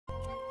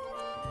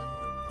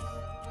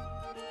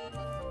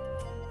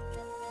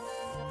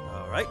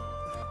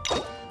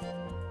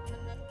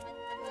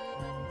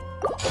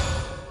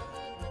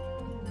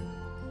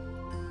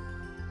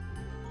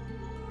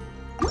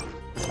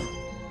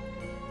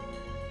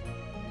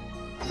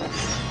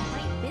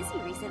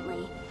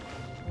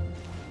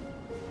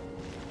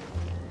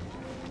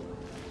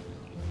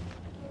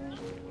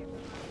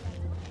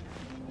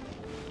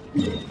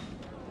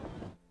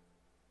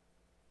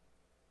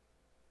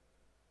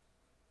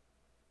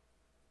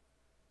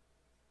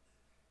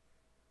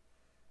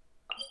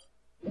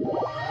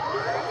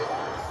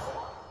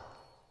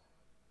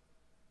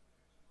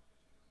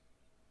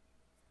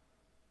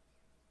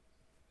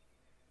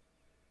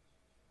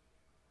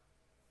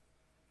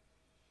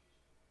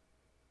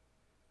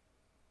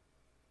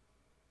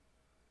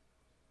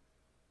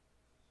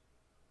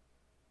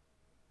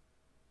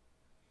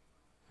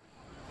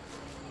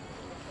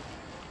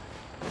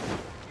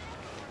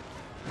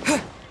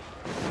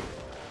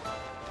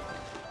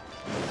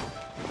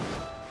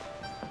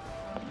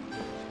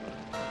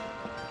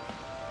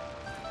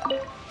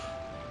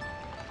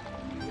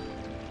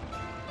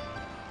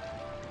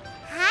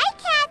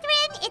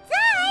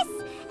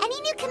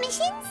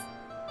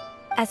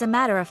As a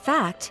matter of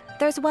fact,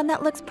 there's one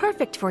that looks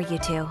perfect for you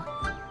two.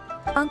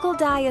 Uncle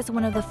Dai is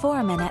one of the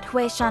foremen at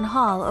Huishan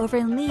Hall over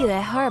in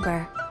Liyue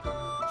Harbor.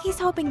 He's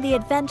hoping the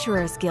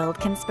Adventurers Guild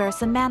can spare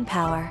some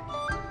manpower.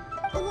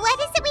 What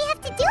is it we have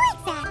to do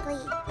exactly?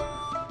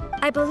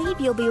 I believe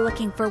you'll be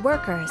looking for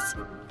workers.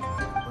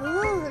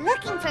 Ooh,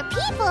 looking for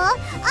people?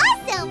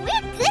 Awesome!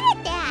 We're good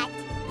at that!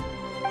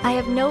 I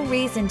have no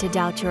reason to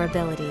doubt your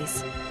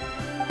abilities.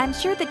 I'm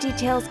sure the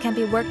details can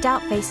be worked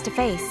out face to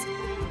face.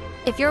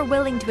 If you're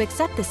willing to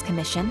accept this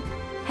commission,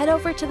 head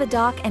over to the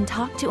dock and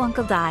talk to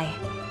Uncle Dai.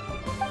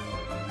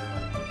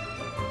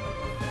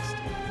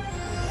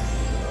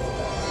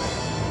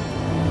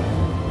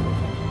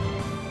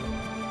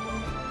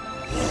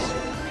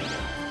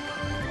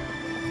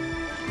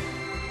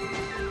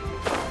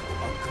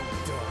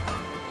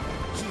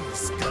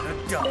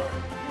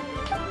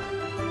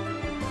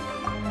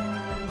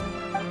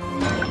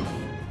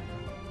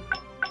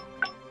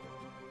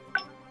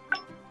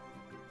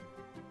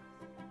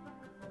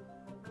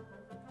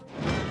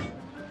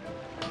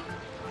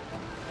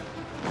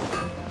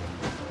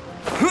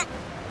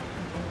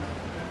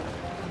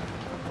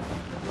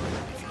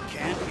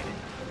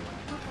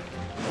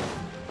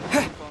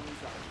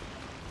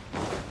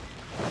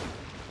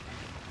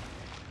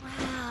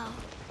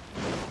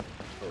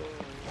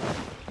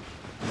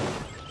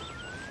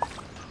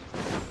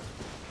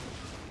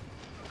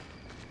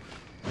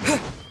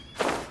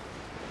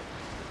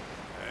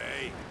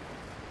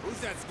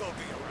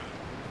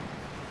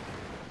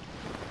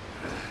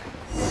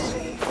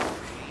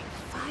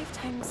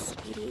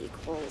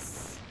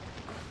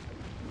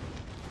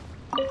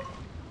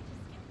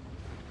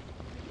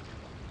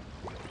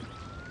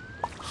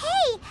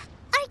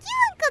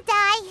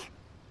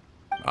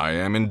 I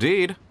am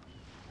indeed.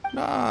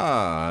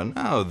 Ah,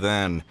 now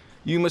then.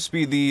 You must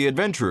be the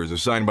adventurers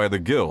assigned by the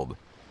guild.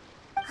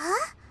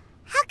 Huh?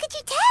 How could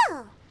you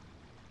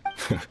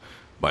tell?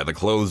 By the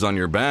clothes on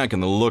your back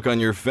and the look on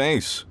your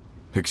face.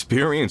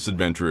 Experienced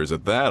adventurers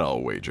at that,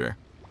 I'll wager.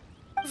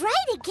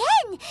 Right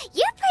again!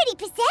 You're pretty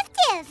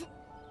perceptive!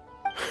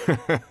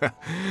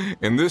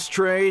 In this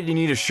trade, you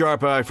need a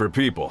sharp eye for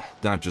people,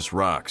 not just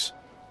rocks.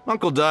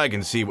 Uncle Dai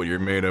can see what you're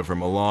made of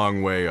from a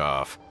long way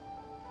off.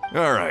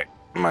 Alright,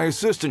 my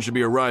assistant should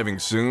be arriving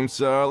soon,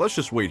 so let's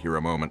just wait here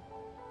a moment.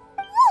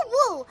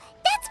 Woo-woo!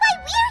 That's why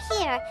we're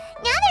here!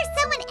 Now there's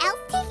someone else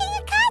taking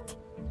a cut?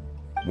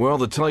 Well,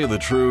 to tell you the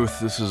truth,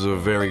 this is a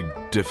very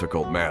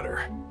difficult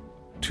matter.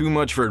 Too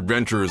much for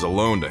adventurers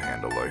alone to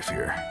handle life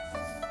here.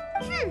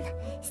 So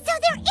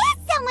there is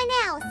someone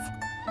else!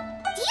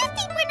 Do you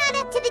think we're not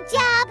up to the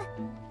job?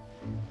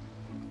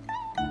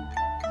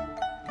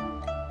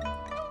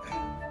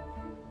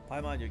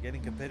 Paimon, you're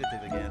getting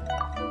competitive again.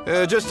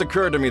 It just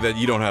occurred to me that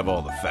you don't have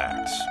all the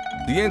facts.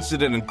 The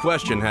incident in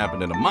question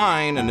happened in a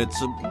mine, and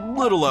it's a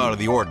little out of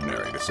the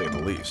ordinary, to say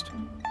the least.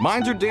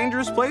 Mines are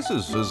dangerous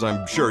places, as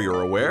I'm sure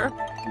you're aware.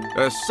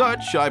 As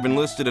such, I've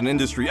enlisted an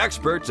industry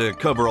expert to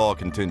cover all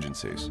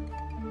contingencies.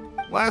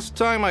 Last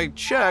time I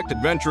checked,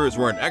 adventurers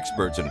weren't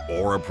experts in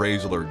ore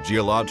appraisal or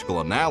geological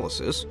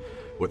analysis.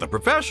 With a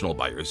professional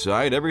by your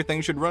side,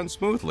 everything should run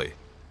smoothly.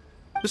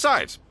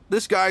 Besides,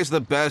 this guy's the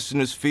best in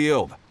his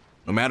field.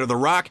 No matter the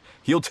rock,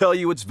 he'll tell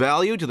you its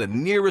value to the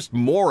nearest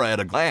mora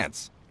at a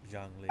glance.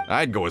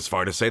 I'd go as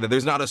far to say that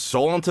there's not a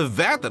soul on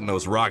Teyvat that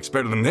knows rocks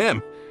better than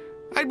him.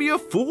 I'd be a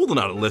fool to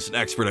not enlist an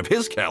expert of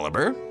his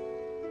caliber.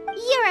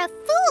 You're a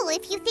fool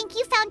if you think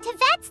you found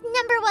Teyvat's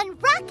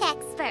 #1 rock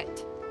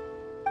expert.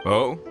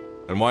 Oh?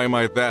 And why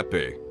might that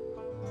be?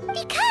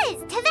 Because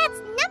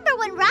Teyvat's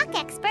 #1 rock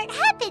expert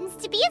happens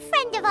to be a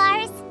friend of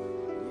ours.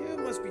 You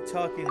must be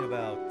talking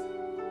about...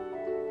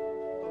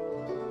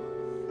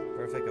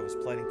 Perfect, I was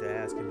planning to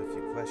ask him a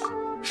few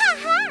questions.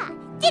 Ha-ha!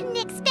 Didn't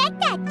expect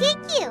that, did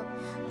you?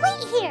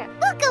 Wait here,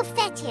 we'll go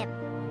fetch him.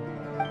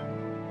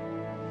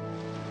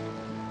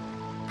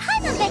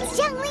 Paimon bets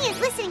Zhongli is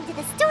listening to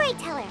the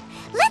storyteller.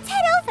 Let's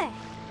head over.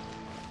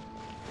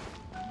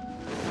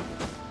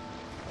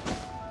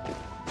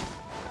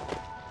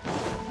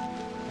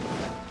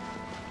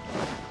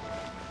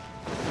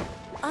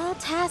 All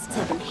tasks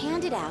have been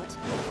handed out.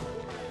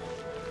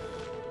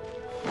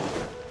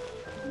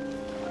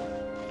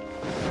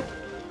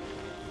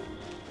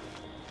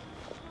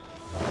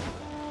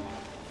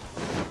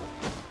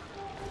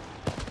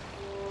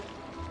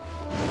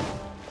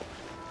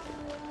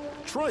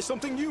 Try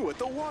something new at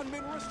the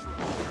Wanmin restaurant.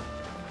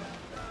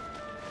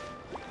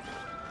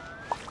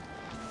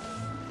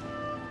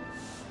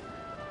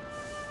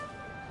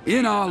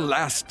 In our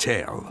last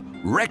tale,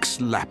 Rex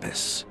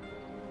Lapis.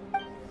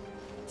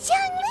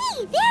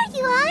 Zhongli, there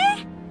you are!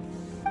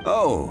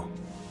 Oh,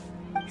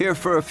 here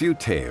for a few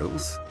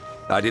tales?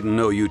 I didn't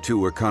know you two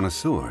were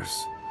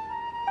connoisseurs.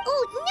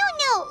 Oh,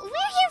 no,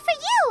 we're here for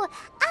you!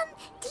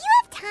 Do you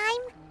have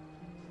time?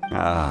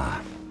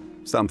 Ah,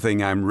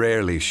 something I'm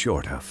rarely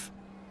short of.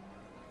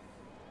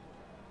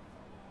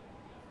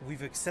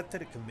 We've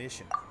accepted a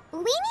commission. We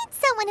need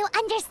someone who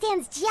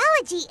understands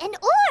geology and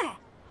ore.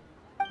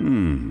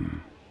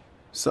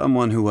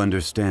 Someone who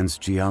understands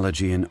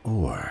geology and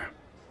ore.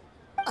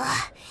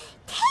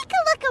 Take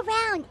a look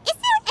around.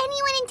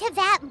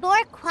 not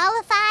more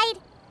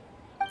qualified?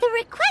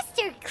 The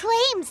requester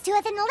claims to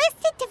have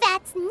enlisted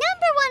Tevat's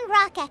 #1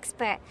 rock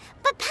expert,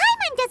 but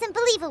Paimon doesn't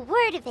believe a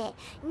word of it.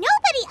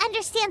 Nobody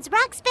understands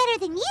rocks better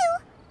than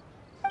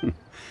you.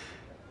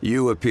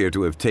 You appear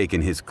to have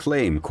taken his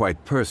claim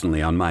quite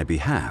personally on my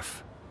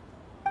behalf.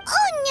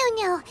 Oh,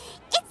 no.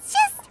 It's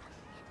just...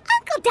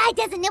 Uncle Dai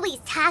doesn't know what he's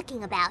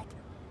talking about.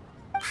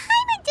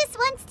 Paimon just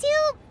wants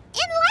to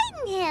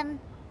enlighten him.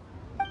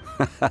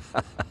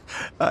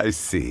 I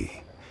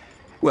see.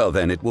 Well,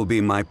 then it will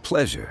be my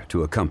pleasure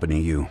to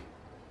accompany you.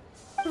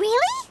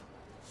 Really?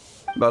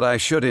 But I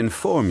should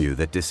inform you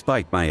that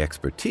despite my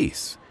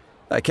expertise,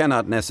 I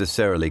cannot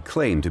necessarily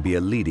claim to be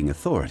a leading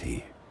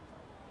authority.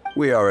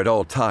 We are at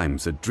all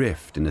times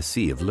adrift in a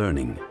sea of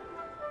learning.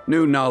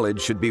 New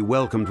knowledge should be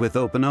welcomed with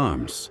open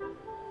arms.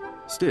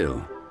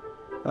 Still,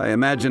 I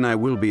imagine I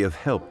will be of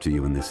help to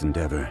you in this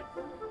endeavor.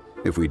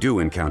 If we do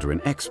encounter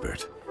an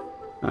expert,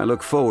 I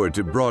look forward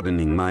to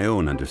broadening my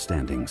own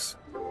understandings.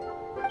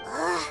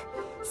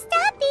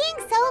 Stop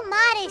being so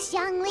modest,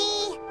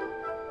 Zhongli.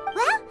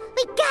 Well,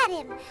 we got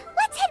him.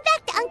 Let's head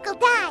back to Uncle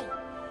Dai.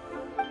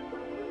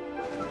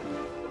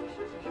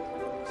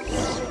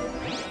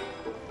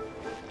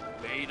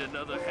 Made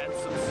another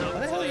handsome Why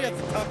the hell do you have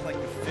sometime. to talk like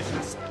you're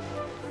vicious?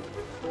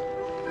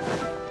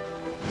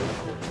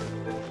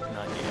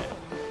 Not yet.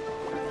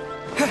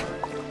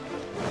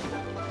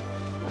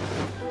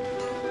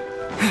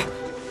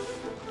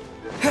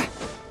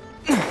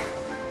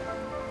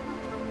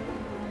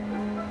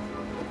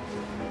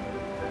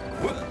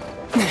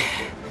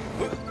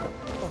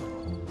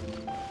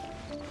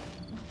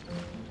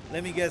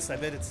 Let me guess, I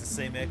bet it's the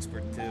same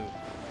expert, too.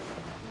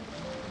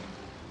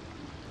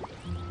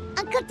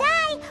 Uncle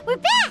Dai, we're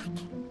back!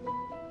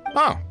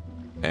 Oh,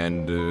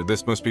 and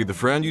this must be the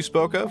friend you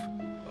spoke of?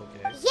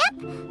 Okay. Yep.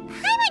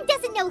 Paimon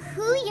doesn't know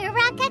who your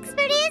rock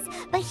expert is,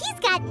 but he's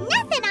got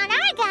nothing on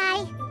our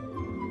guy.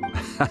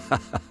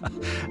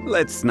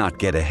 Let's not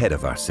get ahead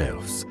of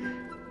ourselves.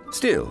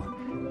 Still,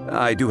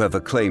 I do have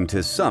a claim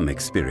to some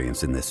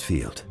experience in this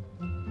field.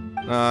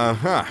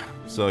 Uh-huh,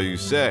 so you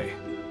say.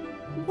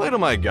 Wait till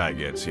my guy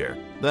gets here,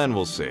 then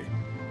we'll see.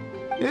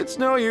 It's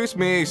no use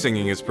me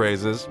singing his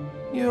praises.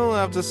 You'll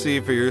have to see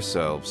for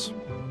yourselves.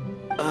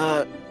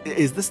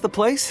 Is this the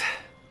place?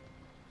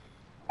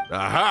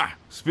 Aha!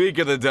 Speak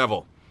of the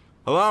devil.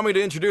 Allow me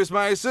to introduce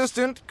my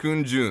assistant,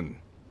 Kun Jun.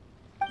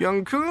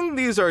 Young Kun,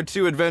 these are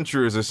 2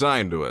 adventurers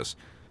assigned to us.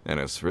 And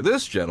as for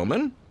this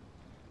gentleman...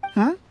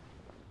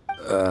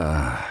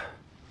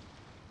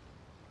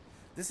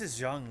 This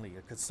is Zhongli,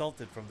 a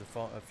consultant from the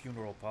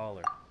funeral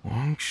parlor.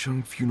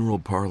 Wangsheng Funeral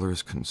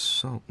Parlor's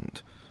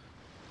consultant.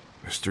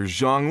 Mr.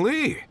 Zhang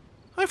Li.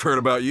 I've heard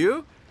about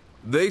you.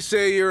 They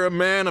say you're a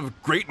man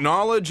of great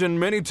knowledge and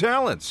many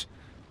talents.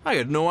 I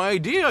had no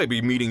idea I'd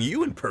be meeting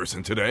you in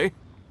person today.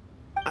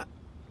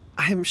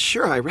 I'm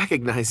sure I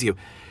recognize you.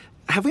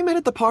 Have we met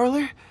at the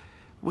parlor?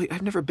 Wait,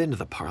 I've never been to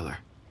the parlor.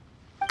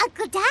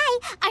 Uncle Dai,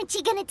 aren't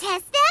you gonna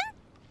test them?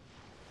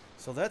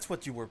 So that's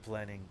what you were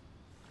planning.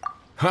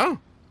 Huh?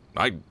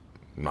 I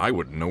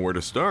wouldn't know where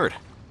to start.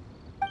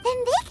 Then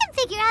they can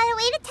figure out a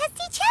way to test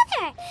each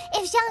other.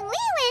 If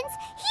Zhongli wins,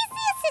 he's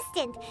the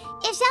assistant.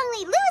 If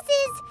Zhongli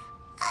loses...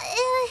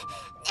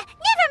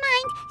 never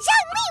mind.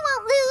 Zhongli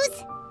won't lose.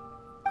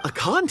 A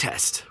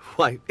contest?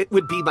 Why, it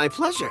would be my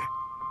pleasure.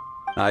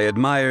 I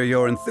admire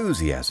your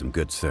enthusiasm,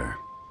 good sir.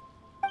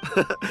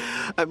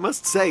 I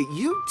must say,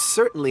 you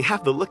certainly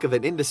have the look of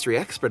an industry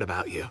expert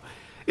about you.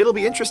 It'll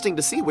be interesting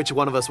to see which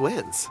one of us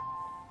wins.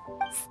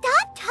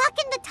 Stop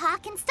talking the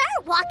talk and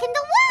start walking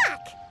the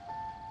walk.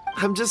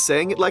 I'm just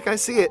saying it like I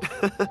see it.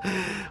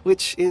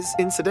 Which is,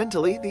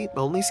 incidentally, the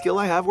only skill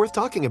I have worth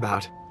talking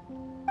about.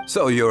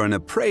 So you're an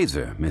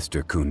appraiser,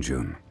 Mr.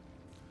 Kunjun.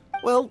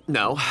 Well,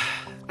 no.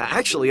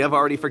 Actually, I've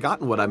already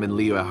forgotten what I'm in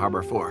Liyue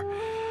Harbor for.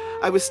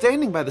 I was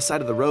standing by the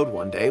side of the road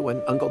one day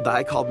when Uncle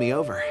Dai called me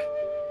over.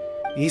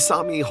 He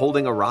saw me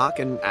holding a rock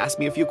and asked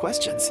me a few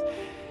questions.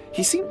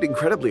 He seemed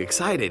incredibly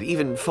excited,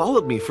 even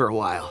followed me for a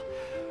while.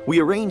 We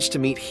arranged to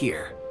meet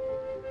here.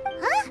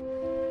 Huh?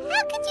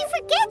 How could you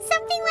forget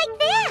something like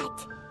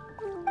that?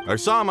 I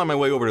saw him on my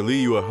way over to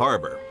Liyue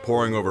Harbor,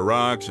 poring over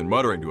rocks and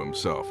muttering to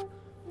himself.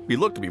 He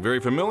looked to be very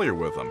familiar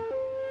with them.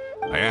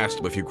 I asked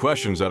him a few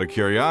questions out of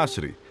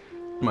curiosity.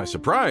 To my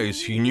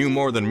surprise, he knew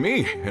more than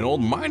me, an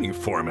old mining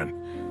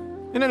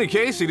foreman. In any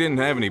case, he didn't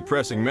have any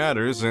pressing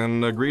matters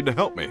and agreed to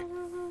help me.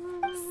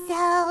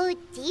 So,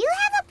 do you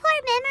have a poor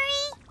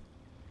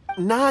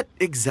memory? Not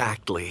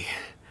exactly.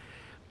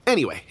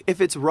 Anyway,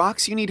 if it's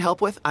rocks you need help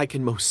with, I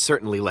can most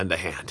certainly lend a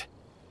hand.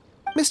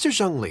 Mr.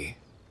 Zhongli,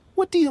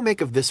 what do you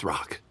make of this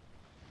rock?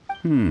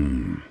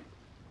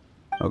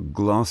 A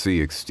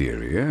glossy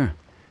exterior,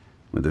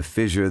 with a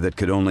fissure that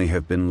could only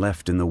have been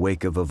left in the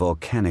wake of a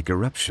volcanic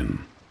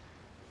eruption.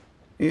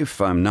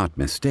 If I'm not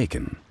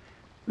mistaken,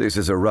 this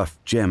is a rough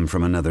gem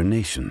from another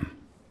nation.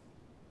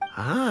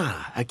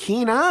 Ah, a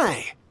keen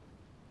eye.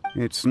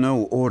 It's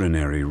no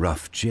ordinary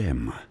rough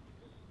gem.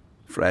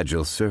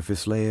 Fragile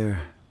surface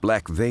layer,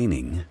 black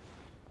veining.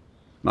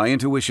 My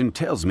intuition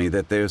tells me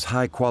that there's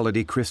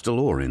high-quality crystal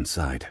ore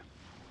inside.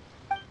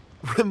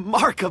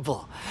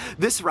 Remarkable!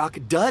 This rock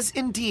does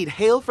indeed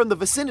hail from the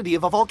vicinity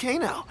of a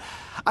volcano.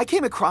 I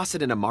came across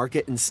it in a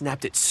market and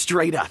snapped it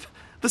straight up.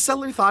 The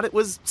seller thought it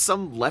was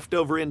some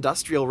leftover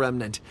industrial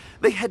remnant.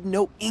 They had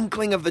no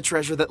inkling of the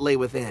treasure that lay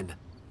within.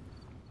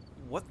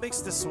 What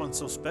makes this one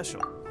so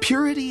special?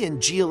 Purity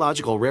and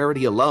geological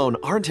rarity alone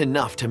aren't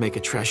enough to make a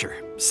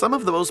treasure. Some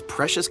of the most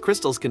precious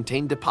crystals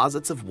contain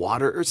deposits of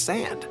water or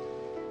sand.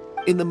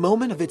 In the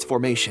moment of its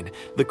formation,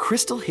 the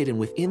crystal hidden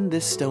within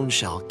this stone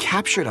shell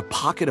captured a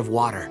pocket of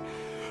water.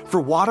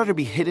 For water to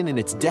be hidden in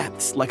its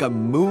depths, like a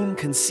moon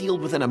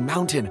concealed within a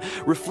mountain,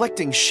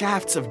 reflecting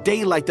shafts of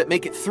daylight that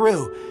make it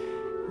through.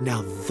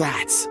 Now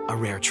that's a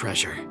rare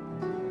treasure.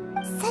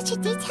 Such a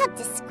detailed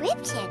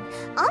description,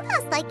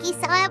 almost like he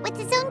saw it with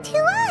his own 2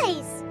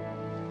 eyes.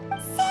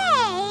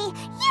 Say,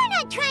 you're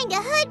not trying to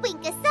hoodwink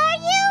us, are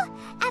you?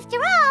 After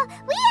all,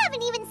 we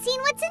haven't even seen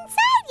what's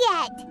inside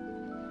yet.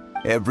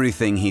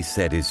 Everything he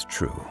said is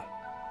true.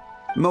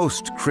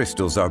 Most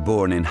crystals are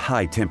born in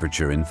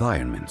high-temperature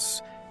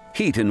environments.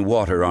 Heat and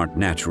water aren't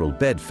natural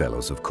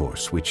bedfellows, of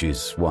course, which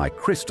is why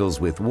crystals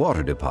with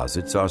water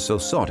deposits are so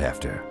sought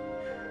after.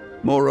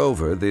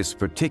 Moreover, this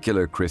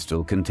particular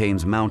crystal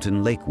contains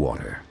mountain lake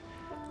water.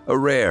 A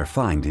rare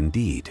find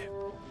indeed.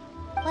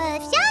 Well,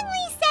 if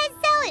Zhongli says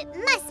so, it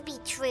must be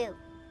true.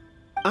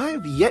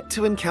 I've yet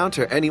to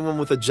encounter anyone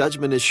with a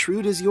judgment as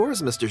shrewd as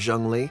yours, Mr.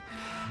 Zhongli.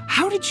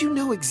 How did you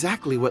know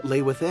exactly what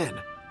lay within?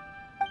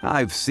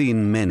 I've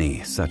seen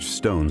many such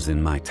stones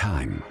in my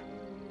time.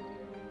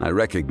 I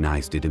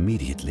recognized it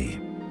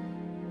immediately.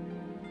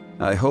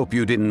 I hope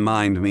you didn't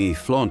mind me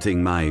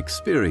flaunting my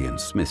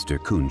experience, Mr.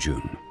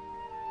 Kunjun.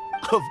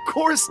 Of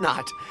course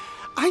not.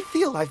 I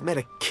feel I've met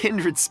a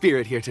kindred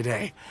spirit here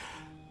today.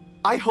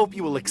 I hope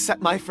you will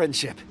accept my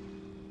friendship.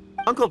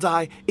 Uncle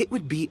Dai, it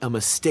would be a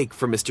mistake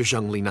for Mr.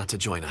 Zhongli not to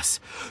join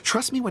us.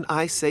 Trust me when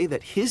I say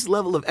that his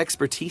level of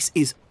expertise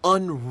is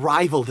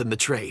unrivaled in the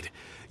trade.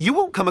 You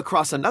won't come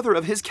across another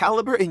of his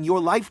caliber in your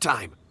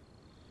lifetime.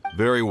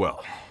 Very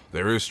well.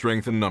 There is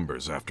strength in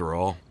numbers, after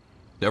all.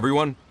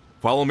 Everyone,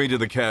 follow me to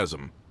the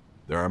chasm.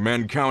 There are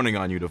men counting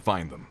on you to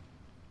find them.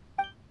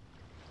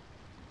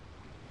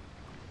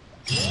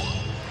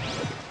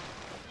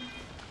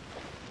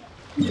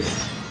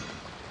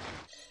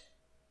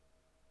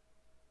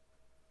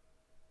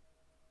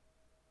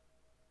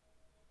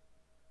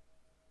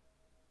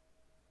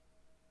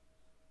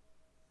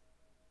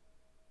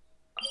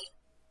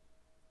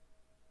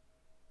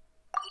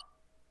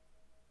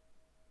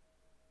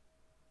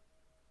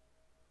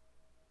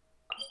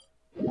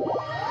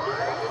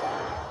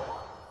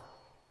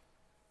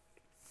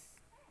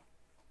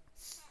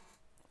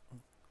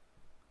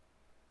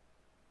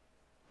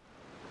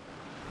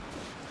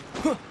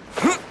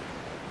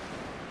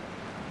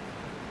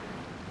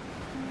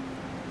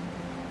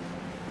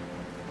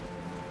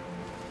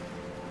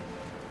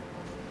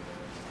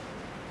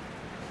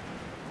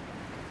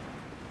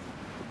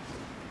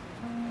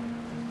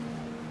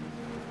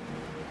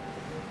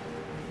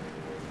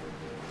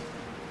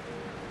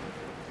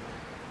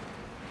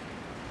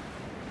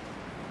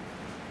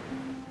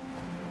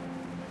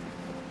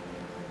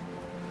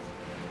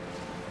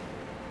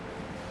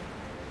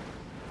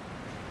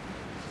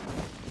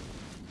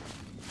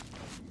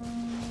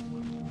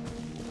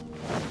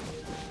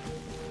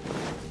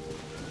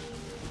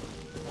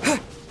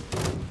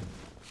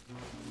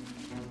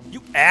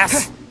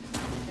 Ass!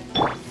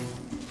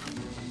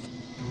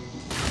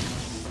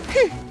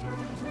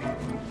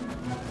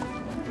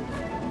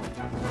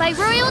 By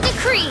royal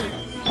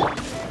decree.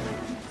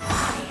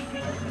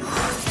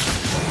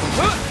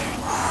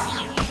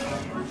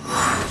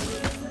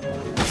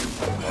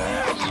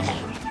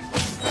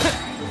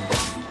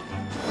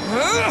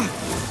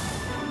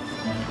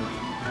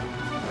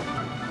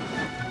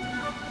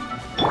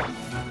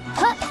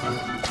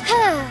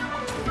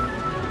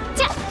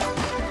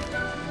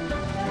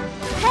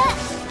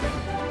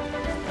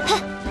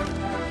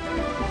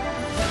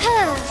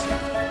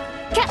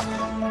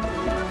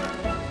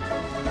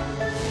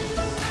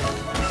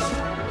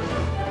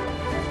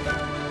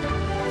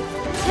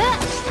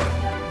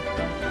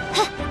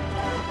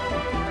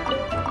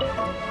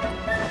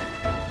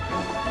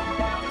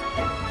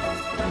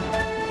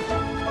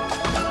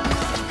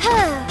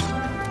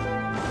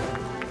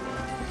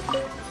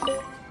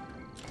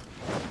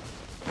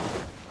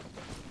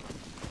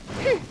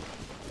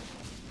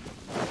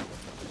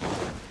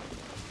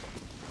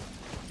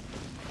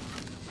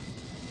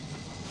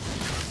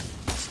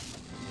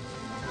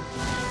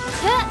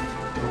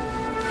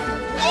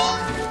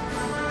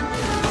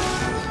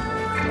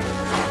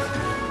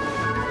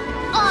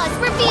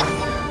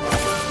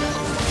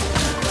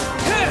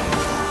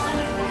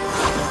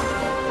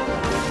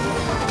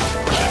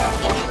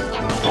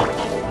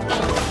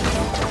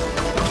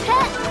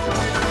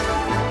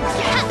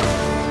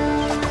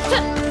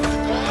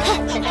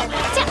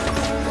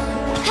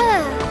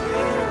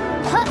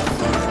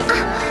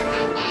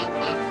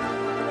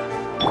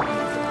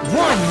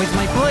 One with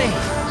my blade!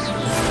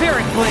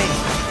 Spirit blade!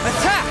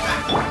 Attack!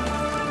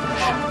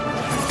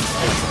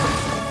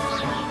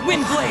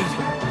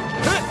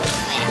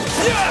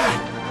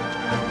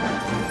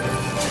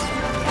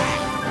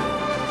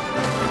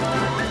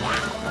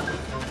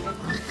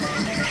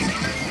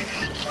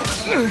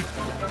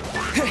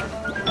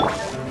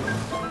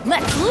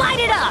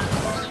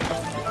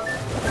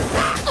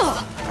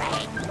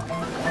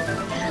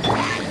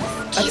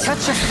 A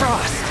touch of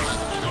frost.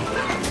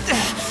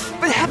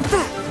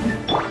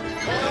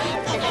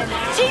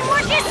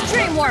 Teamwork is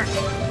dreamwork!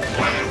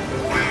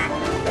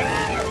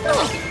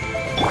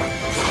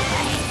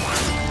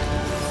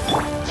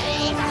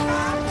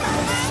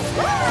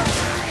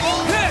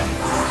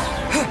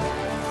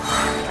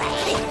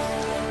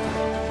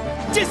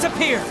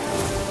 Disappear!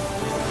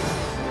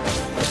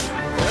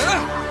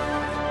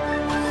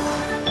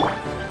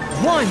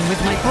 One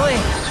with my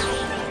blade.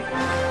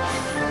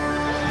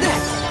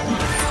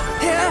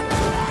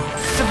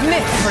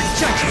 Submit for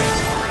judgment.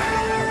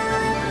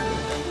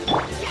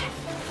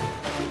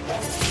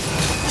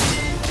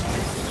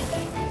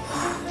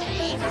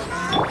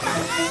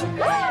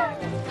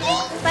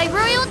 By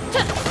royal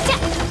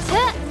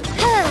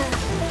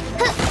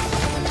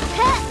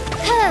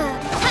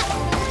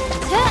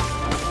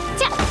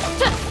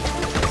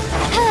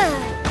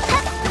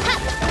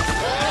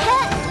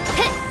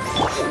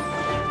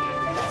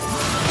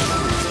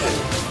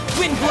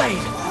Wind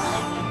blade.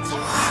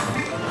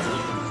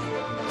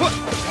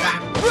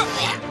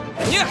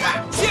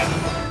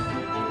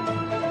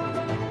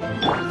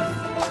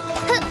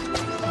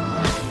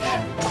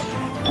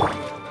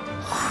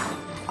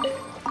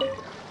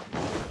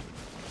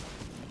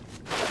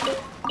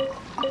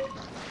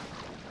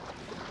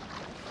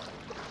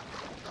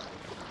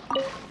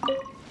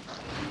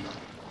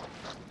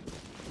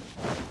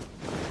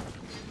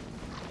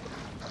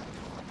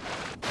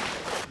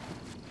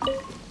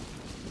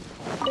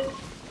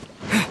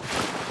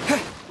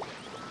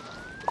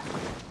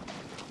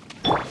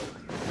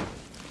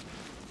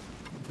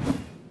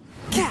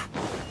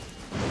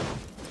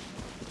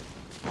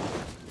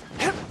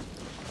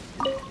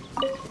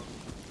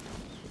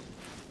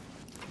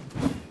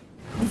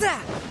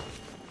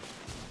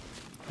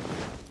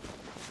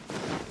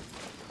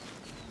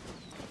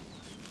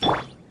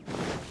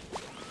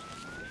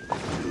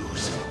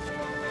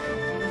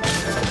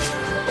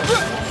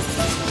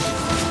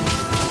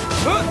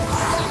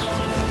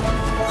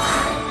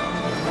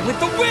 With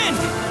the wind!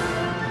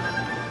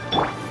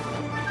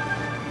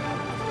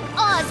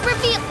 Oz,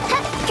 reveal!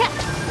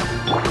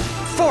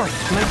 Forth,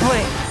 my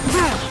blade!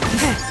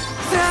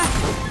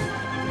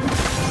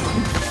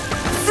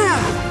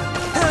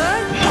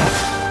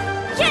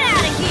 Get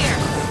out of here!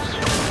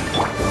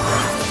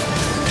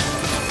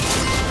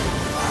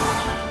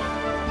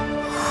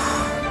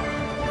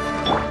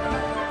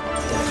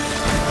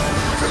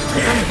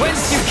 From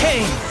whence you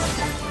came!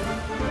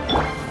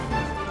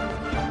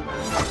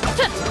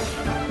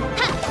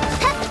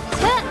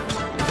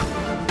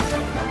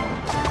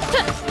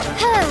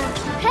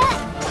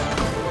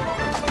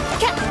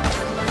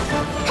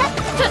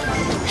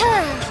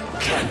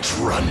 Can't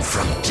run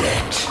from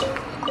death.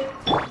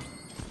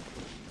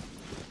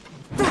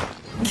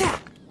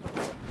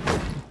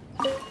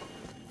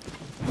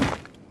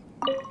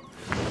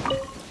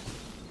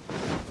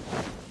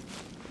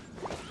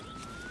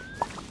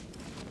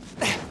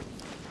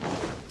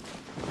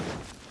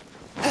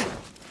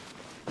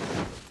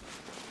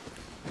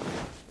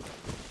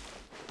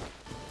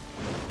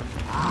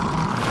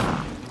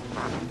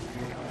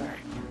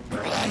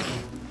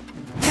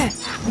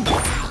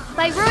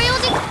 By royal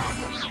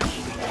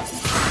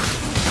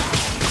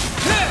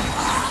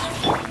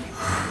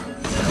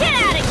Get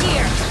out of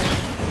here!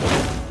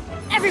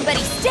 Everybody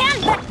stand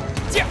back!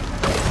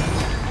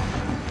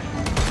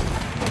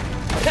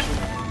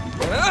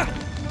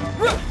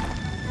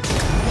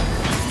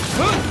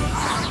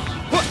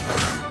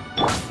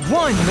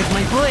 One with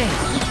my blade!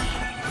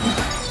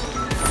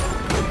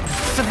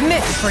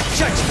 Submit for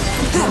judgment!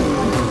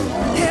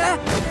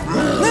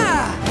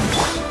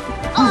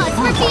 Oz,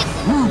 reveal!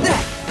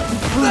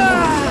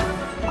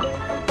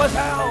 But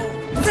how?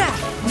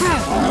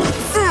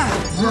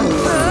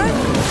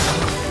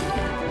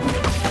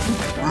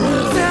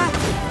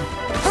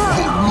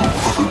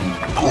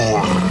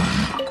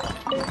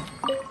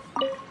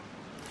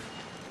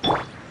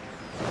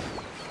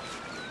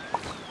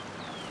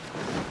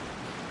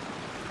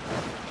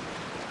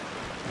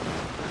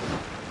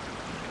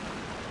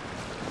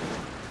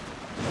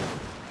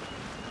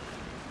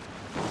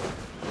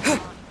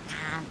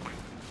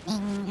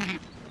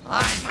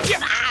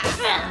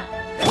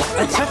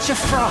 A touch of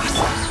frost!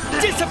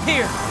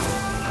 Disappear!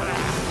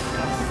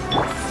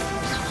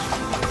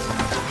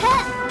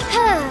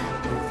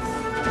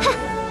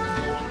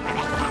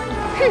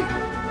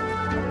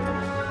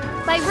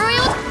 By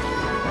royal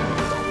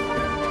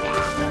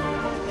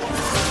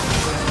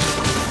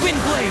Wind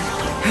blade!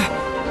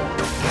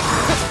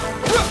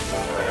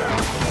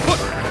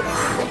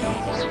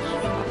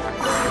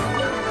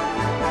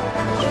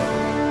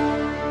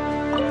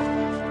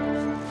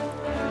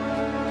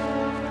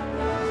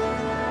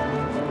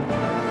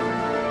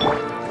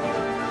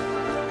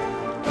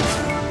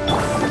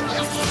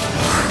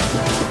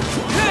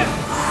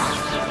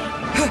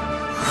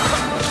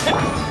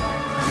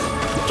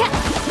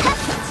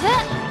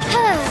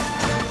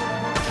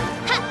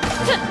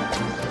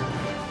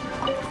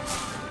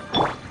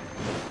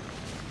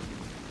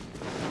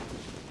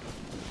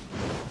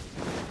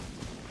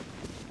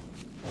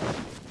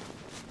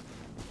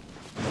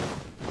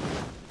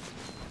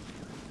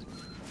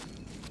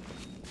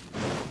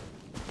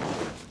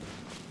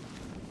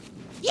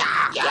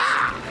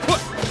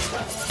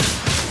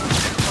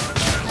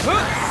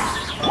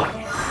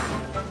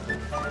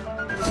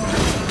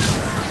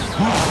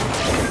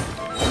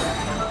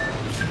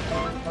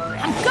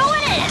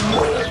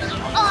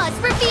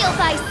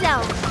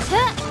 thyself.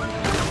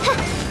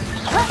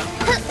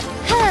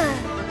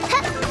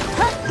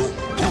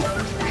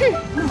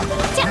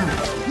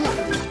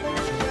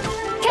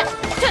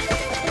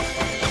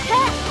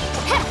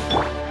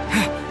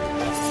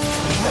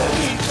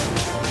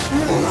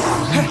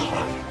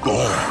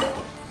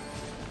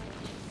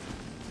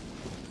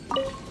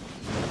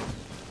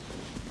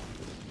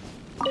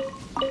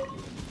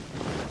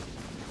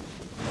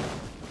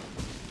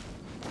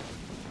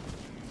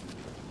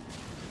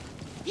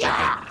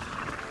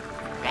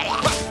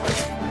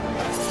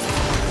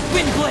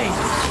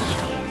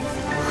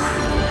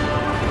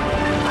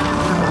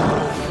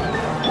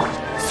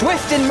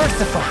 Swift and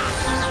merciful.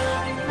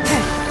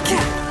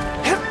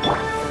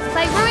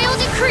 By royal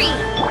decree.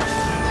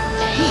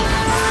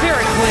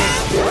 Spirit blade.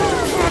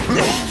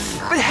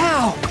 But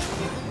how?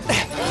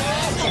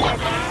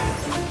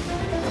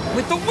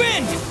 With the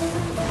wind.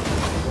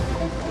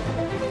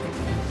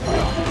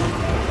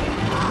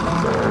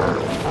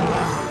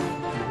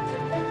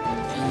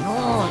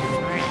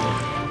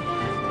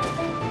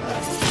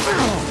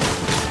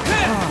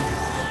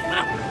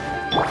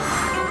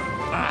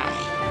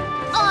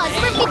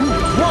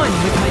 One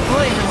with my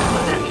blade.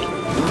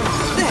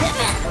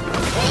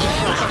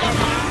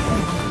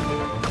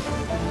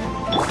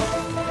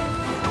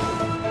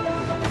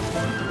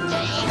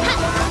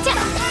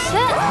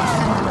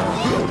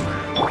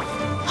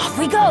 Off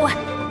we go!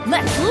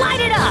 Let's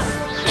light it up!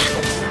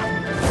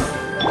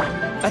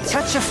 A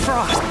touch of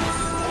frost.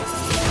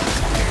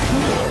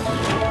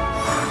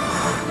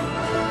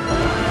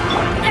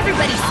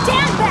 Everybody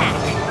stand back!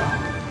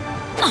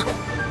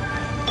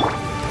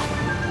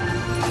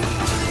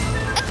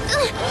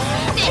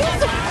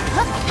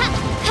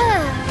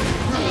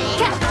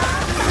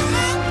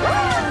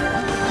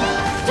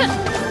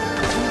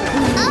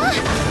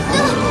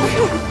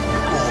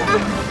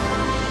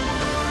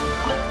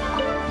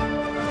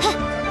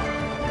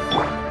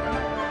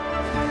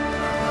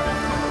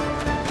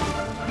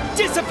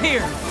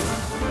 Disappear!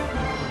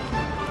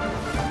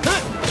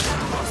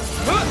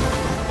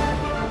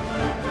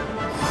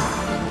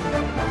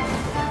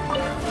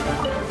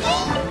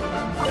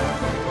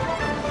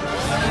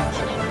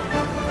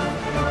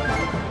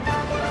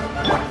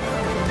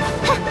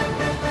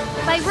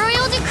 By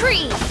royal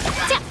decree.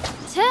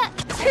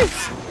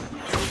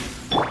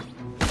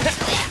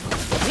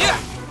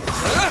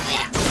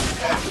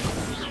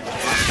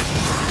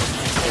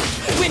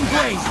 Wind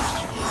blade!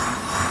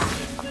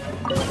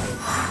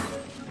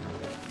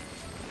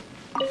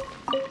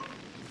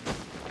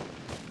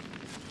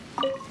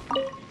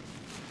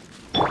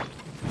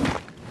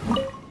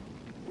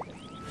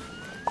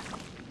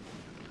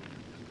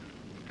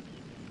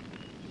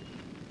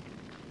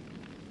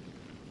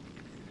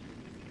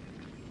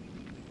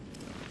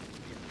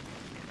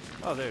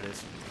 Oh, there it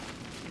is.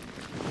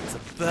 It's a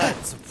bat.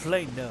 It's a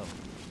plain no.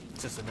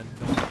 It's just an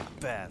annoying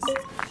bastard.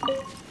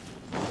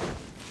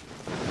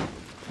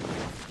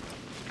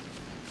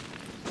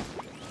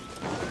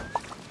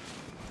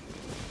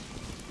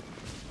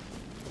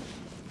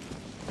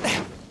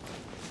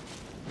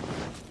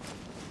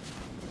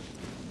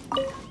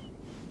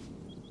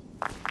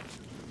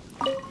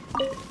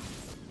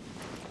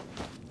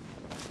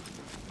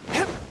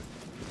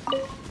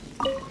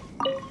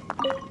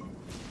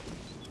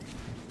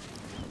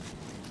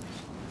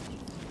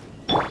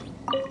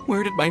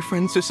 Where did my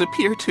friends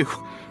disappear to?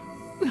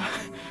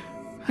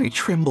 I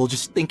tremble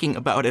just thinking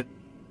about it.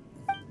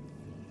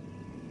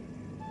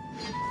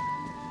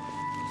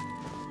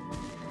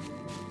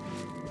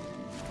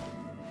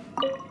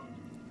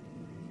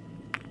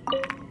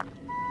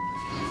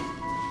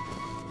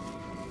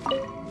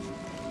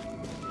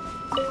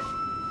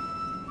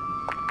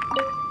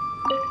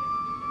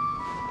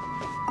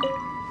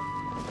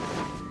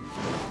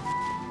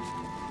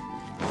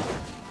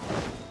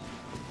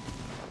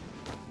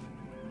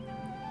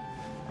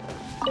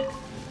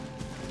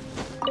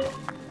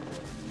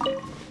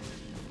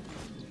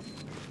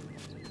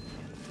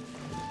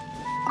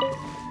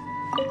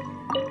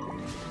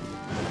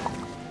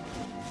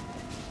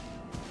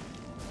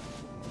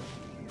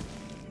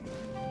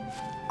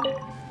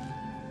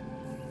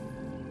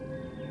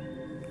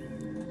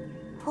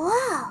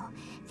 Whoa,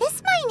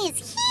 this mine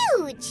is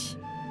huge!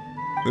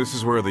 This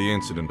is where the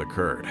incident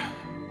occurred.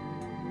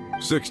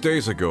 6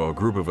 days ago, a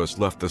group of us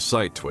left the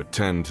site to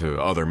attend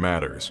to other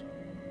matters.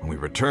 When we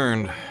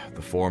returned,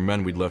 the 4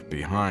 men we'd left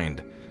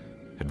behind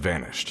had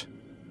vanished.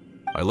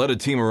 I led a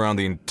team around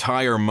the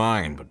entire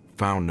mine, but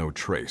found no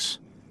trace.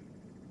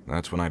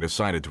 That's when I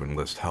decided to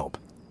enlist help.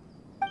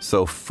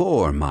 So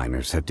 4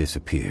 miners have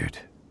disappeared.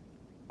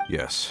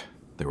 Yes,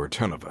 there were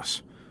 10 of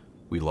us.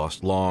 We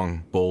lost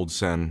Long, Bold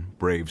Sen,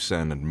 Brave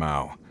Sen, and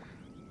Mao.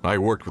 I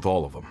worked with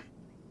all of them.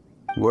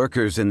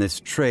 Workers in this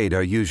trade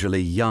are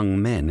usually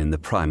young men in the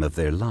prime of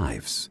their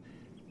lives.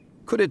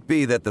 Could it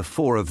be that the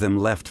 4 of them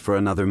left for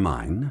another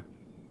mine?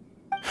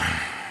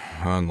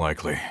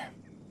 Unlikely.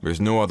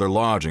 There's no other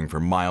lodging for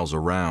miles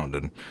around,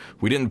 and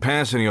we didn't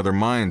pass any other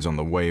mines on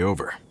the way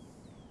over.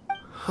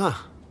 Huh.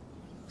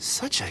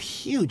 Such a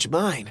huge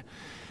mine.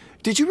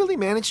 Did you really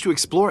manage to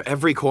explore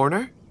every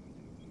corner?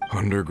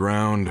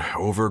 Underground,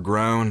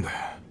 overground,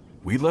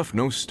 we left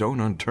no stone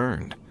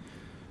unturned.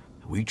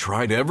 We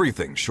tried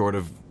everything short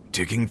of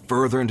digging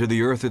further into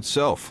the earth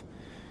itself.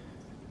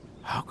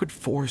 How could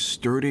 4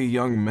 sturdy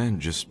young men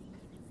just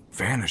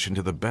vanish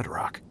into the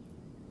bedrock?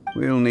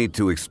 We'll need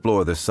to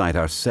explore the site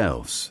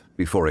ourselves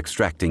before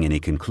extracting any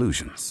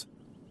conclusions.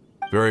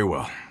 Very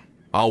well.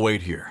 I'll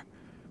wait here.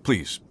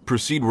 Please,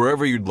 proceed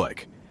wherever you'd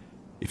like.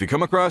 If you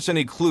come across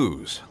any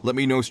clues, let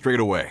me know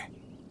straight away.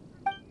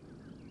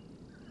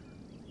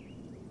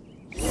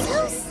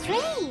 So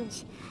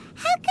strange.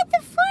 How could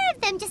the 4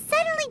 of them just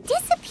suddenly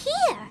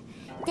disappear?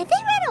 Did they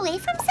run away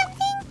from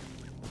something?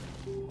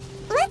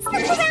 Let's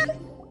look around.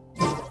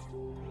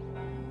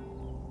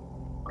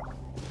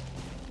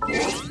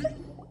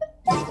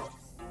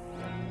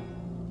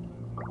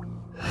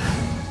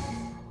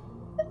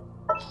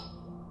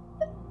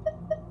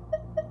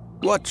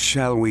 What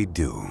shall we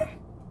do?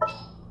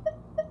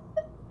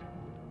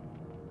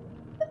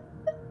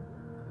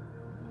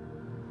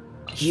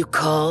 You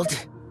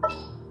called?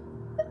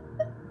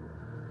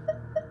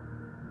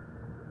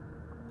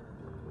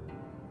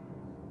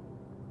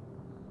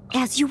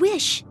 As you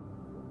wish.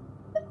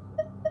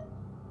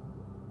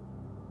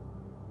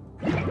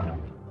 Over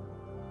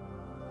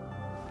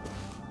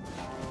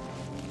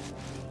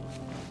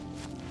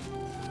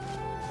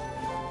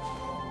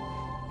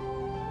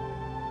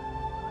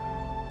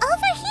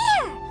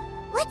here!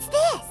 What's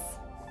this?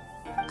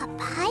 A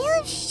pile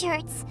of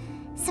shirts,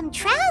 some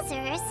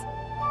trousers.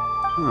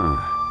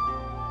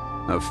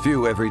 A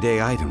few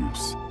everyday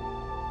items.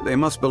 They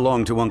must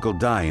belong to Uncle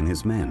Dai and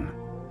his men.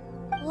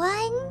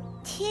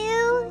 1,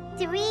 2,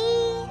 3,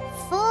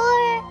 4.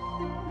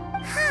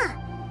 Huh,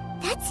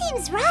 that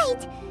seems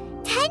right.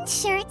 10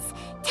 shirts,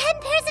 10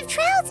 pairs of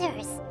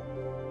trousers.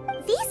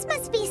 These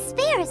must be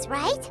spares,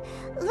 right?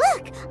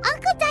 Look,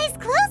 Uncle Dai's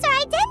clothes are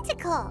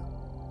identical.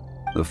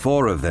 The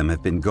 4 of them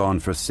have been gone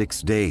for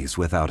 6 days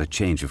without a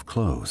change of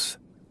clothes.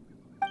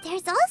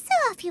 There's also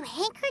a few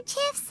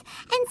handkerchiefs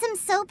and some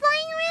soap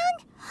lying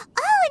around.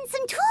 Oh, and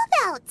some tool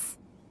belts.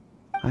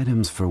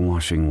 Items for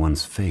washing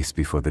one's face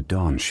before the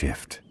dawn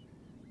shift.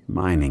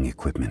 Mining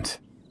equipment.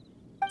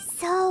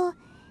 So,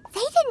 they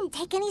didn't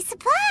take any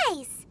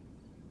supplies.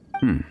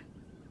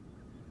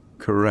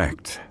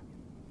 Correct.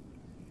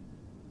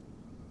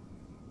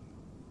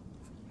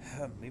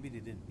 Maybe they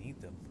didn't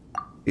need them.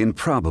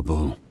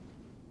 Improbable.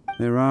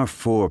 There are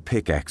 4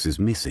 pickaxes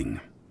missing.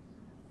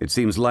 It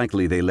seems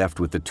likely they left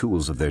with the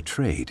tools of their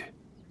trade.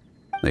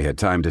 They had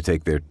time to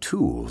take their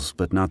tools,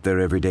 but not their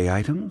everyday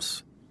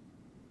items?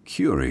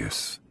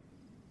 Curious.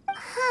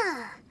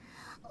 Huh.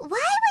 Why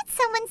would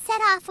someone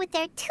set off with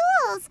their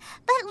tools,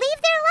 but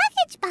leave their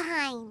luggage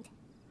behind?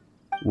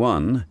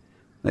 1,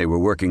 they were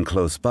working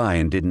close by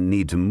and didn't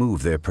need to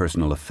move their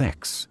personal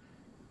effects.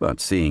 But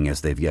seeing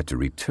as they've yet to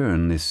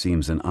return, this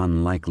seems an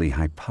unlikely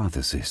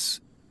hypothesis.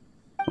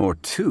 Or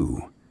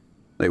 2,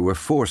 they were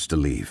forced to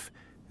leave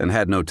and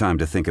had no time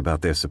to think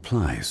about their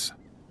supplies.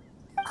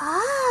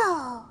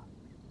 Oh.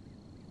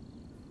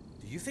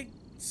 Do you think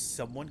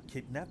someone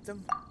kidnapped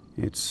them?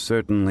 It's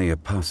certainly a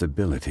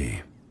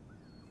possibility.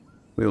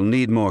 We'll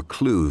need more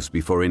clues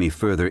before any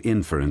further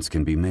inference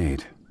can be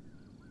made.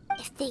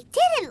 If they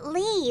didn't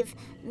leave,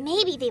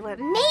 maybe they were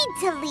made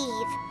to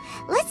leave.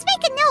 Let's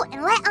make a note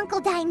and let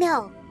Uncle Dai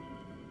know.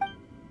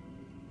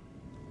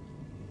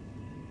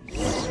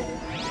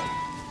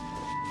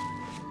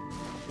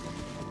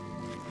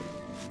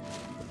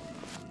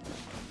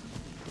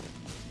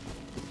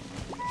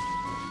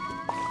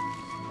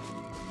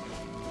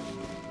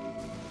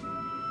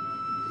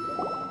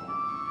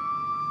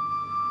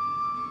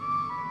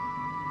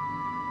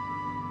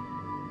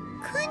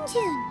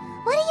 Kunjun,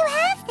 what do you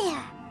have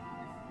there?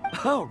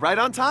 Oh, right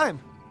on time.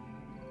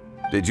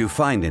 Did you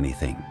find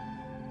anything?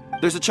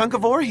 There's a chunk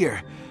of ore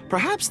here.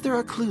 Perhaps there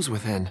are clues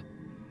within.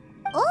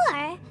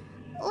 Or,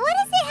 what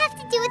does it have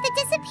to do with the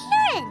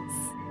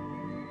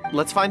disappearance?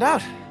 Let's find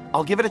out.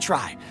 I'll give it a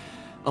try.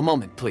 A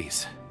moment,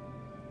 please.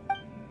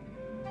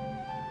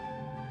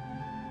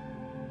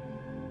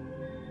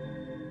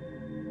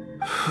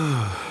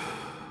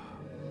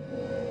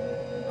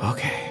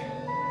 Okay.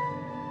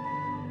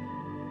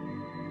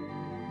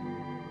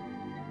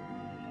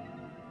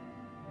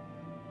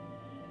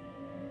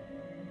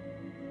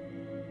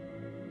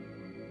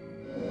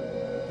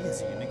 He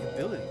has a unique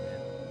ability,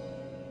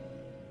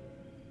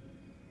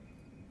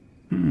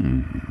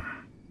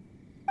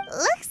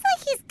 Looks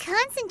like he's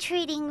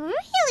concentrating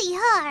really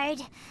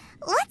hard.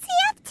 What's he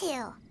up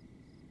to?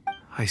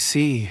 I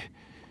see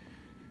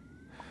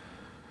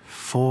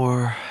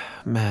 4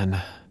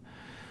 men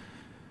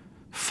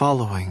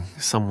following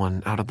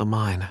someone out of the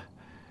mine.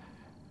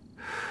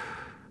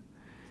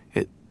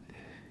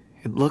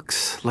 It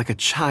looks like a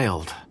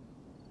child.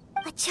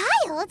 A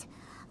child?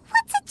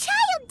 What's a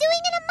child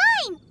doing in a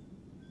mine?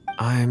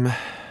 I'm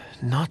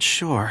not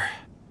sure.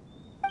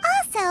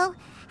 Also,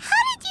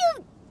 how did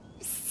you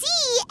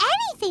see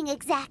anything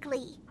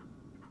exactly?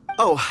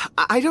 Oh,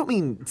 I don't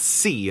mean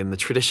see in the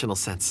traditional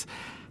sense.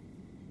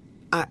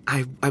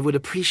 I would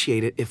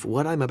appreciate it if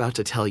what I'm about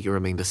to tell you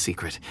remained a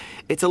secret.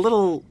 It's a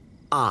little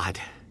odd.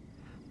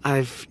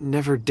 I've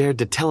never dared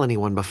to tell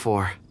anyone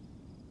before.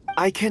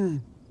 I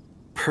can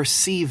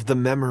perceive the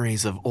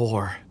memories of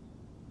ore.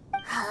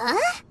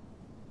 Huh?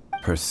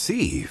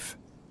 Perceive?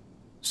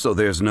 So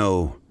there's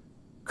no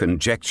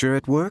conjecture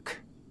at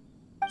work?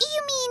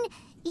 You mean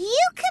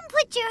you can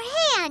put your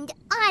hand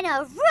on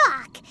a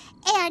rock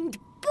and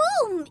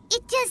boom,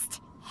 it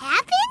just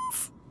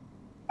happens?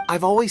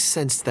 I've always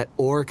sensed that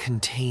ore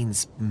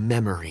contains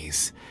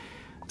memories.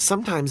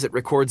 Sometimes it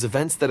records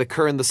events that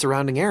occur in the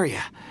surrounding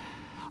area.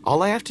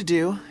 All I have to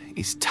do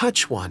is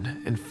touch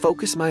one and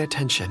focus my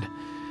attention,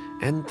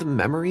 and the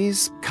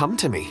memories come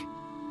to me.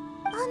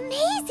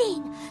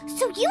 Amazing!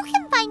 So you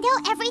can find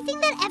out everything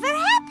that ever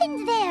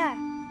happened there.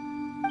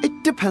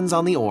 It depends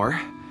on the ore.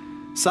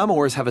 Some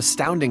ores have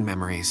astounding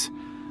memories.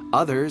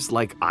 Others,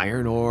 like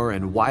iron ore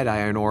and white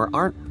iron ore,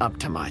 aren't up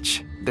to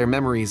much. Their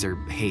memories are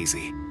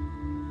hazy.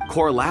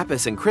 Core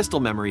lapis and crystal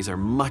memories are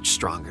much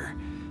stronger.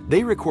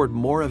 They record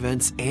more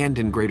events and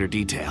in greater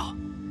detail.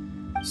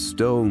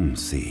 Stone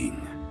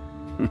seeing.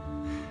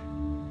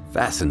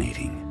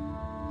 Fascinating.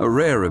 A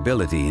rare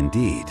ability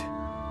indeed.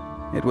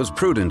 It was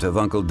prudent of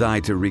Uncle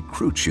Dai to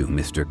recruit you,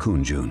 Mr.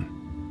 Kunjun.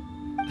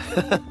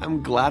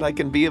 I'm glad I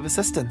can be of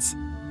assistance.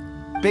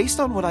 Based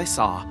on what I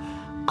saw,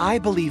 I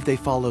believe they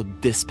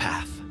followed this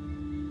path.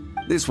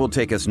 This will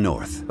take us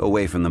north,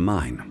 away from the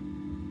mine.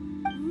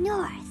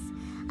 North.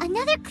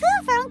 Another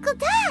clue for Uncle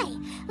Dai.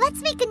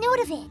 Let's make a note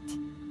of it.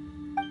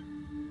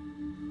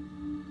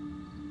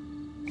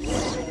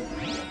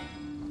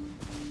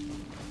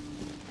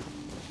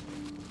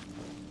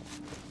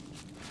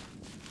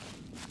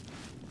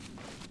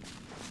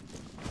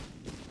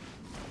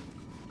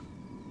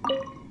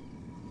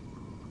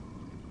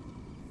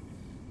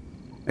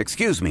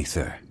 Excuse me,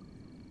 sir.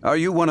 Are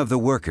you one of the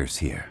workers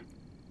here?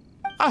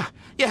 Ah,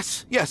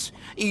 yes.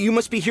 You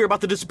must be here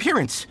about the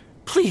disappearance.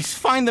 Please,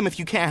 find them if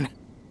you can.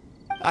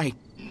 I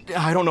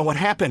don't know what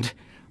happened.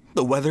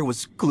 The weather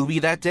was gloomy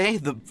that day.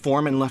 The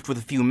foreman left with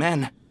a few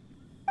men.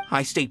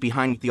 I stayed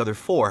behind with the other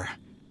 4.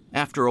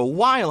 After a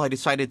while, I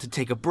decided to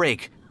take a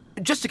break,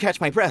 just to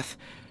catch my breath.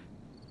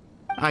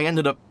 I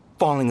ended up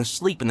falling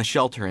asleep in the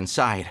shelter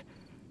inside.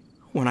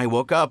 When I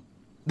woke up,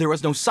 there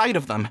was no sight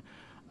of them.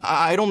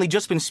 I'd only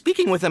just been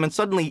speaking with them and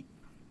suddenly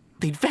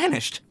they'd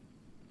vanished.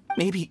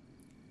 Maybe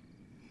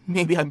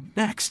I'm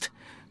next.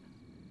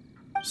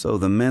 So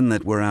the men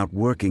that were out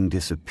working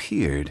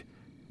disappeared,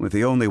 with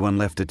the only one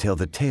left to tell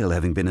the tale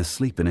having been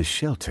asleep in a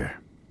shelter.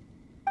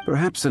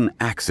 Perhaps an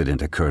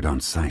accident occurred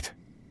on site.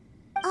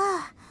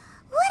 What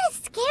a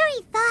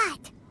scary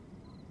thought.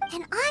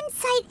 An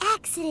on-site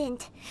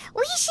accident.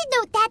 We should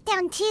note that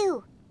down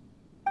too.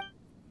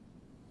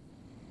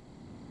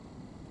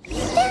 We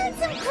found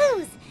some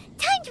clues.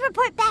 Time to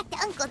report back to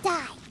Uncle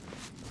Dai.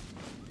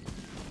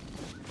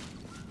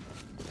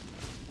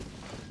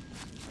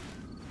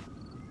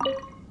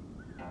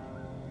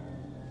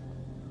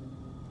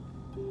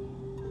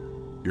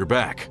 You're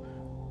back.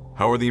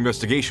 How are the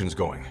investigations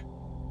going?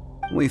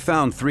 We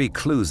found 3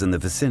 clues in the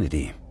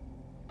vicinity.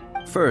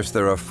 First,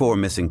 there are 4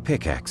 missing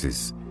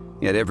pickaxes,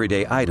 yet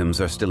everyday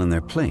items are still in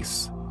their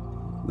place.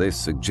 This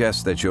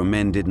suggests that your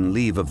men didn't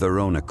leave of their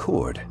own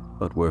accord,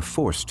 but were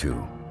forced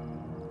to.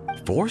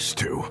 Forced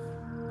to?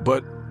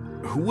 But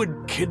who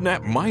would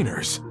kidnap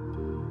miners?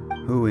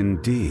 Who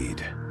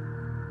indeed?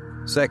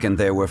 Second,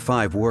 there were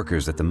 5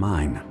 workers at the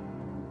mine.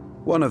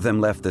 One of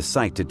them left the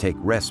site to take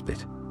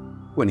respite.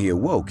 When he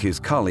awoke, his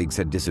colleagues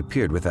had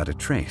disappeared without a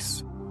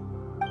trace.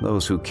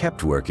 Those who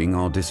kept working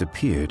all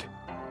disappeared.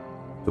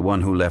 The one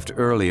who left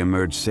early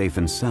emerged safe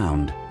and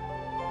sound.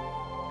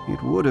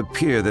 It would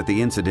appear that the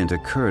incident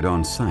occurred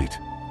on site.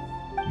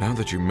 Now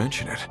that you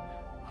mention it,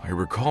 I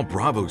recall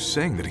Bravo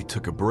saying that he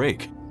took a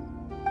break.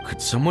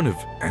 Could someone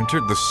have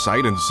entered the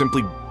site and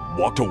simply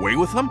walked away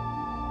with them?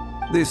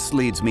 This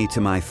leads me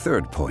to my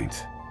third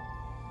point.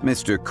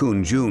 Mr.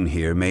 Kunjun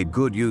here made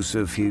good use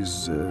of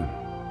his,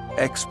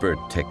 expert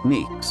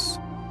techniques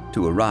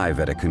to arrive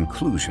at a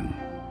conclusion.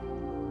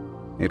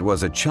 It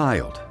was a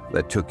child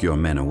that took your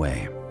men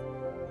away.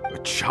 A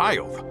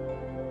child?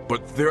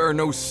 But there are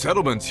no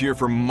settlements here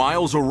for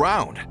miles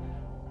around.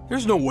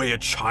 There's no way a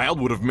child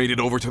would have made it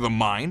over to the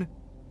mine.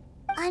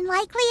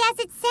 Unlikely as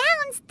it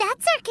sounds,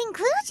 that's our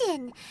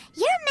conclusion.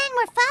 Your men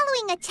were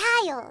following a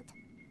child.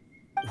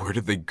 Where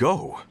did they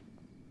go?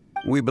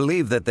 We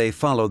believe that they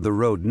followed the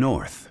road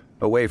north,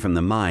 away from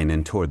the mine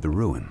and toward the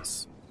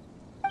ruins.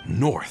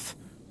 North?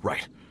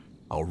 Right.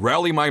 I'll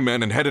rally my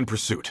men and head in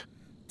pursuit.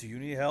 Do you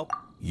need help?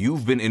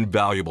 You've been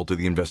invaluable to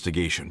the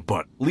investigation,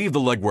 but leave the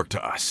legwork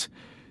to us.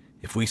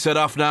 If we set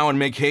off now and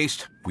make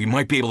haste, we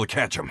might be able to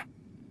catch them.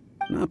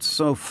 Not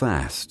so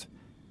fast.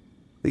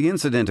 The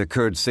incident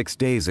occurred 6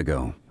 days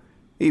ago.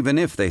 Even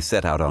if they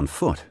set out on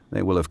foot,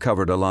 they will have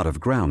covered a lot of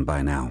ground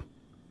by now.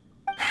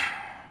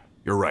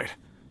 You're right.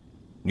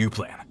 New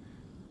plan.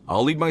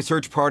 I'll lead my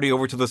search party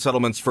over to the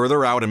settlements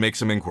further out and make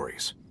some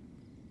inquiries.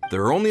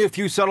 There are only a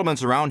few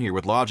settlements around here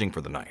with lodging for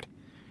the night.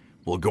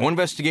 We'll go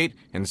investigate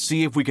and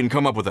see if we can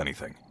come up with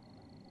anything.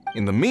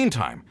 In the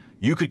meantime,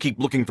 you could keep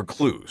looking for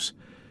clues.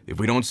 If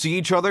we don't see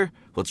each other,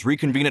 let's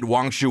reconvene at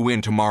Wangshu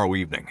Inn tomorrow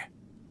evening.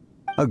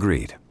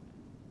 Agreed.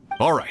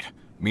 All right,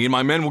 me and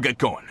my men will get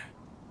going.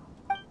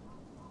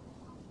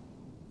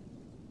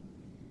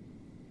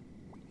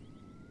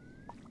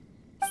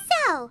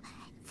 So,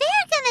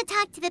 they're gonna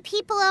talk to the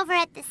people over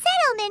at the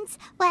settlements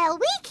while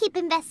we keep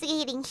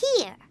investigating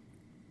here.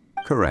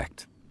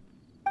 Correct.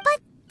 But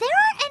there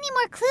aren't any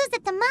more clues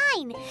at the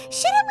mine.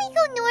 Shouldn't we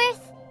go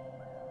north?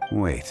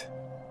 Wait.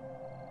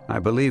 I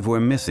believe we're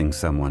missing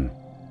someone.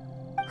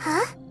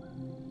 Huh?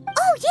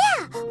 Oh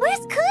yeah!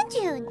 Where's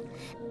Kunjun?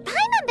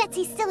 Paimon bets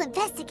he's still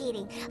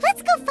investigating.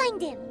 Let's go find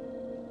him.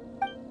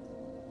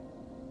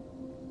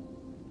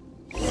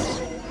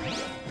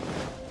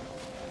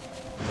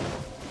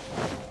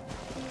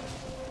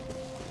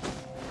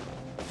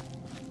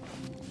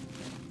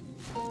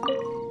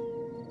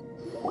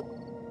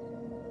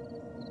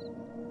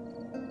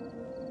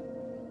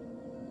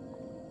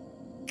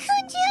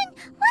 Kunjun,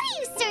 what are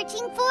you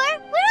searching for?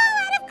 We're all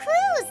out of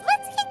clues.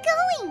 Let's get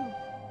going.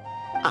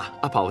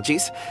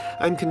 Apologies.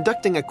 I'm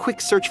conducting a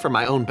quick search for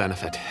my own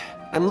benefit.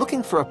 I'm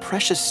looking for a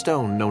precious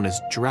stone known as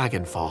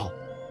Dragonfall.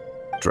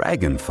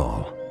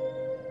 Dragonfall?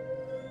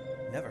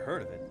 Never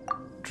heard of it.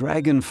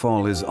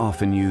 Dragonfall is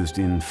often used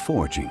in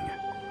forging.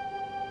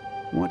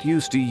 What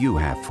use do you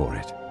have for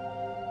it?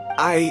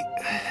 I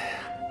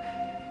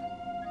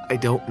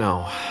don't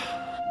know.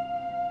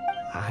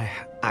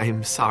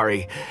 I'm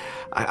sorry.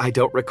 I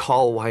don't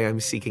recall why I'm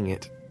seeking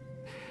it.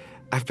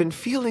 I've been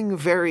feeling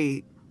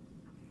very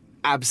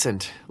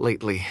absent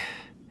lately.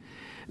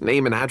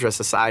 Name and address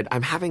aside,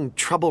 I'm having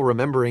trouble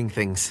remembering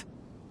things.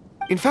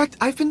 In fact,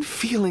 I've been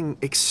feeling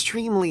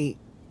extremely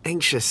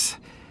anxious,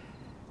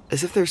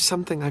 as if there's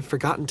something I've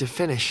forgotten to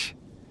finish.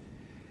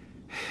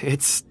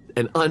 It's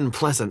an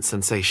unpleasant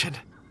sensation.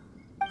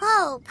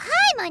 Oh,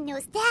 Paimon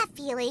knows that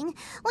feeling.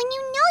 When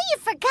you know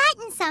you've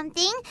forgotten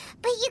something,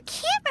 but you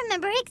can't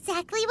remember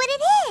exactly what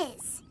it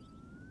is.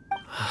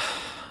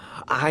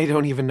 I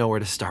don't even know where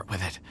to start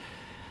with it.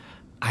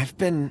 I've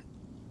been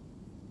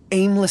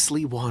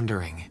aimlessly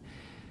wandering.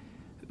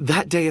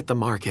 That day at the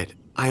market,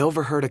 I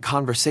overheard a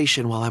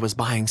conversation while I was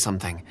buying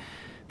something.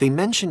 They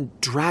mentioned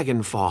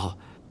Dragonfall.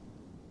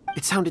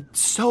 It sounded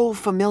so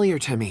familiar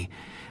to me,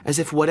 as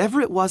if whatever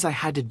it was I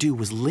had to do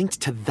was linked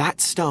to that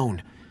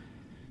stone.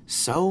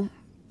 So,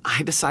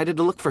 I decided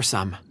to look for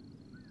some.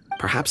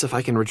 Perhaps if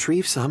I can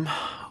retrieve some,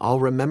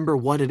 I'll remember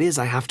what it is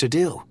I have to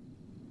do.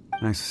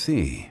 I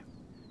see.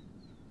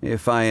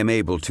 If I am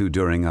able to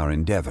during our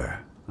endeavor,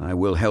 I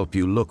will help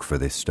you look for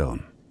this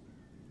stone.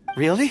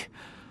 Really?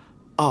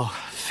 Oh,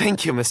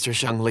 thank you, Mr.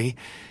 Zhengli.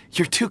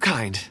 You're too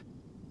kind.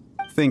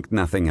 Think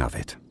nothing of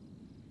it.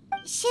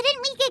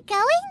 Shouldn't we get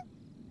going?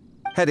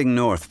 Heading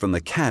north from the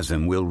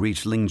chasm, we'll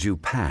reach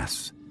Lingju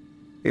Pass.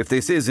 If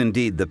this is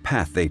indeed the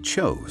path they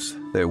chose,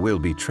 there will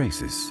be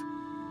traces.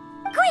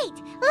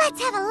 Great!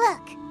 Let's have a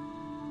look.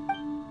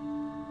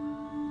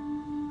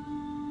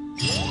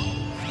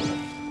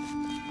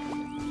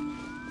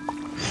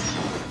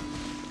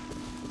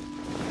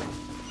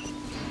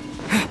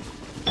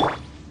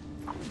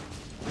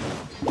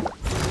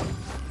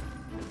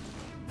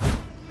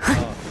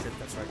 Oh, shit,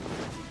 that's right.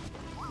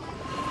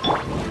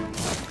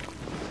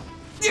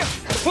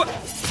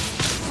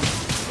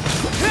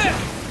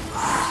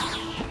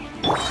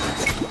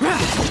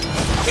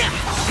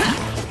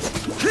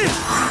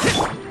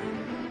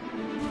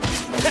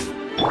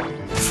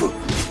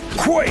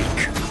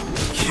 Quake!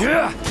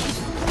 Yeah!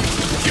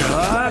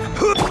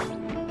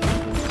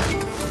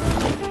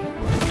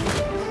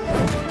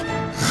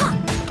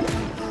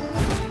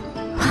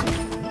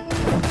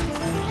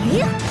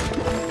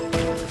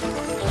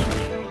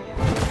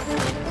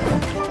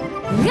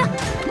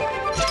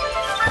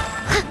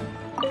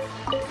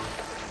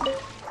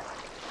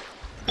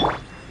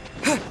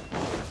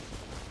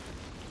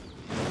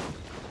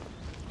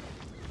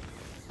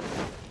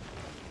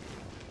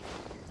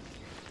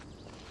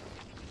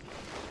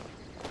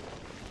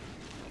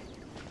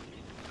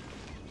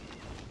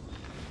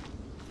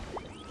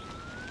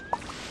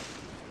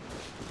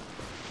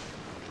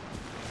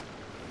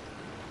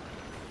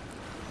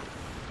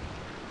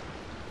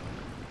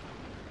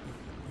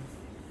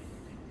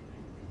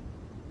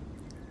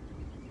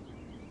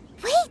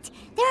 Wait!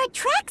 There are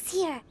tracks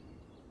here!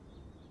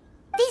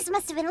 These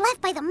must have been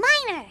left by the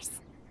miners!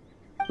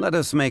 Let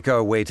us make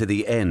our way to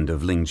the end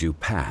of Lingju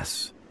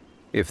Pass.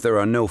 If there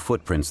are no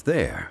footprints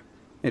there,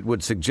 it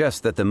would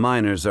suggest that the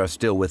miners are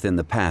still within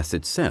the pass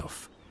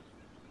itself.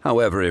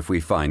 However, if we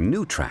find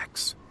new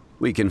tracks,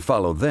 we can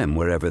follow them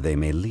wherever they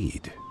may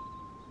lead.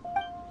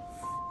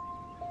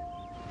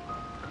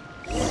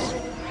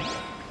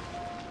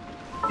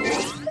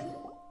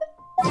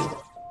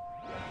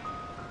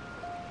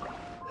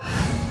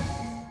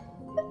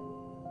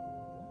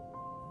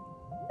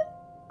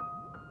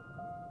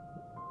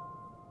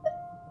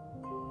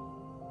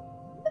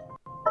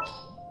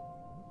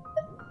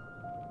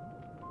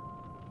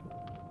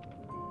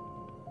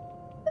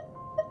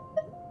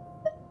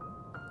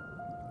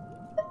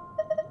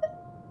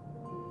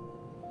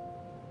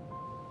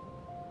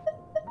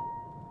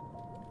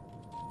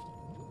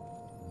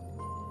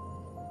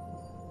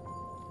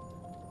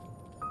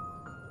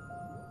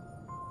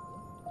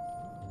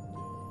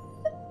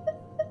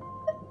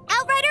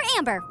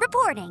 Amber,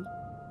 reporting.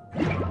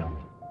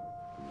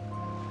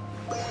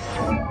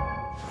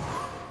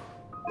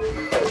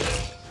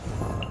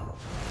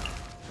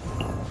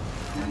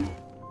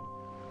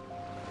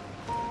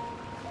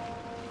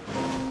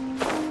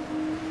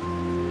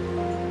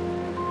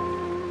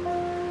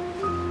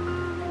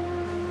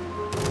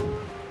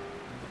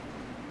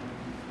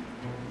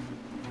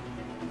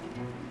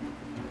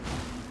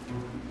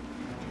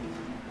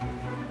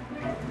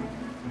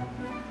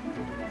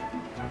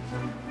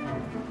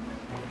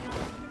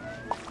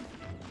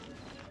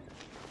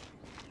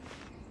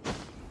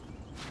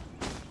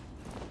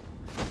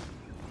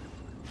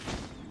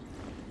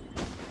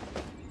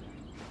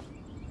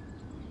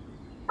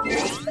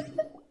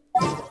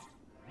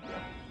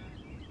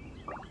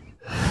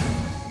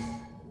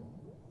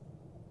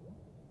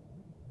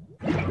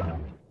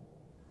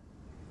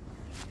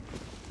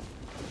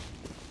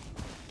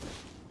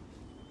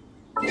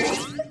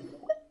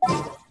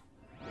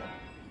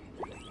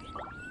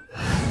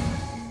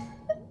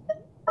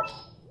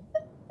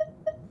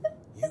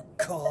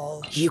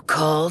 You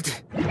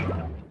called?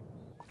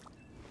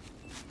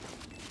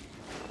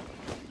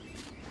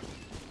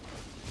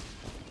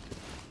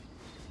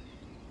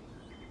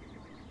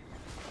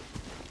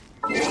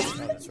 Oh,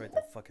 that's right,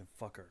 that fucking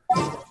fucker.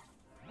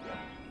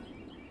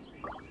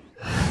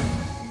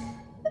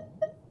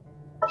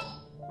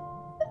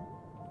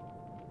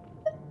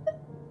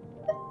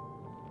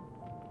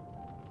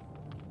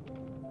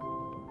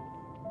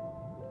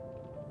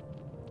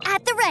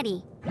 At the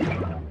ready.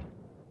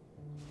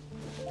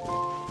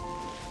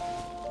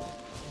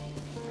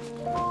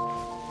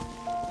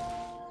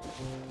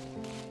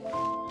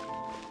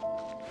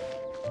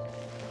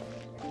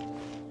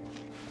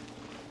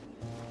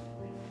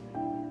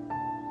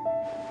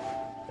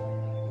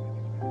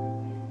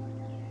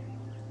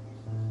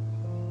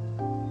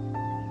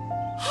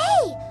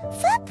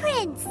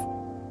 Footprints!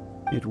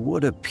 It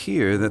would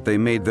appear that they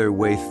made their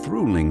way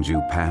through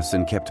Lingju Pass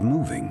and kept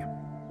moving.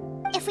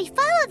 If we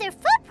follow their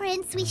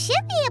footprints, we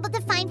should be able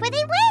to find where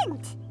they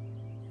went.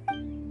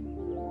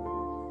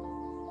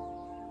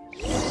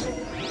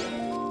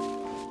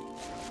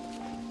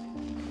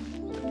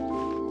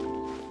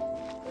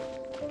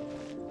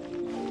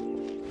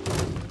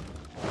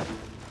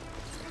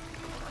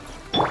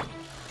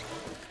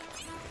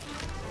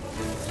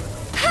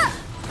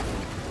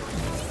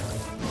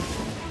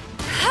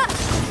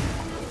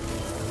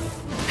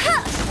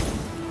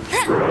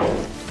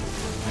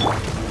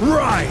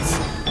 Rise!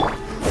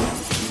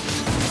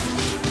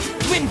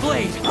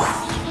 Windblade!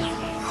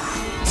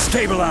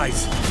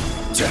 Stabilize!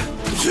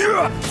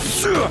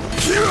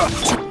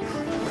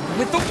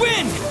 With the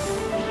wind!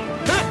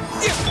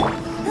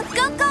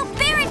 Go,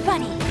 Baron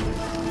Bunny!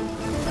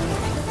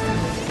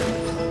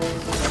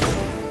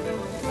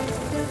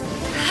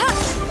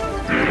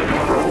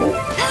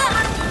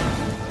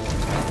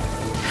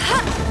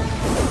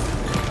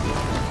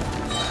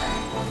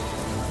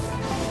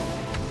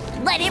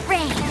 Let it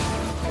rain!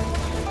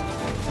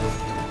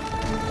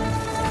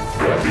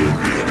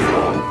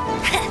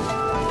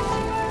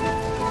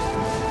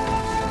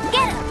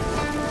 Get him!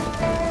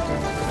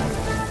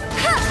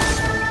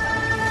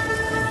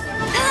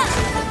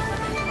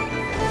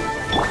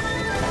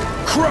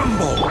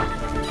 Crumble!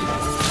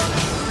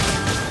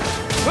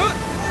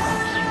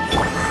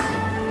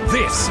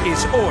 This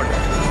is order.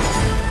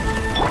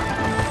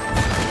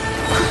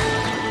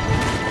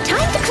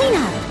 Time to clean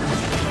up!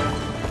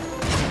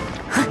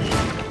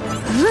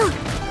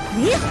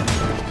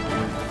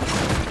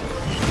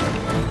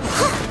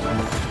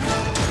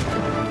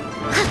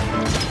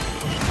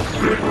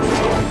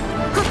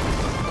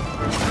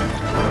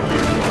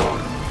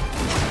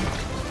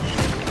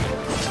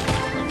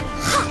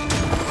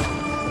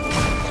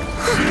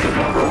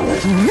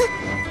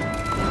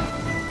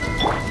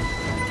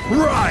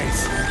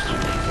 Rise!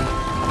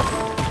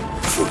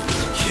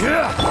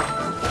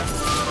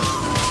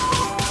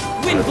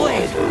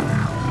 Windblade!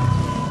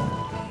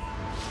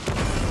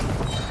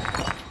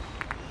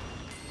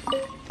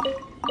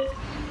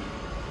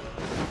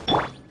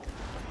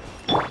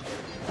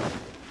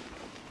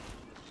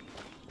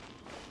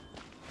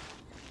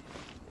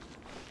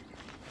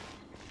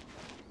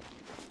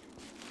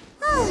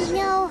 Oh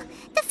no,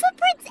 the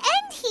footprints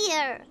end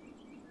here!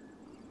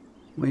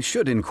 We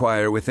should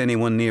inquire with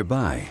anyone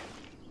nearby.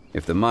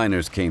 If the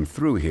miners came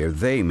through here,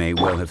 they may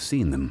well have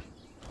seen them.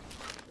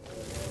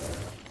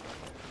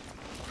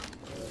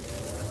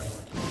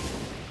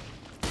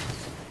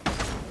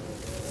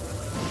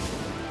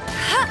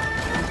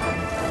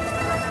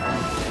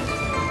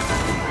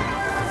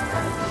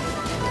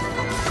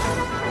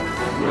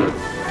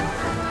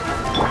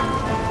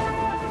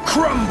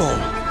 Crumble!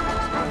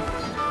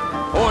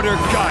 Order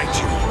guide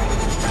you!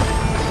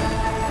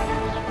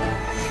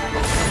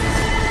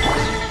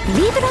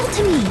 Leave it all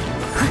to me.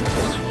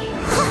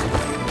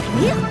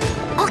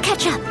 I'll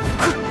catch up.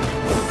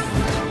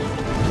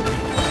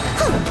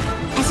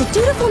 As a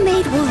dutiful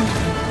maid would.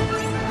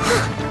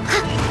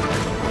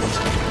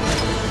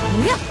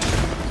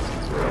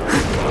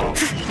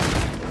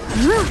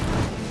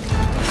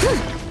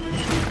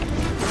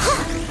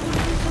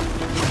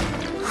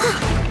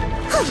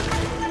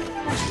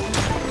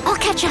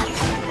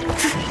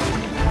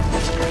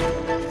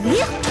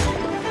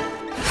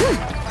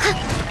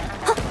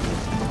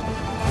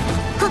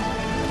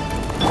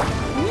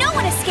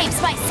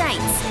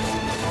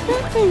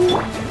 I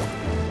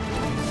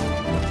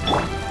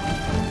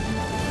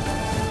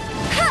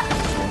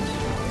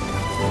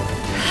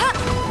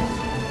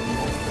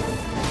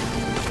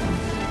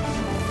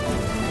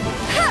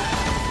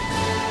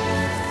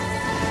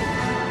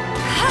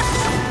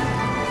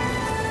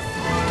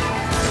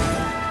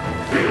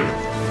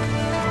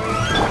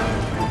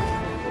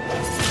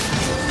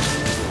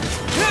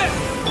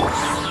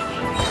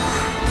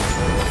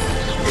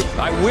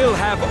will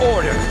have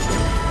order.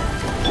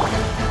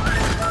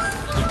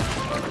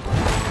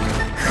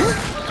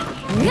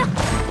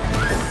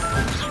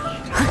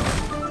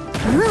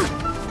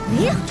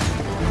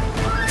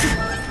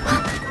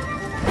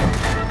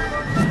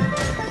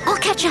 I'll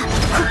catch up.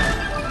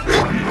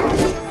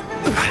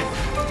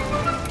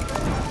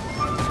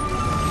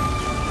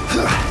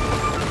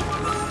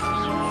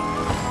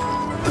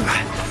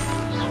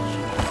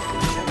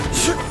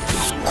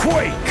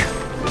 Quake!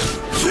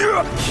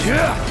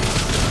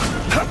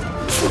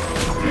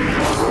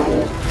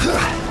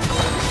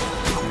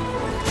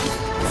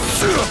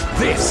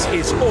 This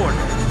is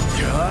order.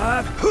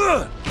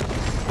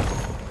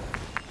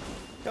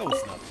 That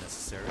was not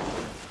necessary.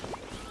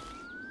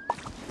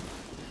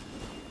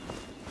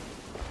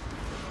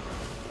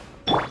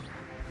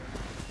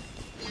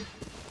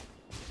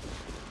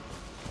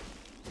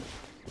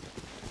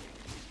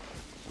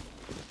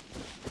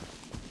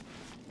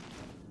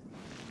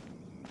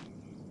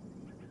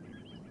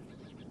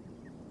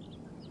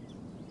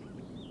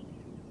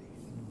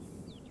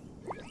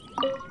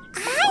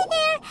 Hi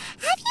there!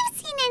 Have you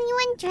seen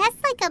anyone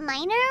dressed like a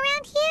miner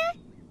around here?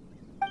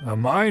 A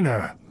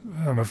miner?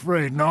 I'm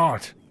afraid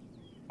not.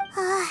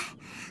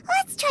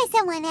 Let's try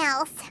someone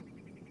else.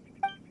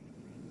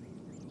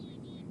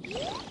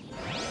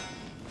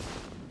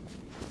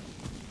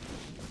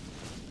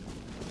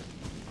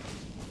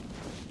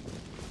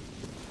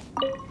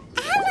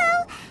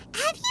 Hello!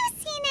 Have you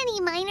seen any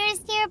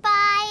miners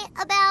nearby?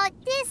 About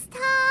this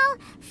tall?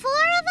 4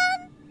 of them?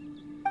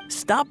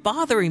 Stop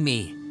bothering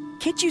me.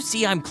 Can't you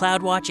see I'm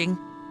cloud watching?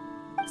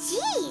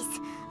 Jeez,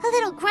 a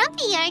little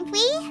grumpy, aren't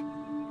we?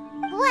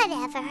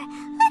 Whatever.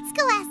 Let's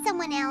go ask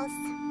someone else.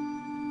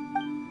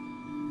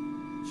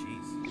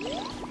 Jeez.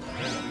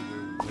 Apparently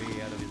we're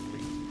way out of his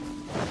league.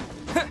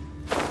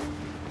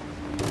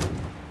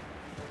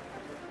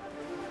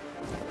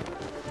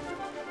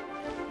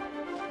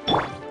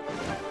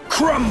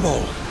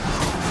 Crumble!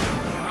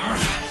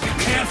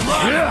 Can't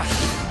fly!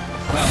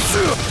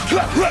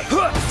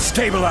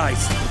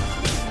 Stabilize!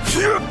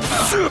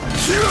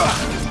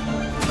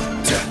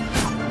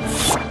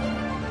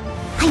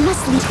 I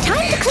must leave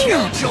time to clean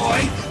up.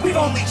 Joy! We've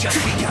only just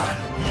begun!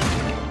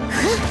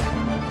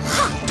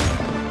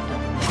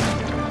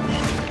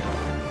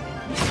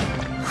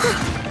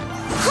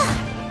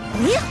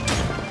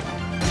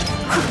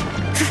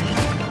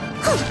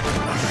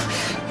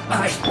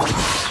 I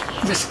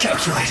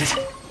miscalculated.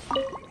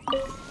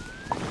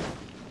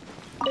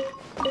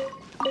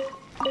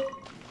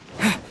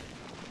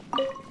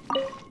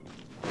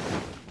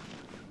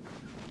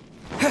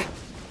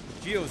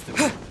 Geo's the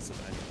weakness of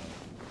Anima.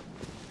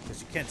 Because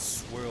you can't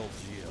swirl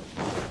Geo.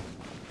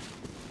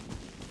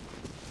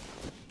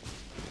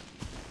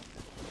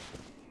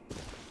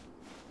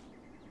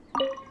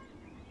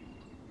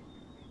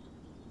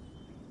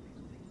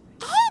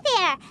 Hey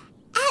there!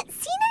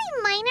 Seen any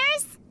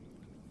miners?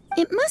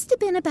 It must have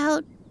been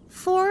about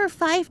 4 or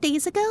 5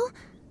 days ago.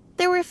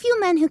 There were a few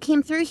men who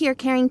came through here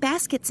carrying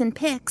baskets and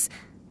picks.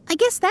 I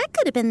guess that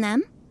could have been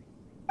them.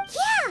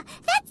 Yeah,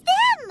 that's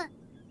them!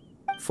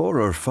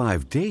 4 or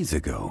 5 days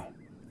ago.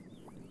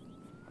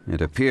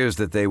 It appears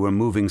that they were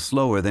moving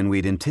slower than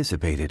we'd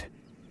anticipated.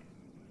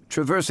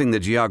 Traversing the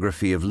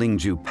geography of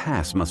Lingju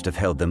Pass must have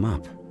held them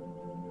up.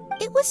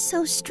 It was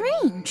so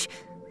strange.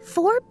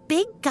 4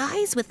 big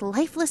guys with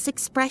lifeless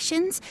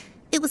expressions.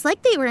 It was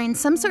like they were in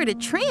some sort of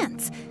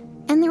trance.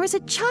 And there was a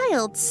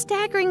child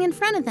staggering in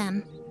front of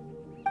them.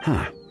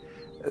 Huh.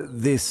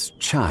 This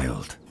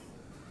child.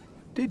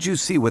 Did you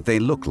see what they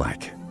look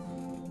like?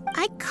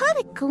 I caught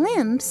a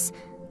glimpse.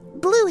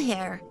 Blue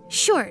hair,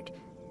 short.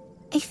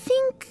 I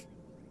think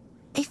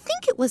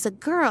it was a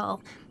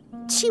girl.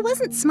 She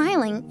wasn't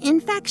smiling. In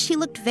fact, she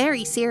looked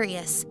very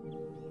serious.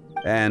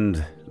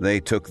 And they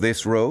took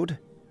this road?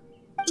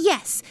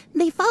 Yes,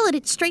 they followed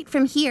it straight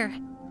from here.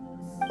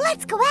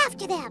 Let's go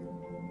after them!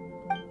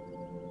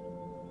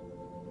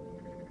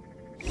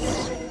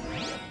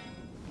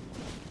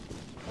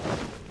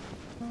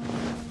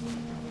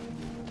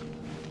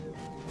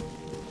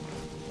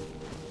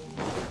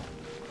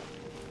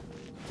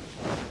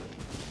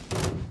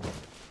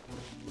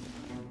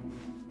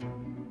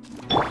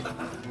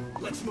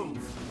 Let's move.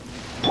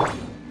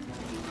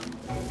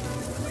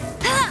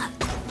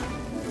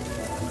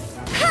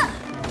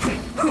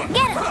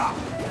 Get him!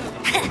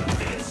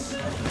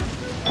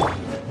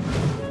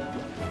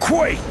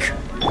 Quake!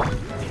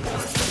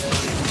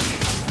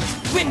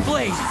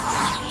 Windblade!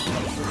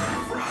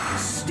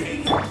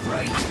 Stay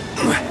right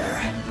there.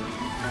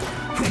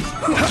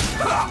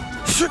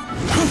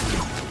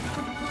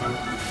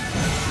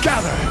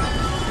 Gather!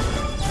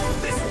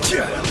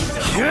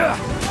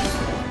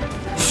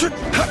 Let's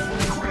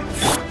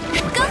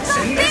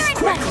end this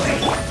quickly!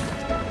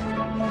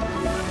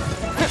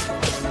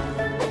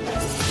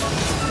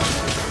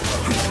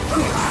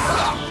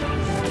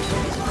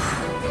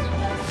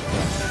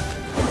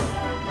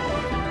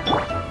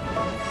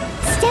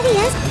 Steady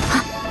as...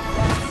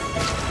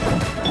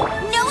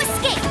 No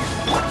escape!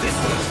 This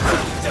one's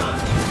well done.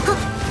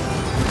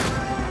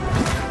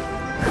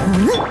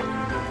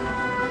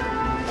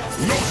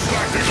 No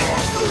slacking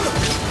off!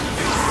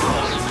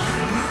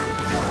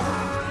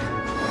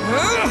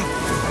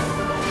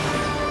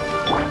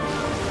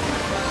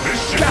 This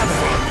shit is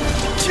fun.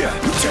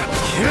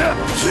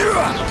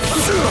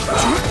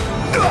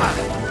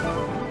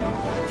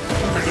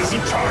 It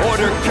isn't time.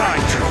 Order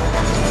kind.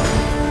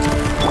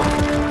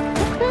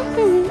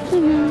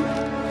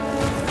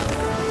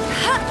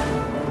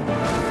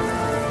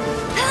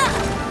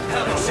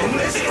 Let's end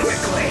this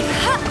quickly.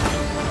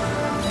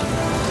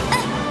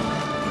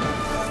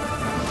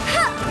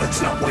 Let's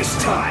not waste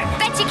time.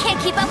 Bet you can't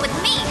keep up with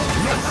me!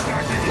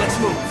 Let's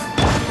move.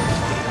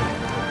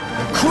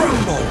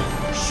 Crumble!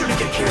 Shouldn't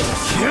get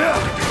careless.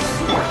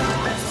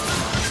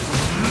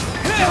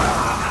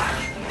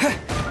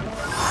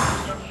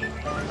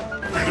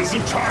 It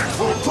isn't time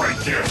for a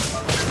break yet.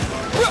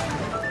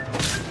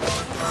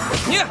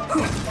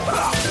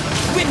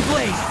 Wind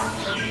blade!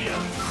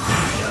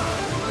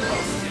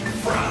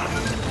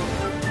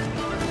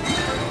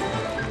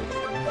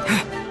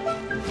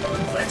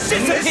 Let's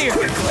end this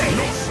quickly.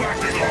 No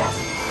slacking off.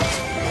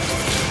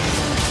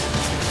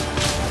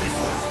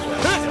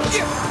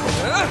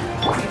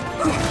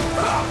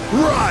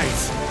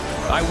 Rise!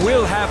 I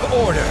will have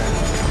order.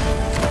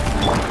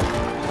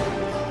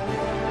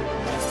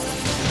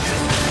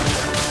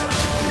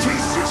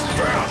 This is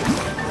bad.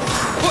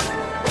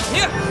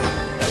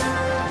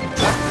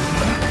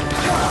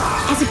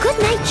 As a good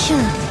night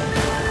should.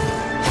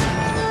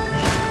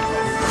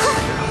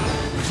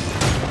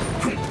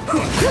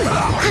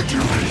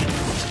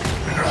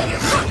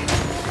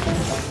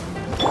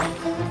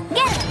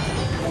 Get him!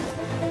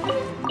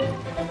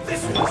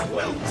 This was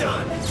well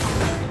done.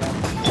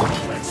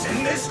 Let's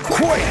end this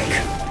quick.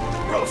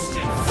 Roast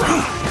and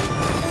fry.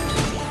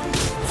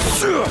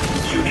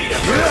 You need a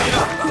hurry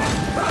up.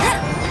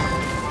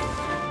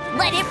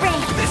 Let it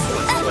rain! This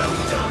was well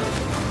done.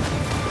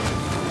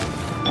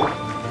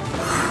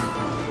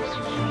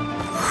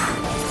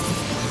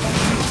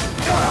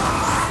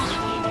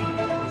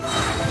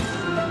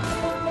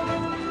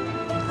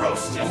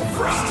 Roast and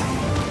fry.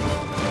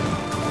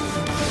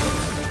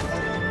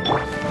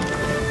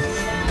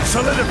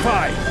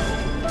 Solidify!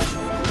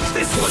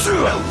 This was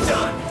well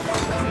done.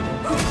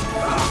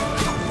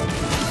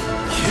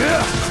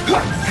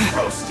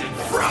 Roast and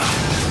fry.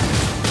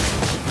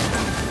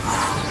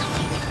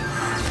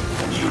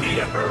 You need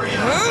to hurry up.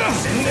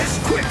 Let's end this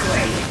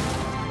quickly.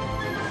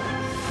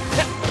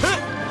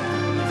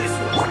 This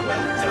was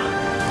well done.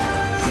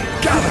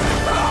 Gather!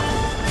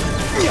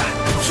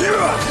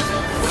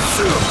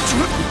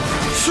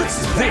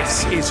 This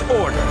is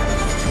order.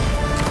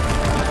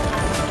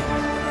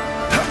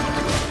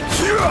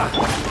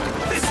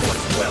 This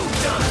was well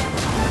done.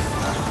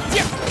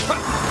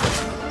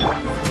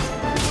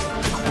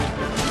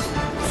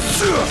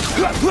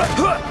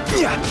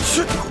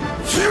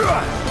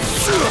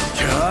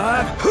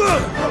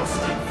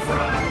 Roast and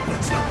fry.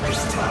 Let's not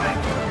waste time.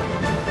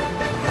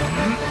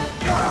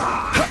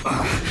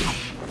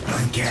 I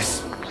guess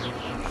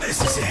this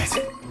is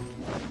it.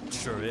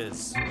 Sure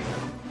is.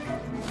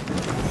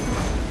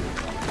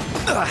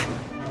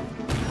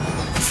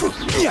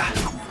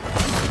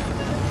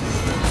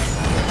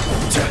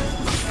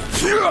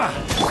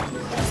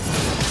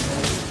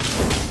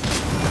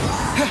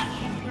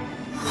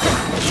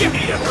 You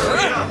need to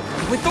hurry up.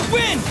 With the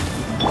wind!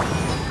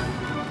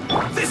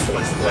 This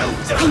was well I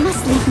done.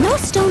 must leave no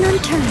stone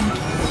unturned.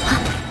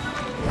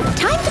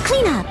 Time to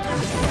clean up.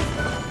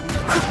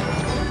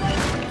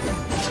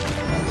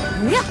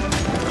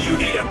 You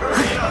need to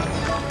hurry up.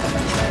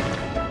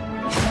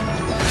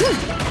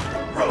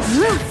 Roast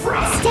and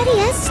fry. Steady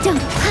as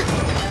stone.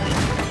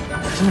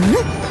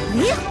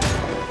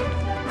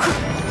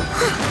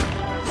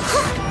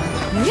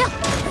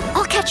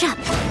 I'll catch up.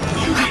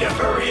 You need to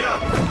hurry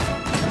up.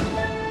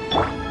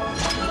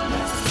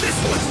 This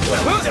was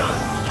well done.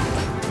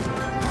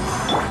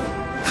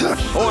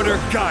 Order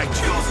guide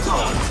you.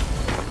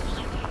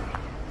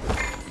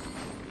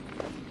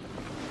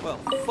 Well,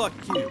 fuck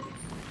you.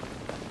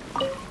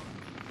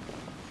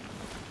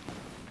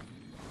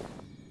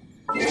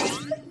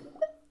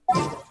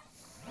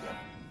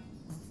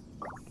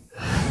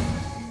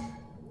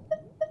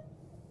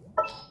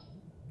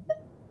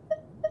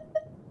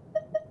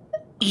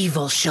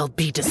 Evil shall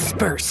be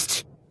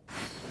dispersed.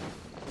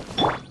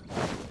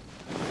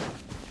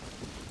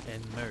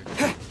 And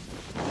murder.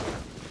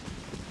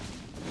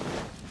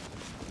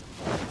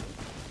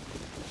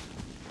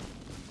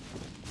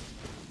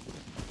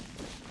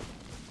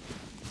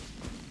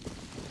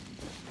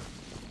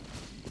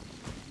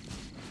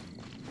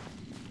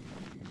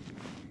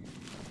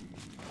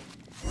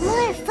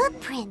 More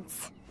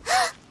footprints.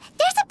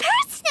 There's a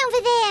person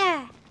over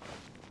there.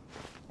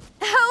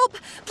 Oh,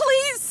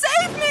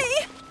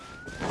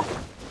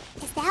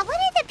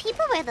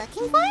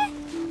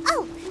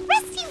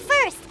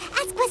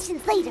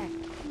 questions later.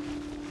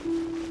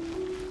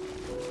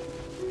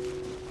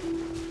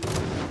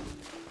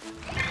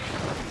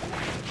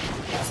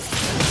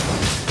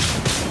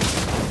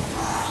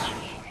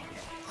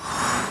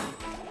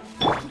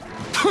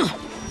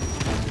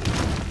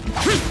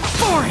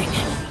 Boring!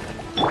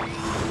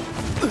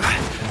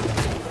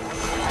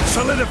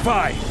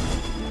 Solidify!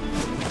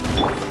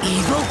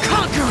 Evil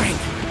conquering!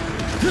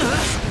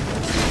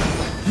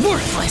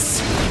 Worthless!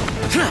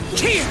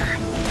 Here!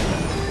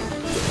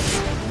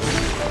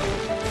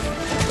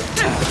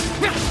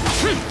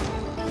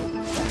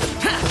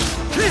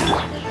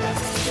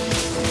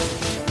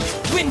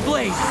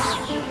 Windblade!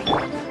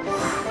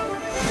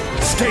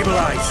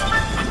 Stabilize!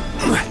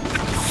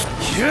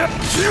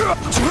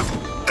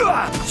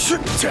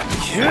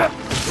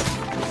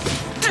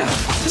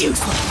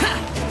 Useless!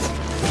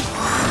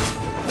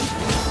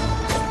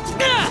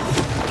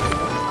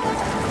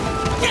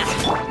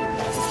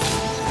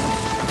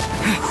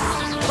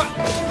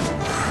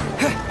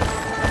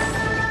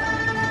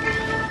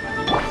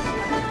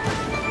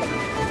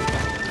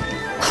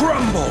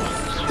 Crumble!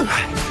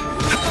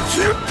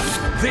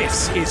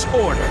 This is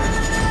order!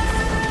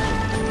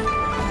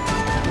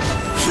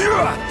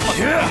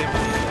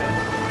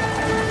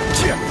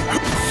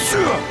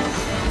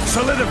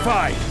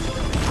 Solidify!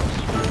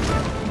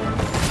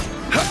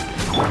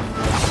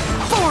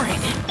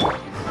 Boring!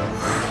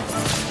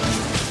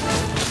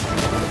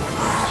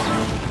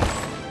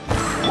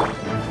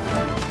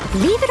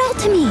 Leave it all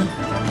to me,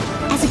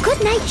 as a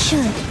good knight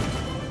should.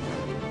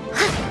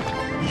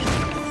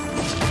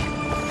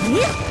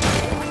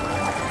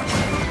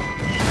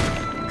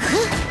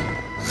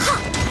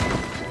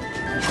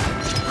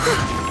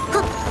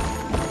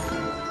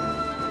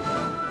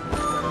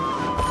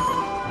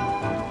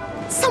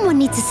 Someone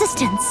needs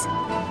assistance.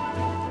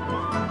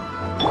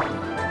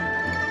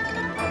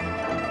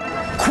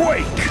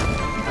 Quake!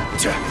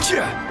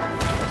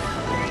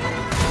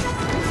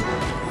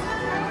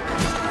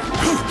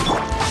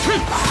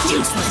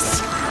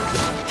 Useless!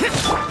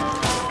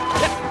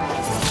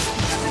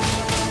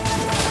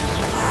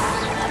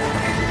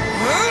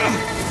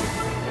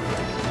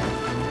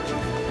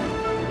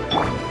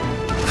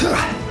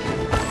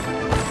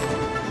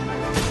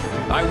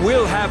 I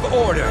will have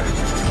order!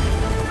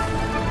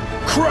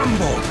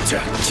 Crumble!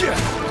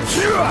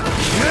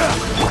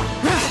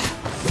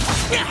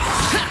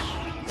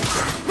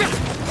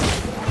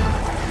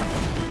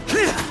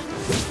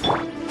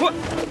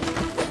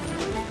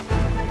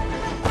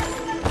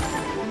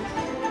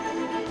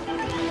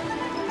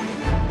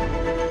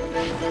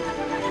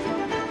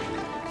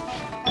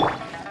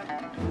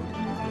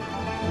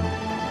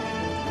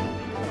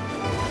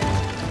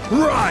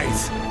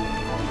 Rise!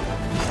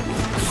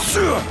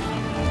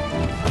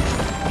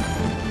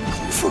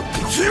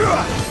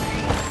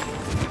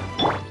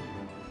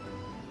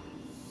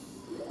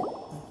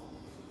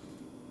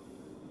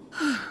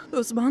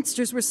 Those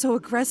monsters were so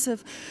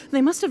aggressive.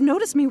 They must have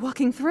noticed me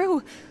walking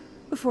through.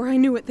 Before I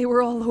knew it, they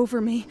were all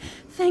over me.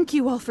 Thank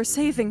you all for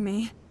saving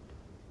me.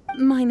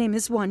 My name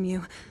is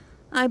Wanyu.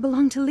 I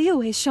belong to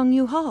Liyue's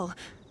Shangyu Hall.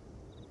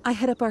 I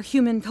head up our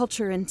human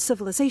culture and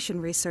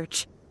civilization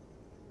research.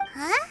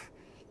 Huh?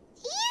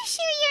 You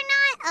sure you're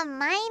not a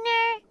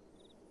miner?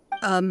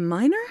 A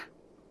miner?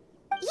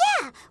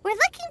 Yeah, we're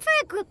looking for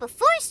a group of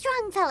 4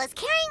 strong fellas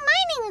carrying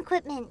mining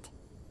equipment.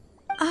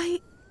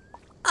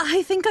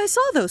 I think I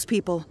saw those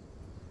people.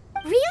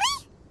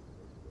 Really?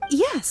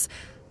 Yes.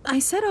 I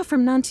set off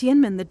from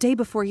Nantianmen the day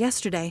before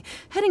yesterday,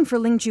 heading for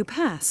Lingju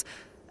Pass.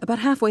 About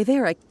halfway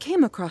there, I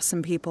came across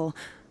some people.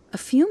 A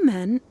few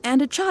men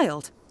and a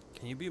child.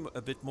 Can you be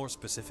a bit more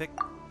specific?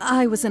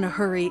 I was in a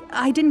hurry.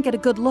 I didn't get a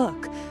good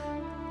look.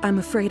 I'm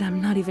afraid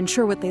I'm not even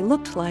sure what they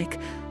looked like.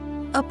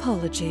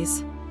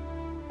 Apologies.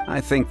 I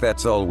think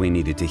that's all we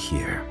needed to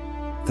hear.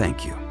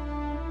 Thank you.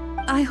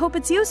 I hope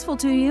it's useful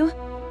to you.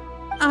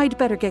 I'd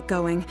better get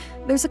going.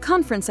 There's a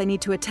conference I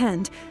need to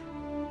attend.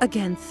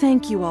 Again,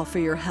 thank you all for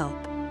your help.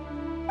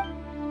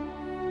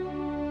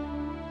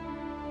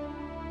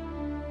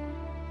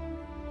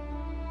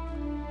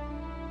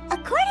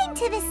 According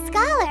to this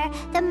scholar,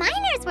 the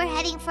miners were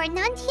heading for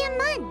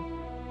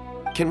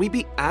Nantianmen. Can we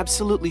be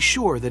absolutely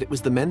sure that it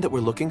was the men that we're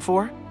looking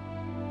for?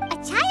 A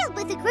child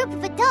with a group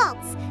of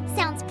adults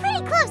sounds pretty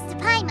close to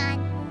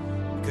Paimon.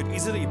 Could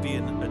easily be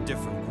in a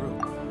different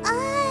group.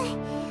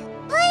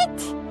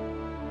 But...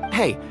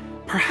 Hey,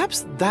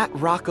 perhaps that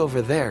rock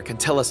over there can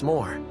tell us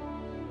more.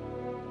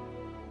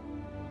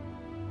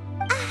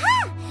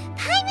 Aha!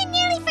 Paimon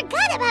nearly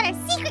forgot about our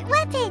secret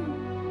weapon.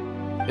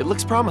 It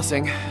looks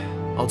promising.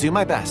 I'll do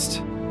my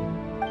best.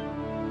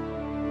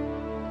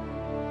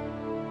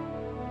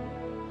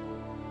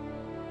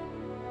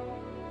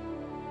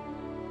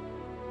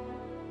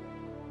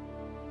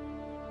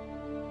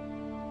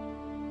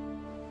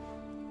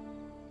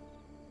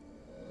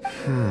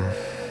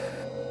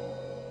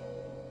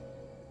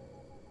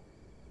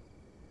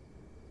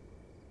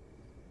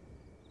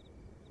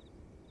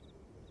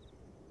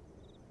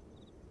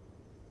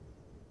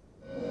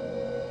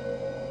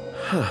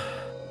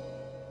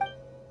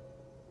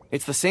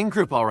 It's the same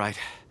group, all right.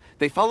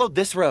 They followed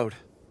this road.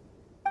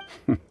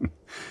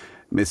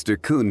 Mr.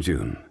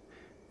 Kunjun,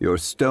 your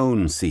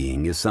stone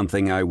seeing is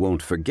something I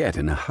won't forget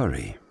in a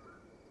hurry.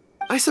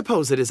 I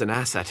suppose it is an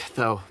asset,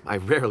 though I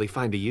rarely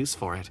find a use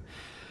for it.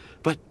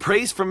 But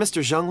praise from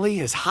Mr.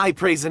 Zhongli is high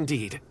praise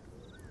indeed.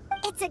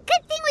 It's a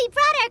good thing we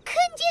brought our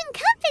Kunjun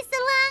compass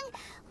along.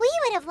 We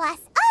would have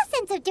lost all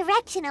sense of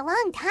direction a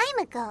long time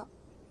ago.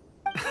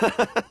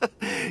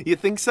 You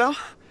think so?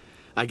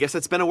 I guess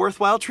it's been a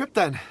worthwhile trip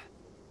then.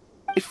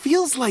 It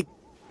feels like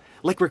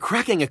we're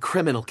cracking a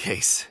criminal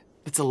case.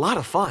 It's a lot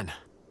of fun.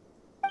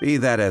 Be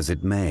that as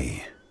it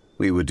may,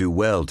 we would do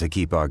well to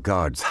keep our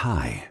guards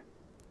high.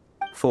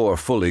 4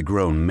 fully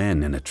grown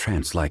men in a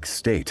trance-like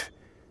state,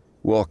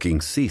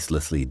 walking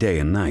ceaselessly day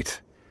and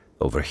night,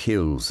 over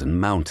hills and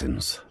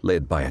mountains,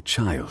 led by a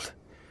child.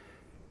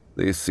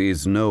 This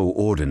is no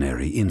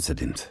ordinary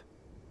incident.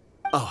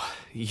 Oh,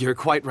 you're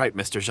quite right,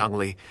 Mr.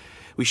 Zhongli.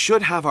 We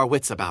should have our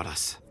wits about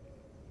us.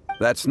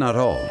 That's not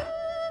all.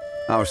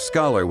 Our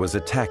scholar was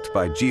attacked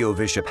by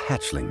Geovishap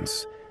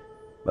hatchlings,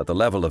 but the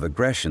level of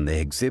aggression they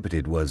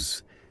exhibited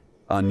was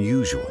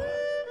unusual.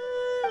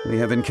 We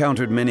have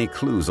encountered many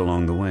clues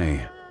along the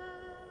way.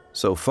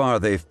 So far,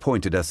 they've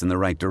pointed us in the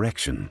right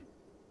direction.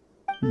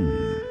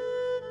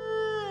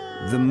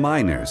 The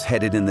miners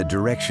headed in the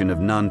direction of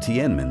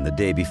Nantianmen the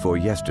day before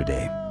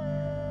yesterday.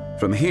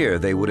 From here,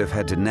 they would have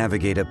had to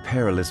navigate a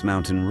perilous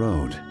mountain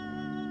road.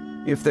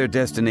 If their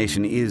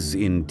destination is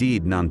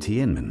indeed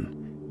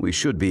Nantianmen, we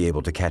should be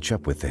able to catch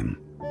up with them.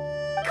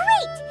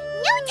 Great!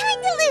 No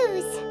time to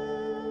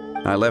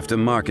lose! I left a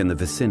mark in the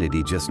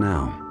vicinity just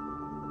now.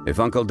 If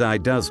Uncle Dai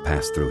does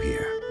pass through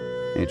here,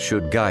 it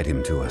should guide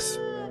him to us.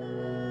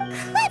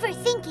 Clever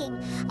thinking!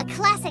 A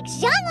classic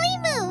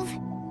Zhongli move!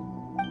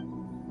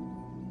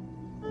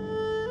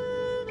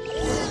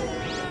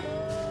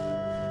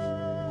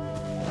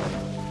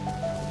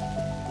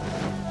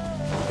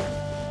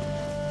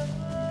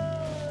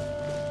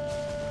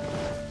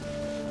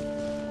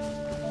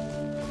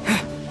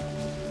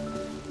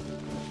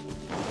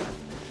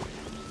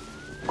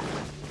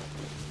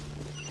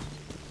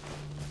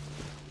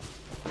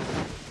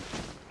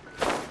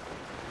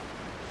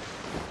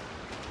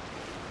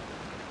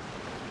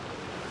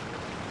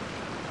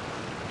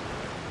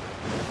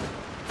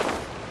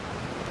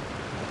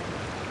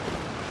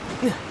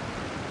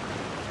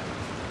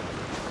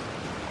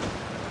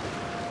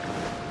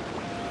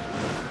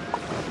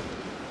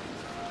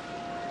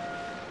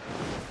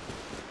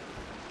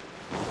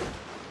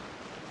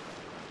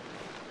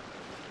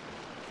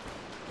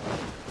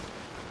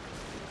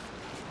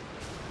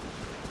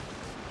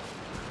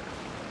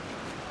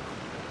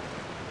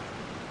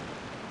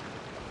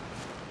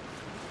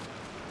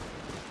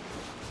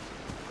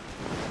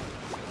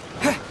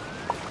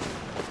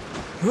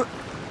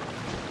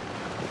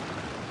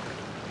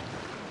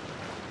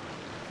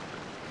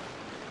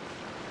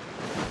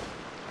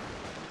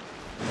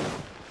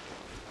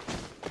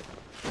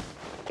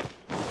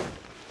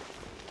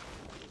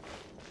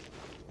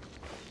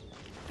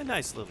 A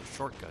nice little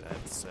shortcut, I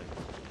have to say.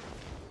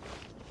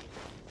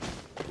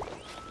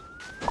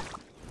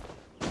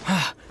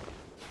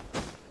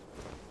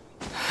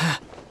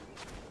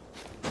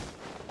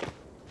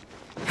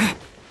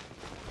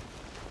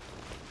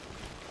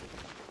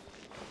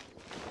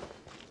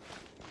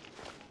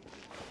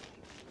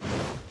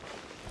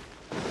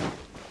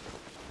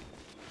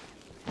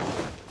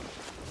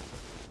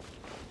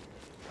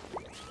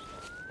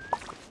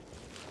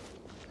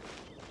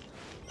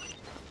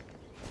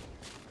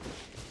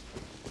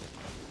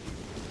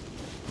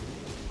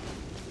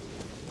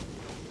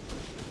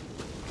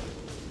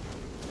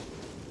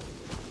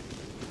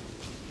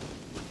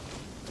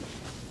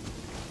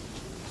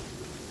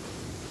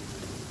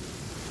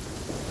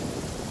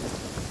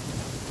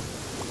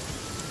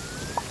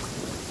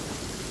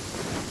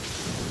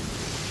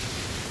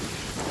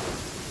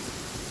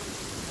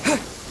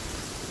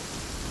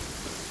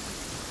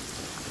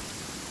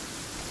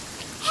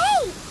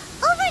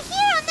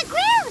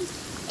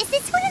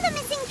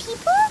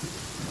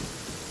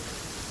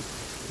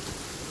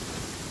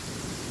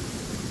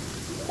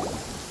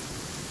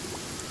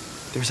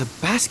 There's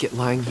a basket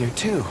lying here,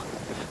 too.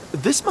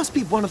 This must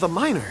be one of the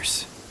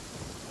miners.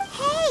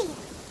 Hey!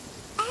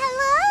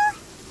 Hello?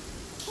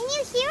 Can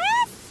you hear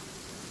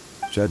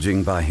us?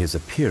 Judging by his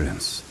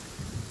appearance,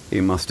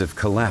 he must have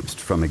collapsed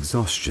from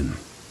exhaustion.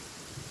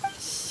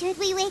 Should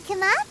we wake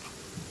him up?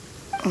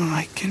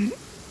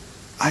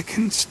 I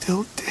can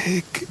still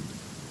dig.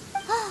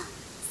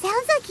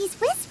 Sounds like he's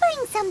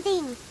whispering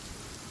something.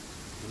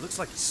 He looks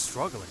like he's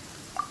struggling.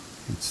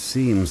 It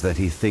seems that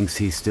he thinks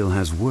he still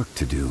has work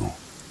to do.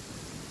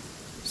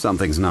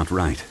 Something's not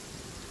right.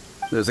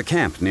 There's a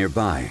camp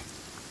nearby.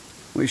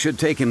 We should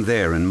take him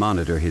there and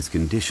monitor his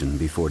condition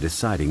before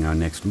deciding our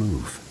next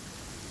move.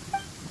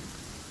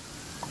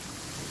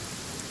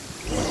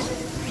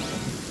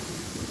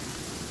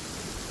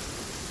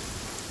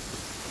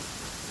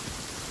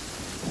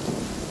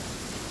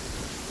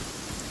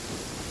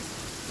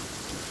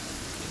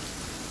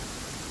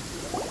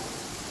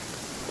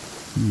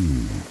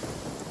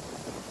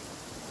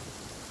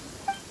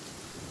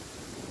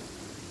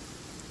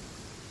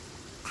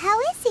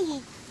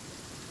 he?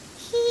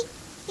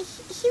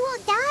 He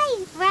won't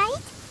die,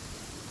 right?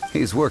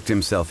 He's worked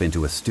himself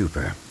into a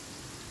stupor.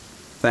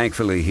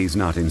 Thankfully, he's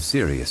not in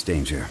serious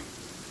danger.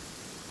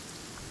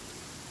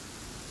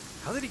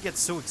 How did he get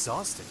so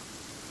exhausted?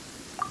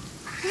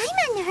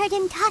 Paimon heard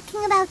him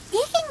talking about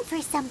digging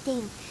for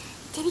something.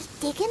 Did he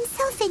dig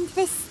himself into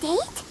this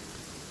state?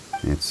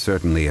 It's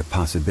certainly a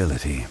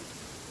possibility.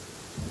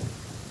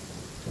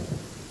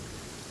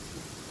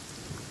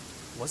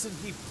 Wasn't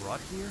he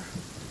brought here?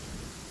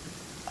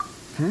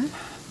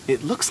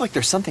 It looks like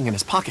there's something in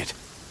his pocket.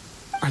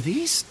 Are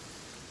these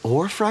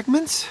ore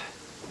fragments?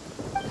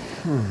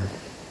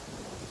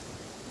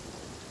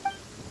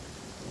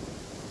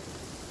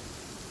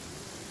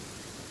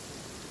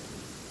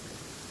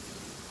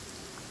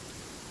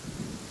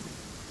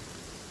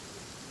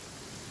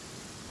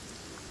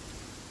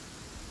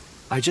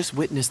 I just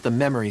witnessed the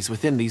memories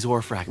within these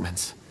ore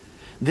fragments.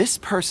 This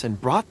person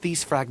brought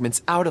these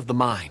fragments out of the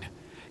mine.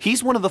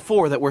 He's one of the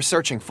 4 that we're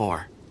searching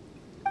for.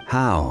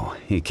 How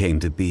he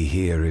came to be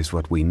here is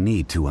what we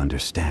need to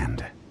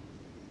understand.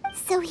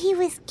 So he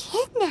was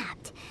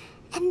kidnapped,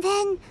 and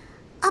then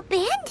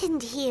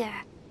abandoned here.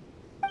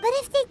 But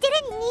if they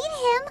didn't need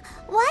him,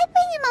 why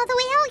bring him all the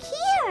way out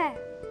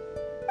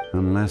here?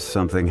 Unless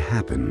something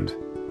happened.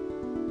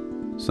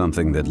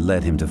 Something that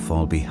led him to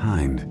fall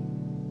behind.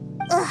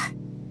 Ugh.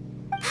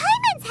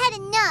 Paimon's had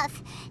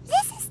enough.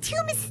 This is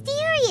too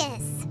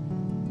mysterious.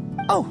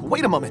 Oh,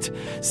 wait a moment.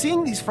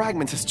 Seeing these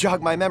fragments has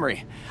jogged my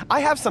memory.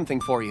 I have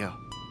something for you.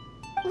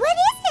 What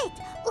is it?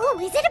 Ooh,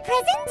 is it a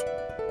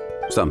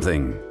present?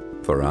 Something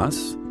for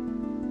us?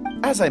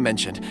 As I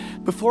mentioned,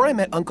 before I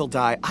met Uncle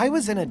Dai, I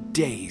was in a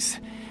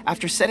daze.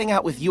 After setting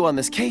out with you on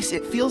this case,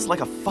 it feels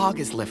like a fog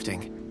is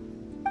lifting.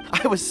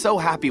 I was so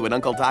happy when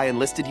Uncle Dai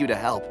enlisted you to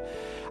help.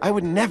 I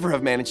would never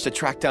have managed to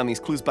track down these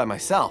clues by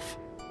myself.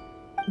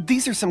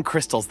 These are some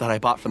crystals that I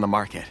bought from the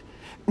market.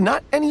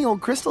 Not any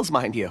old crystals,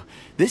 mind you.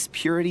 This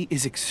purity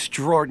is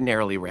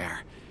extraordinarily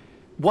rare.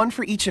 One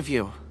for each of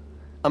you.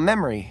 A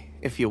memory,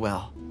 if you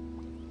will.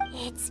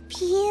 It's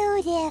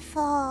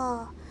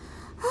beautiful.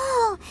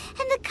 Oh,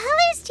 and the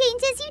colors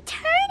change as you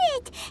turn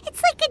it.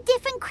 It's like a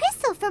different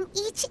crystal from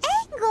each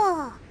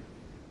angle.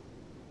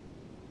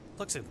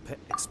 Looks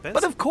expensive.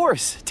 But of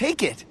course,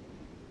 take it.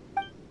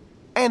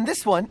 And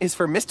this one is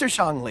for Mr.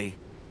 Zhongli.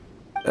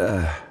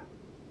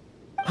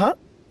 Huh?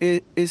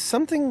 Is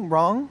something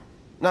wrong?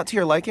 Not to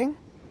your liking?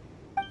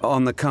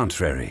 On the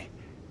contrary.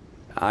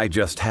 I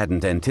just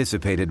hadn't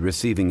anticipated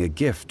receiving a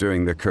gift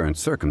during the current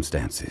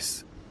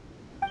circumstances.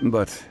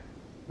 But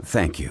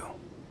thank you.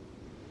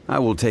 I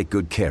will take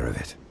good care of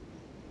it.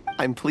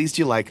 I'm pleased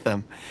you like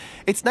them.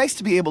 It's nice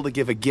to be able to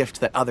give a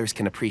gift that others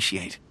can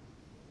appreciate.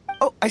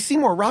 Oh, I see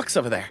more rocks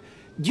over there.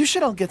 You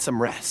should all get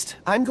some rest.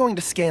 I'm going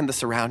to scan the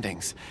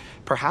surroundings.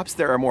 Perhaps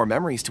there are more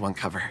memories to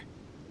uncover.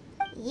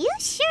 You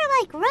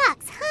sure like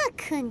rocks, huh,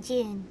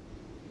 Kunjun?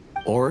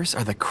 Ores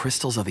are the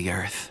crystals of the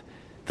earth,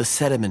 the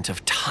sediment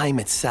of time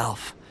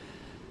itself.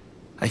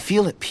 I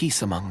feel at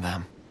peace among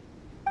them.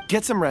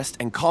 Get some rest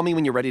and call me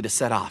when you're ready to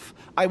set off.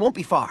 I won't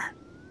be far.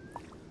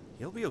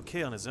 He'll be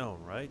okay on his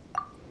own, right?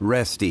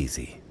 Rest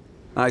easy.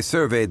 I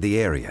surveyed the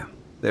area.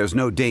 There's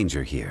no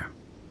danger here.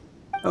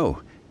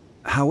 Oh,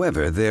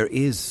 however, there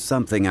is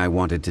something I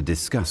wanted to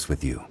discuss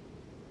with you.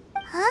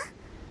 Huh?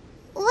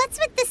 What's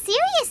with the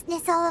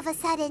seriousness all of a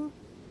sudden?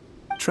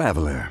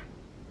 Traveler,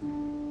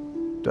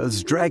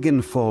 does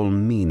Dragonfall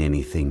mean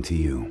anything to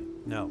you?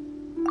 No.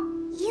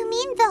 You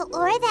mean the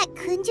ore that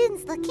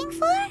Kunjun's looking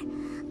for?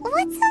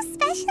 What's so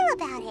special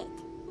about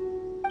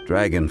it?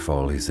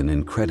 Dragonfall is an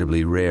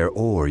incredibly rare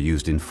ore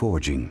used in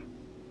forging.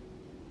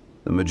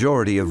 The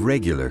majority of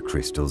regular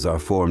crystals are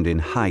formed in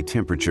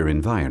high-temperature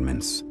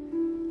environments.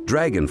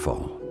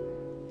 Dragonfall,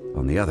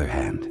 on the other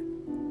hand,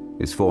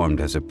 is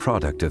formed as a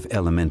product of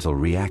elemental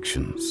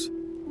reactions.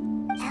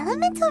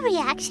 Elemental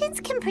reactions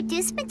can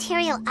produce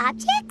material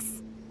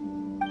objects?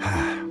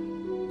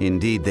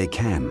 Indeed they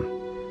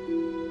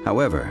can.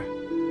 However,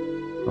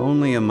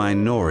 only a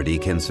minority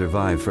can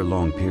survive for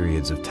long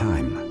periods of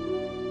time.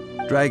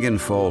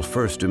 Dragonfall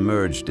first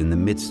emerged in the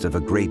midst of a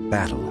great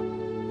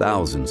battle,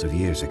 thousands of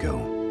years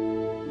ago.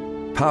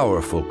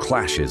 Powerful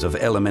clashes of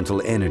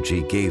elemental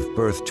energy gave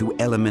birth to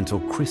elemental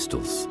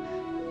crystals.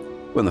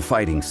 When the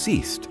fighting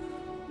ceased,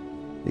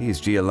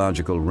 these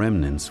geological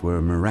remnants were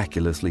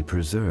miraculously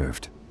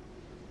preserved.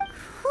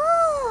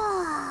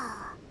 Cool.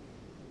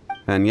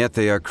 And yet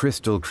they are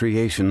crystal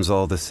creations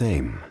all the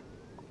same.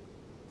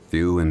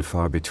 Few and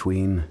far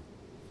between,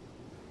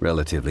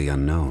 relatively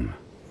unknown.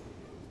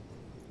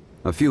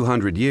 A few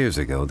hundred years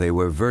ago, they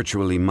were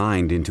virtually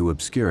mined into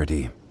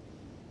obscurity.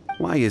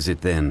 Why is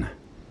it then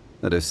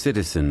that a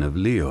citizen of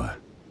Liyue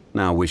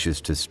now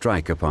wishes to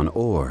strike upon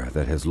ore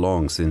that has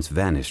long since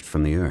vanished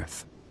from the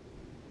earth?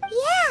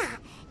 Yeah,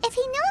 if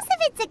he knows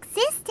of its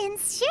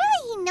existence,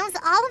 surely he knows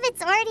all of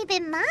it's already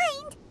been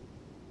mined.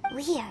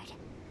 Weird.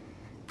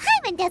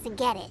 Paimon doesn't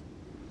get it.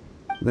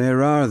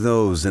 There are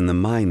those in the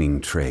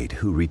mining trade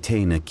who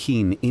retain a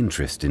keen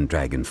interest in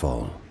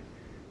Dragonfall.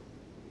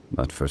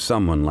 But for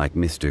someone like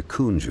Mr.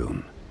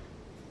 Kunjun,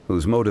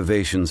 whose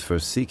motivations for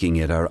seeking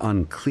it are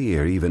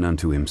unclear even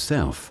unto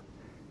himself.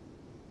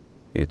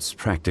 It's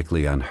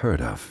practically unheard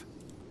of.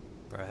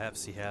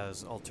 Perhaps he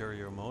has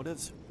ulterior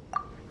motives?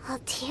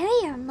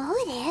 Ulterior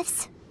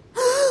motives?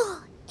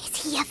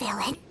 Is he a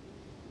villain?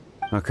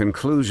 A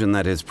conclusion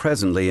that is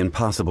presently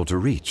impossible to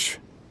reach.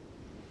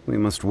 We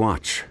must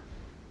watch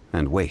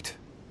and wait.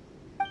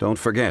 Don't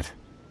forget,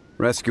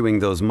 rescuing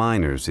those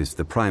miners is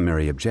the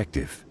primary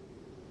objective.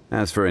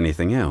 As for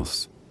anything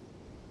else,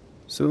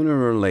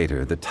 sooner or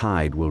later the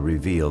tide will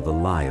reveal the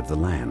lie of the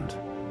land.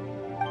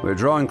 We're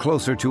drawing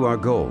closer to our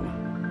goal.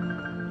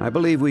 I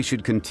believe we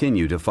should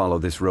continue to follow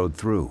this road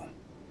through.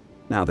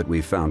 Now that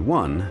we've found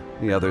one,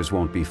 the others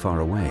won't be far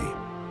away.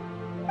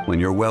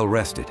 When you're well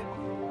rested,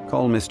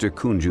 call Mr.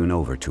 Kunjun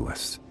over to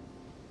us.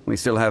 We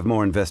still have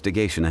more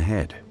investigation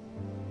ahead.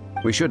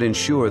 We should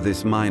ensure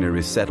this miner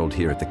is settled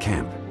here at the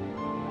camp.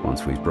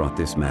 Once we've brought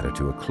this matter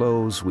to a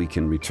close, we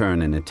can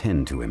return and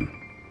attend to him.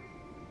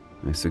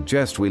 I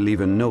suggest we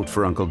leave a note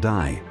for Uncle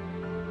Dai.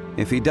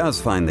 If he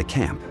does find the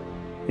camp,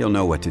 he'll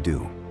know what to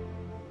do.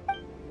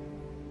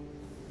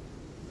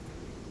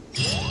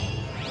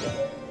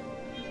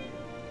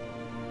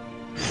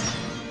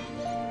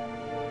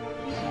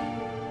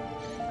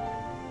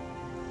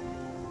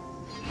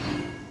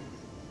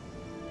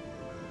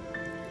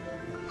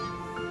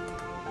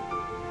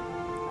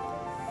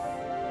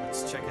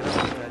 Let's check it out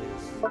what that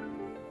is.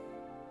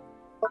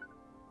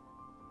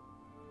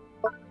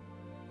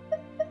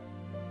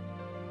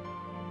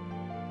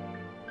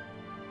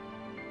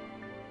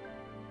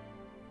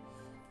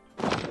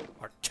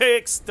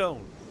 Archaic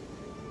stone.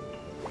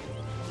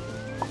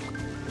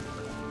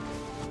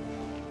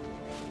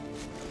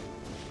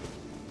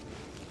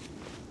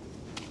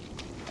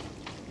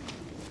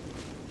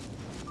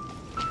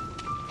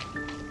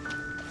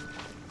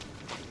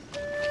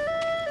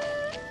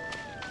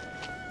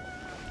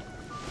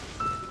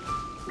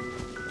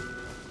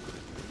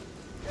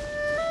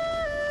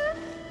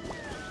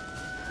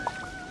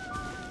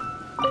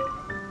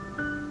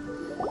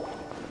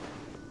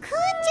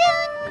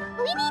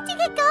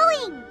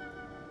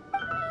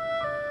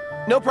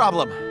 No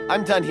problem.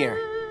 I'm done here.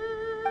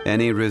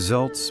 Any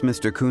results,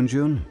 Mr.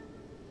 Kunjun?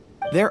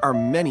 There are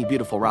many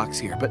beautiful rocks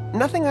here, but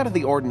nothing out of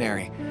the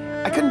ordinary.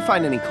 I couldn't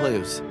find any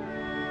clues.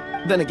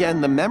 Then again,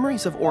 the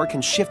memories of ore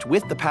can shift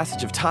with the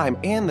passage of time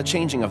and the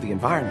changing of the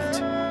environment.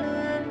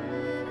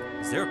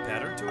 Is there a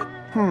pattern to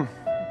it?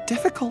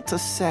 Difficult to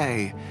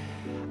say.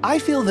 I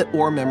feel that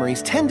ore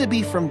memories tend to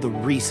be from the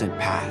recent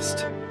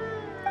past.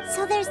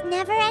 So there's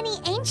never any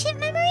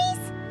ancient memories?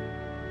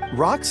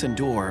 Rocks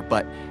endure,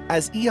 but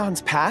as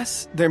eons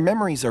pass, their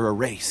memories are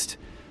erased.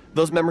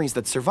 Those memories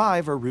that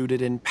survive are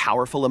rooted in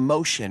powerful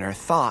emotion or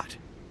thought.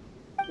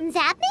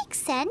 That makes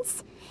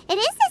sense. It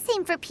is the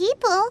same for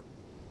people.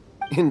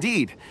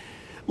 Indeed.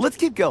 Let's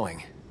keep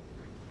going.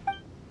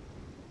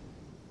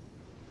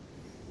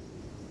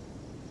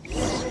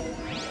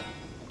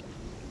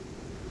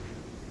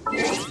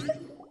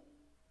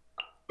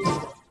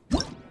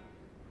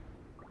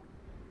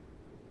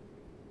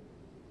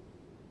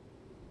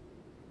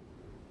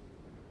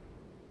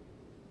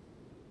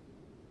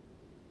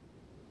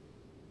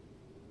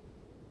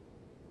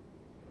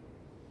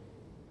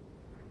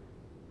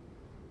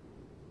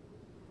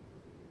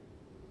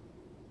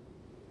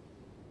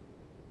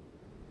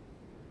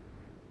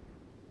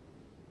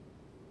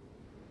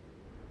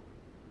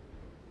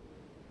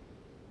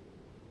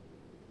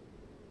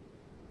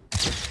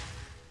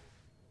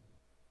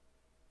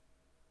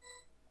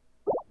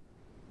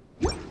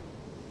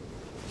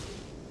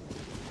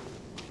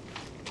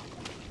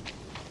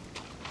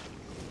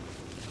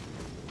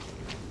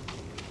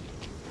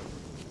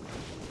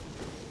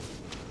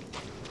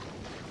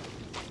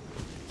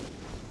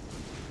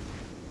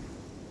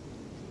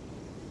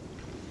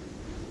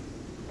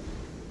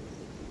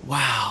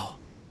 Wow.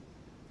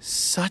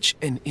 Such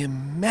an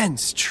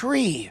immense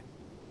tree.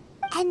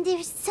 And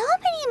there's so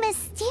many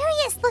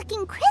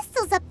mysterious-looking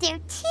crystals up there,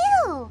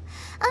 too.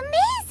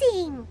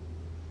 Amazing!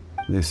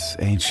 This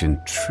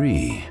ancient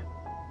tree.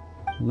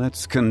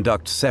 Let's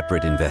conduct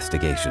separate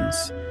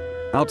investigations.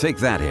 I'll take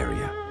that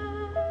area.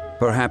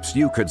 Perhaps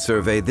you could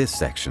survey this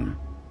section.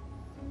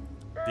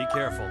 Be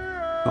careful.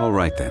 All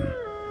right, then.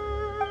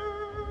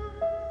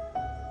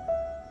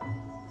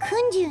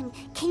 Kunjun,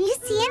 can you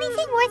see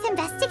anything worth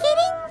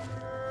investigating?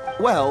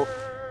 Well,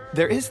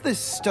 there is this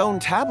stone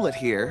tablet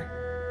here.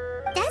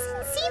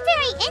 Doesn't seem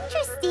very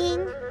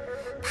interesting.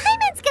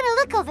 Paimon's gonna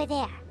look over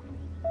there.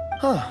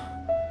 Huh.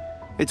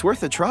 It's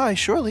worth a try,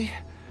 surely.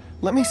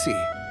 Let me see.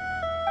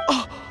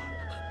 Oh!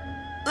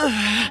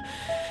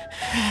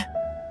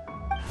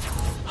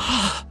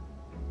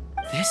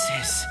 This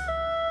is...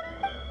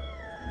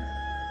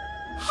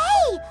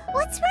 Hey,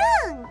 what's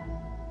wrong?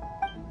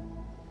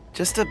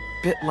 just a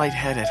bit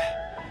lightheaded.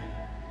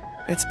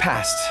 It's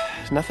past.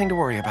 Nothing to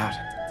worry about.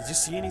 Did you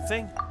see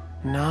anything?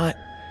 Not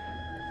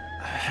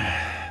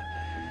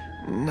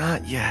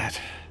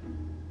yet.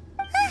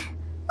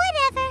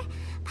 Whatever.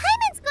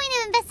 Paimon's going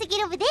to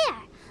investigate over there.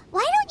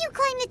 Why don't you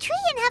climb the tree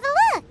and have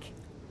a look?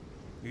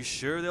 You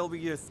sure there'll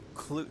be a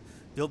clue?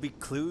 There'll be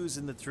clues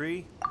in the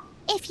tree?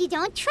 If you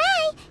don't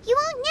try, you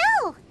won't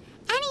know.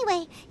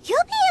 Anyway,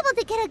 you'll be able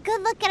to get a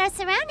good look at our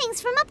surroundings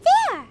from up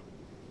there.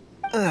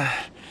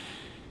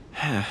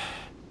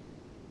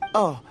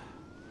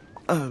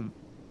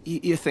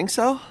 You think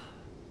so?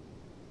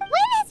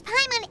 When has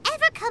Paimon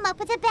ever come up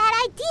with a bad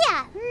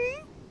idea,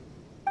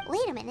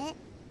 Wait a minute.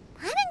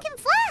 Paimon can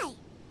fly.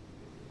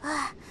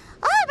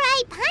 All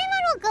right,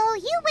 Paimon will go.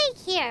 You wait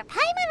here.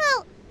 Paimon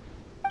will...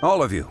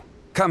 All of you,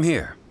 come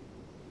here.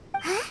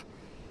 Huh?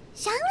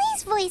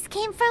 Zhongli's voice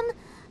came from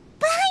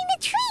behind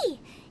the tree.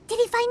 Did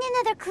he find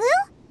another clue?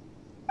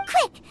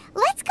 Quick,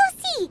 let's go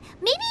see.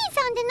 Maybe he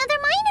found another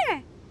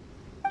miner.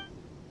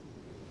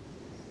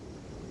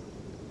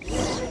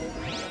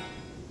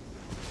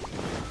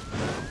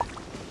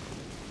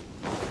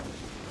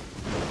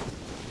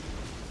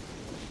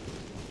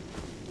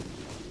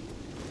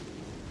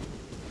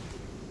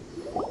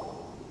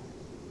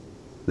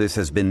 This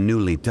has been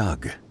newly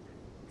dug.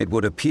 It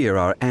would appear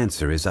our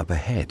answer is up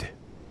ahead.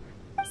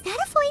 Is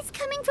that a voice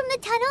coming from the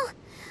tunnel?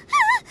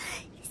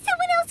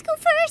 Someone else go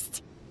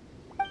first.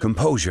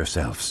 Compose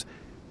yourselves.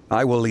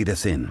 I will lead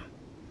us in.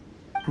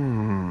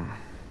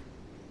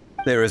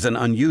 There is an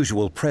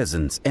unusual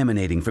presence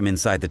emanating from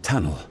inside the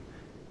tunnel.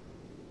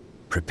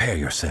 Prepare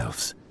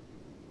yourselves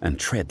and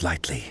tread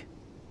lightly.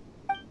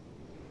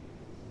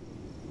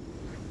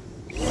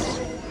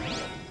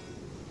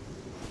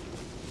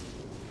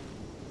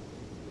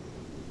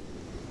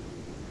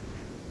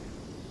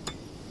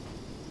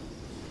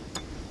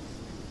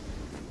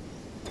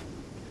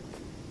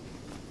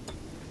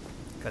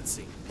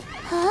 Cutscene.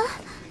 Huh?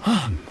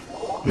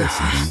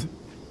 Listen.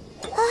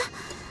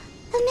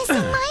 The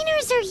missing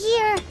miners are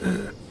here.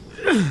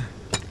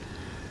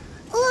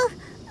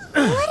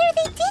 What are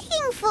they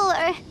digging for?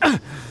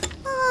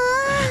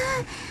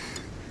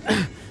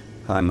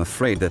 I'm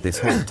afraid that this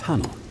whole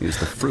tunnel is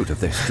the fruit of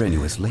their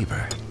strenuous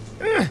labor.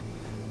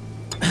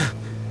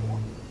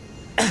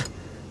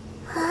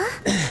 Huh?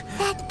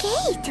 That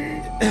gate.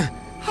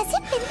 Has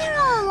it been there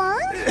all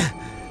along?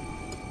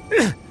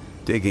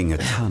 Digging a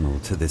tunnel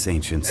to this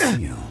ancient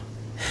seal.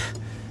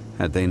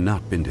 Had they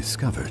not been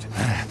discovered,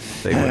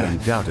 they would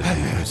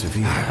undoubtedly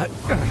persevere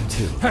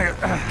until the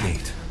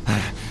gate.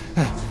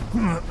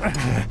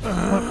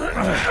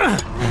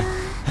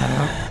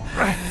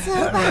 So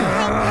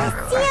behind the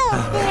seal,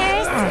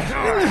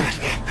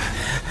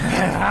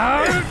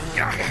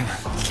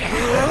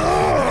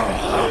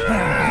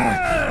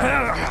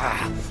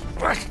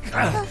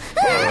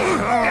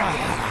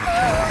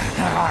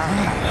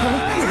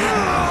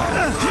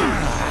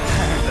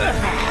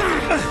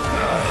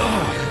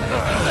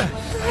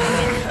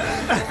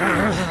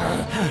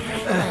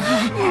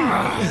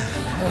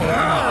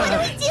 What do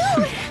we do?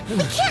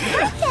 We can't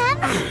hurt them.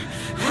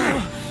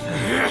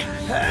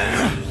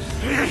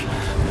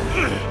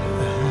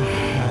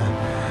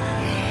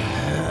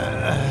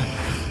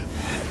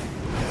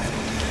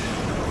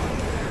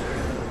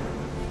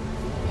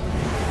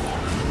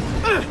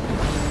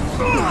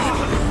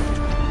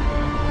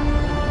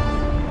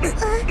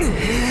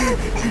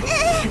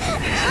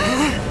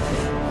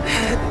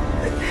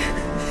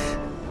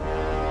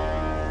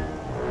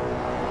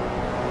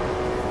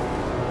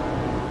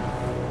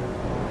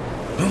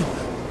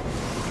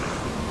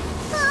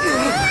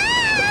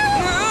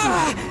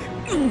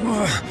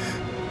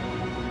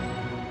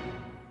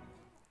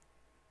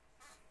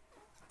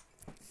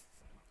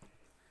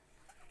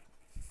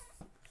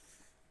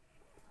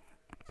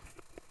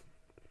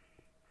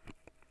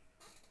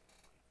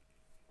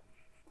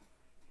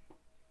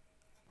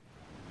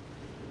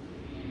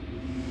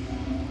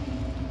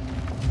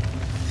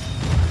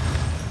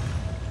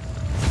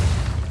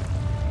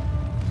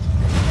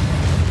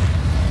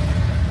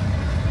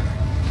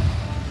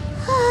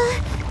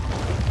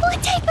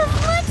 What type of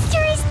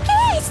monster is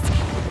this?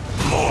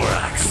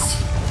 Morax,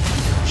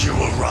 you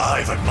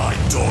arrive at my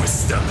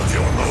doorstep of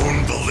your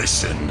own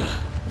volition.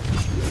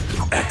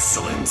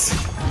 Excellent.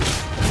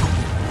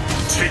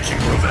 Taking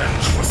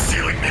revenge for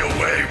sealing me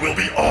away will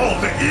be all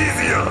the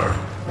easier.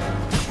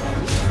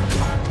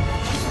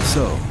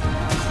 So,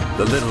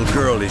 the little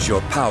girl is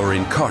your power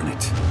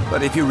incarnate.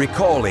 But if you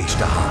recall,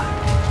 Ishtar,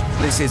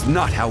 this is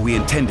not how we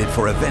intended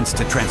for events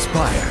to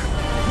transpire.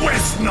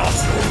 Waste not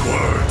your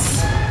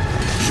words.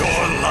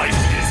 Your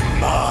life is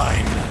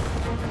mine.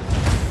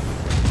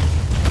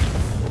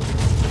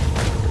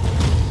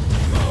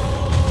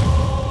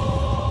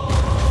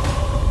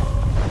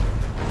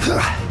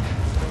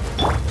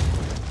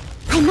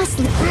 I must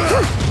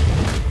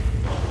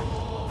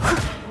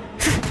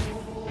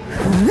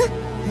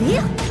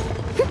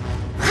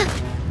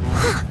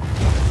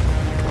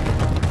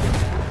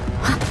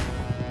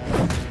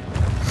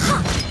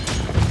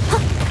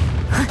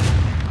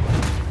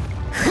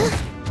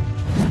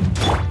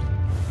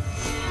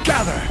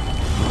Gather!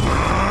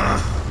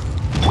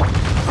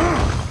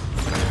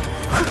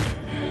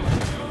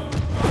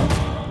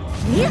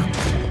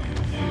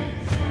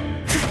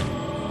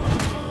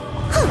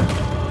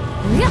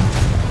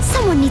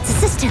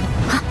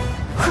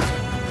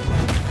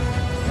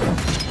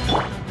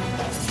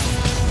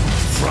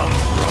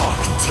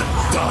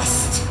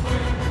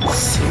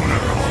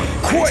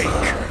 Quake!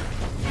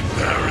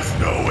 There is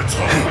no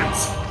atonement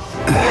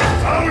for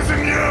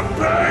 1,000-year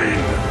pain!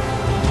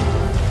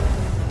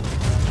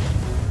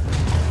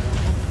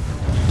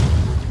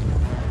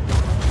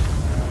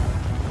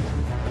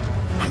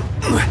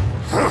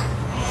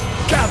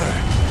 Gather!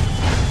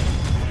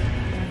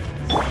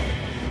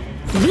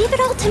 Leave it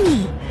all to me.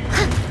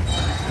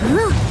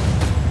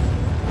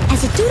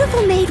 As a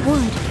dutiful maid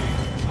would.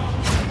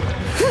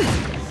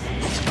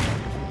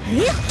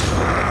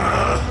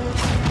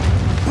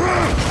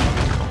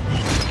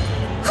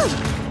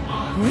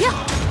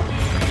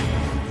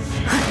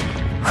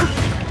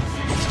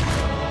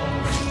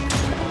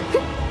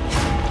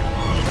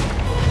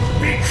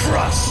 Be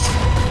crushed!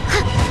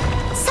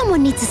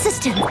 Someone needs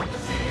assistance.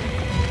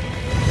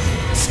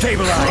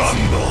 Stabilize!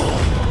 Rumble!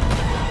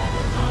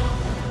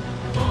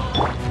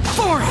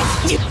 For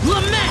it!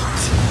 Lament!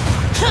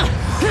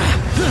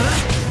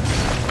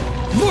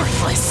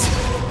 Worthless!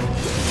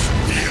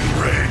 The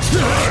enraged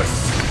earth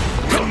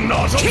will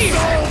not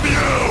absolve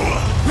you!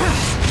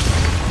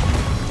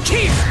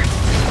 Here!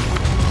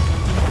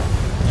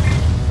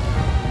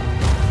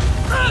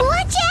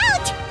 Watch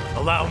out!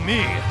 Allow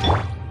me.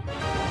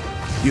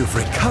 You've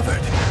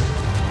recovered.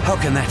 How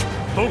can that...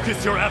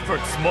 Focus your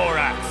efforts,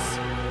 Morax.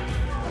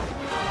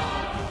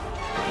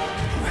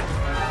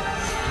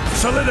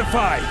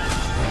 Solidify!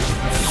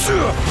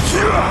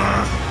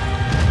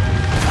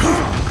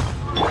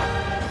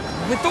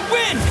 With the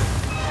wind!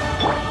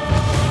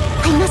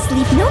 I must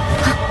leave no...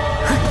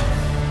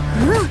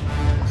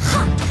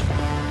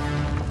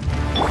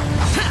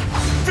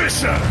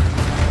 Fisher!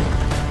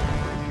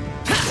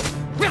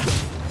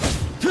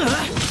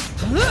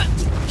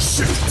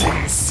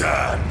 Shifting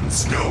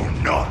sands know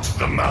not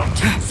the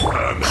mountain's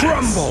permanence.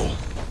 Crumble!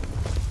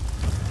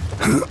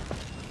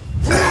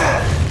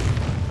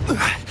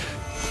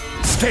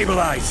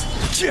 Stabilize!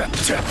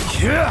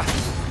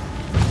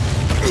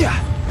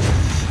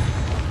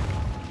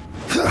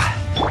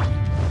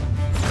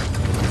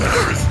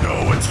 There is no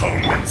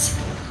atonement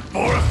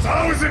for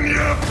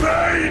 1,000-year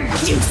pain!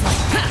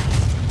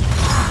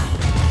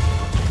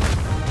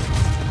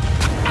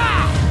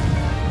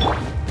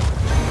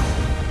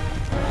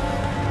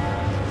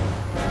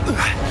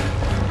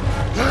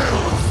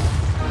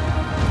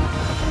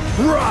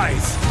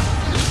 Rise!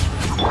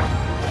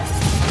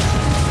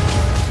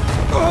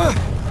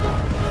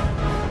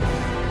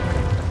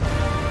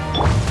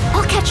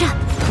 I'll catch up.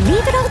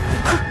 Leave it all...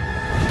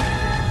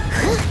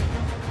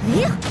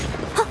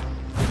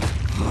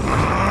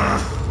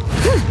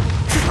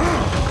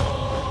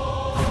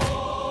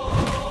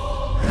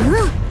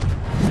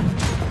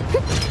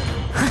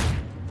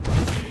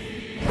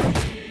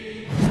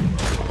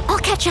 I'll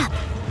catch up.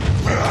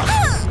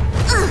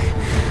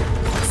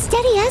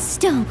 Steady as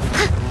stone.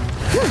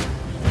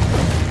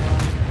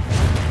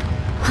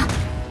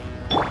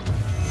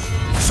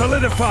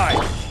 Solidify!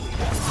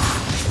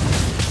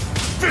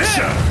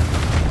 Fisher!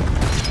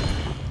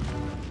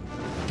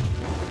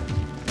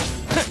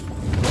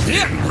 The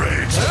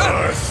enraged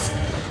earth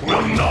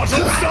will not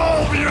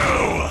absolve you!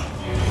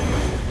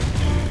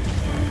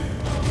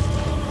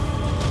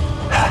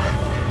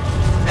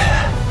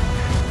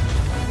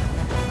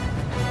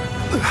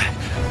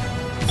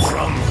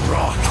 From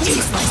rock to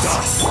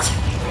dust!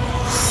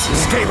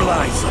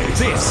 Stabilize!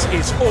 This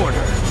is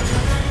order!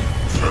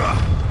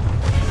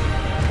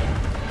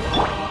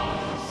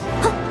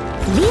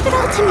 Leave it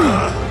all to me.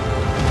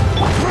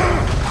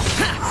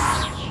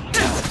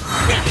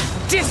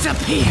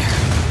 Disappear!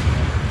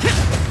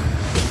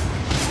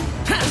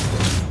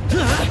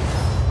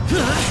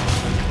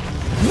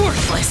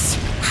 Worthless!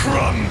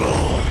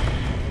 Crumble!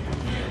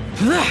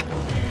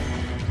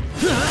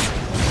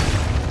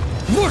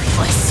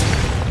 Worthless!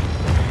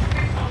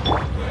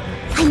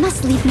 I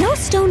must leave no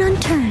stone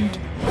unturned.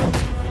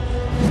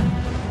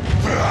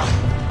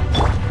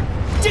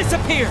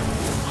 Disappear!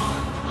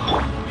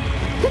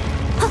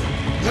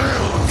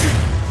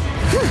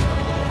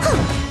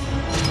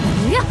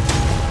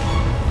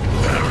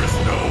 There is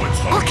no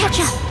atonement I'll catch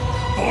up.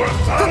 for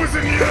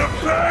 1,000-year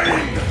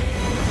pain!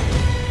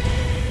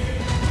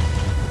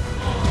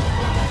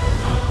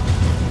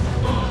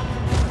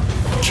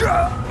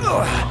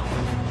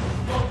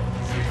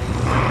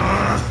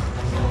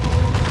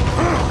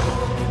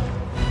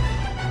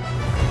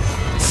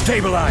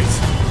 Stabilize!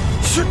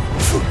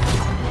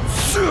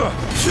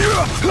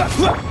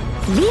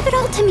 Leave it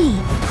all to me.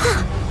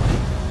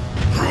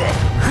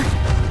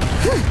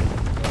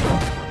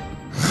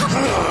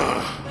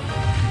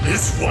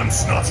 Is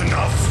once not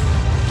enough?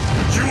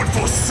 You would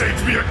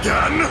forsake me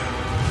again?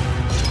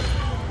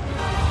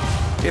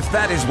 If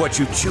that is what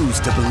you choose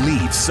to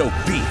believe, so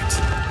be it.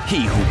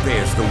 He who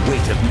bears the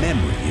weight of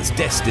memory is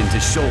destined to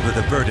shoulder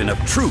the burden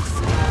of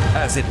truth,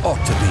 as it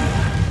ought to be.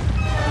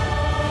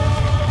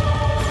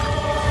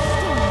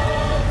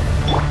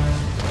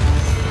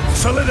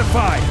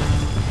 Solidify!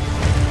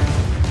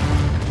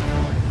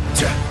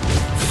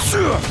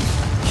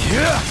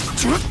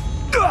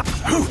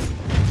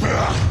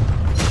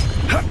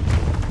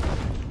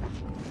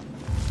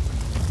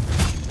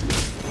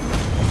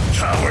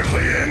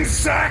 Cowardly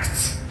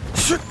insects!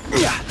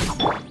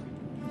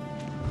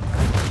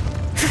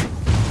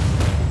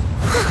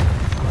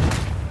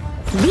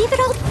 Leave it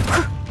all.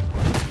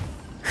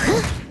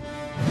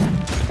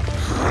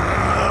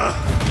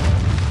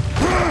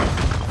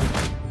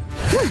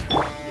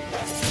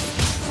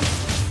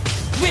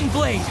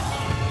 Windblade!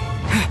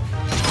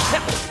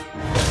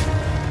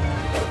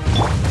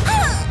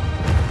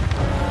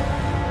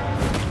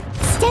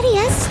 Steady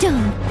as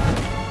stone.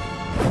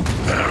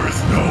 There is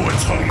no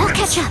atonement. I'll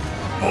catch up.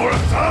 For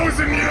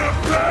 1,000-year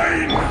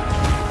pain!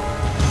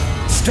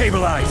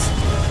 Stabilize!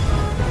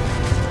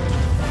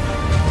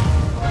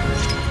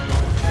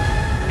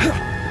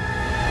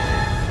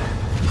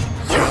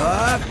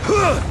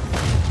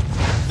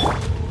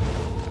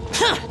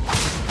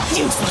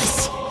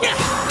 Useless!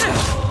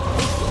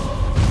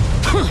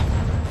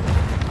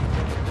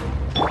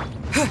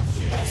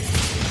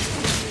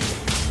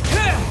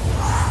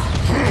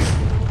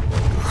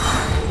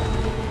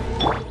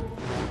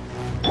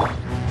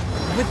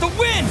 With the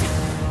wind!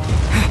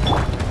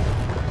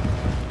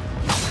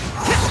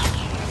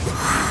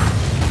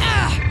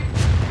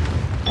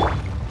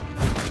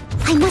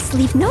 I must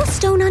leave no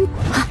stone un...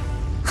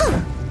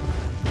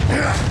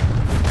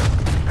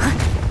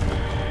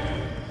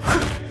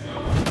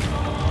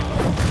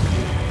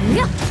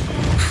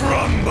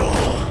 Crumble!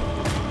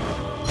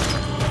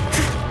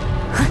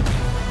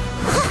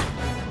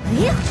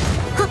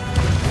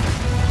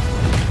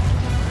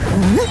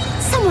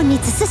 Someone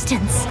needs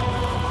assistance.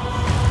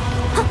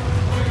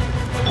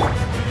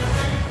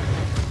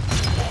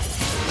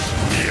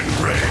 The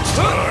enraged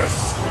earth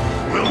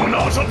will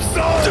not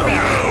absolve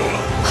you!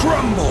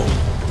 Crumble!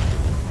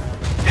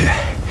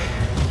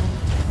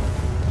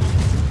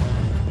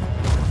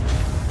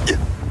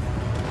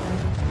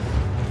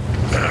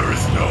 There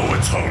is no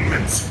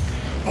atonement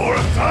for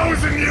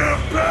 1,000-year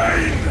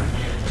pain!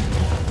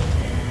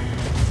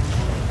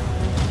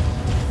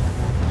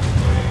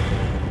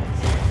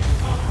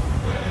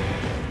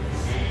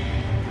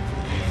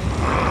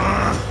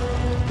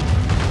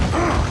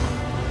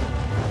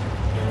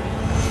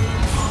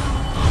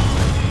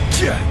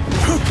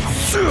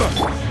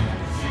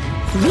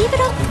 Leave it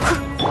up.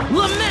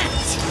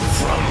 Lament!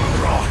 From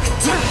rock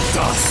to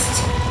dust!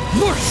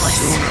 Worthless!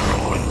 Sooner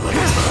or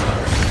later!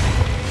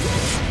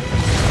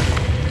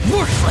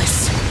 Worthless!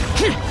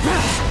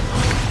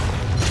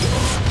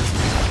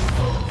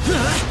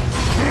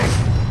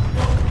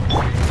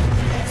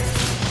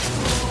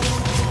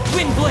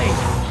 Windblade!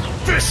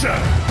 Fisher!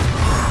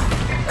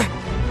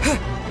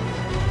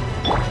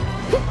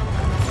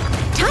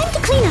 Time to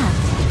clean up.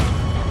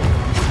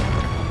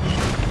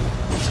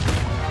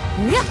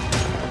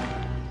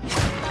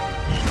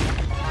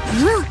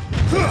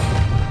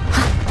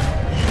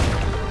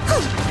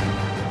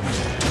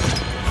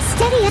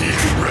 Steady The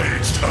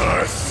enraged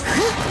earth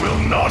will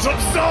not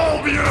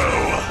absolve you!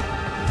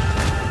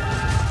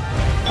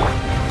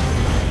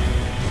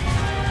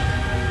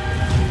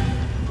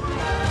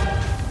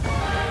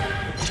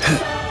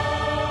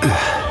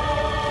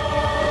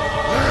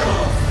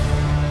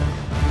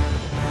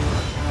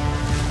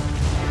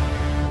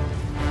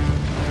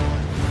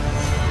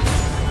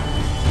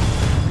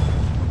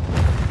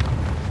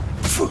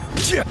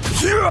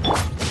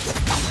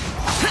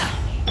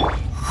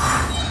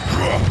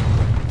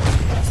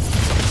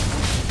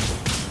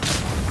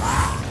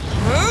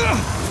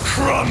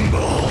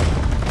 Crumble!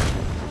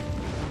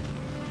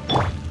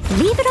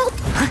 Leave it all.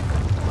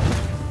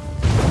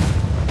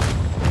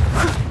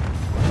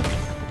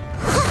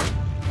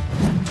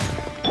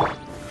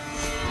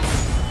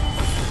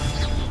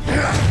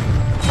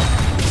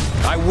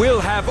 I will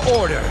have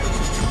order!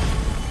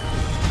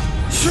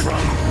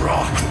 From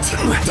rock to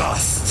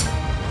dust,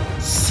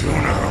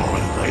 sooner or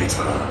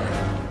later,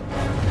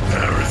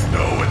 there is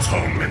no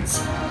atonement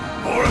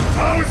for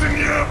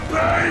 1,000-year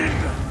pain!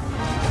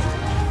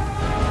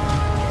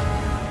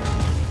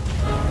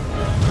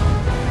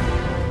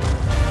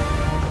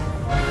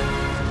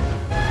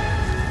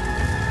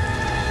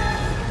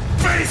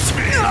 Face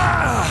me!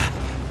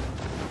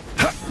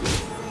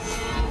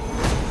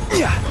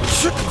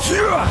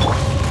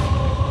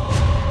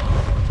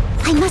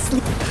 I must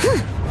leave.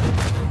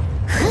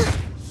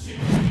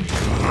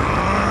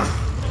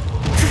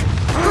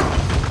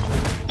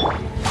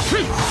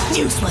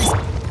 Useless!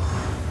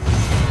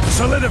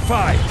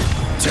 Solidify!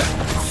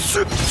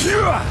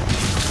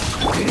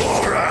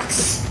 Morax!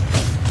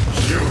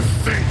 You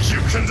think you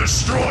can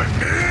destroy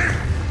me?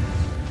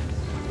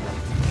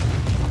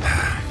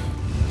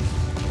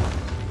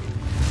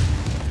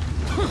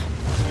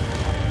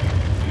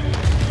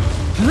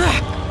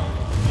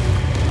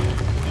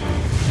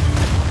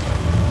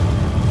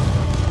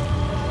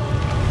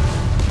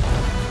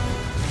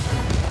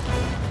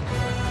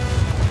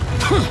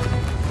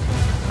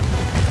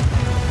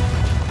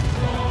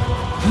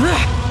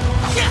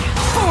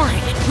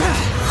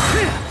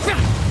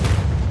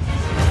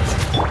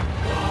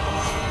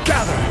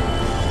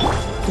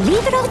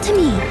 Leave it all to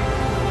me.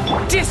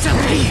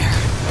 Disappear!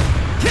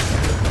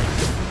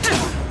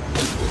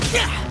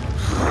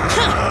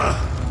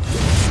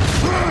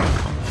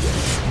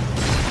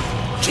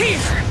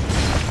 Here!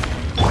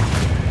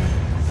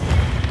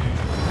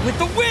 with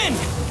the wind!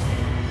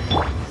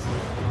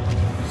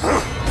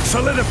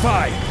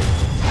 Solidify!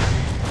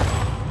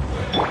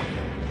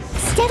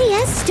 Steady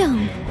as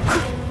stone.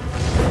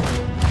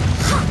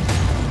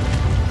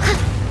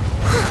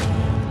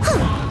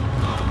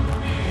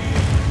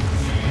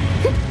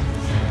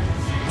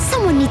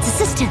 Someone needs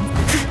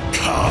assistance.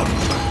 Come,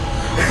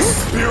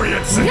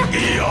 experience an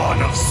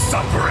eon of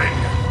suffering.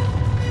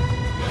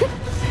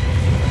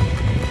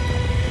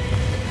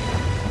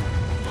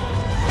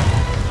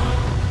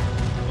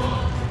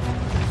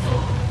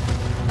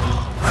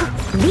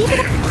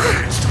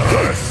 Enraged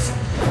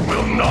Earth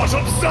will not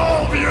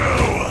absolve you!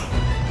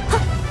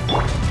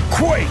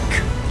 Quake!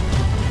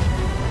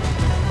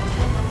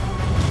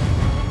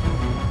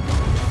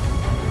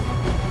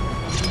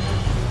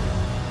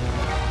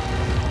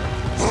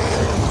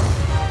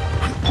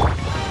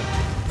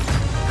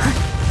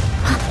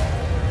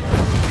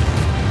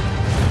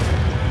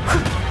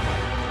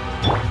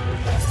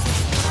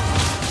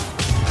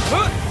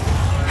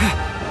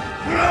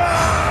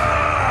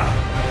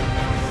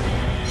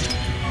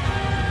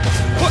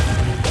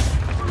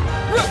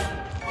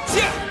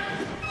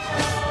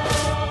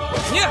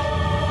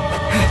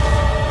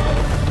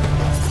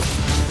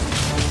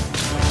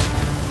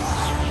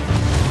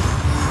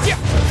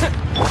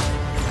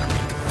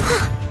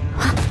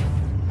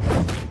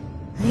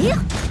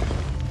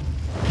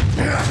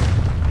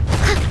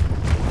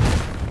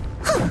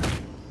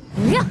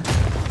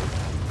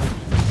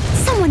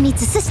 Someone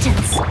needs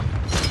assistance.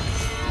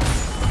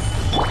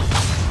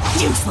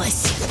 Useless.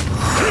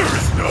 There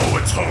is no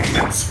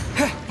atonement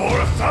for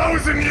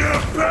 1,000-year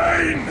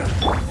pain!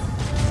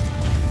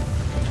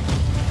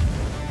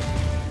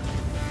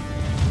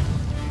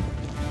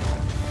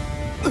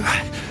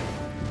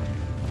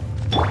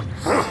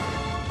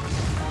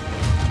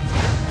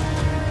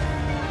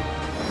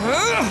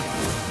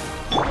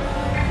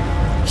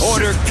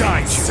 Order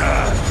guide you!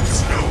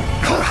 Sands know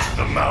not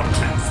the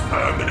mountain's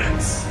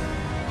permanence.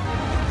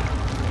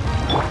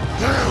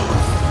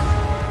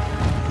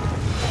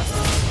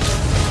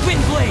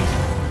 Windblade!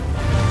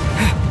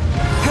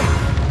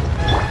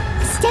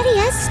 Steady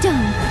as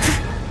stone.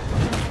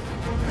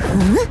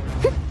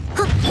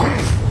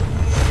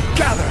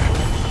 Gather!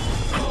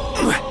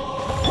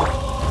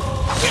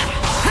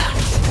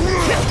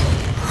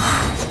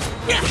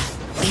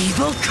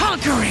 Evil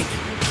conquering!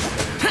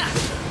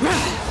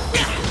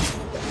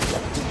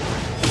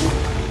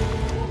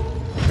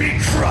 Be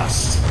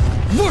crushed!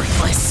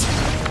 Worthless!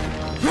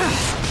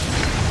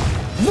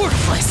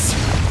 Worthless!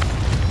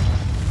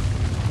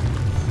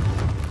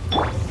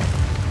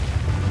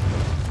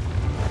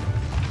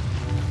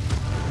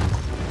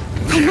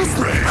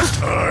 Enraged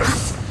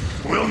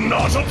Earth will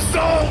not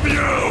absolve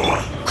you!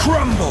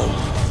 Crumble!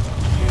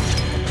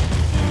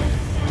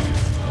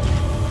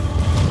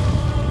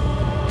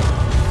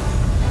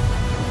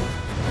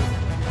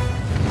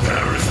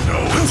 There is no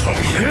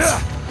atonement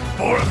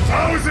for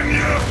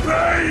 1,000-year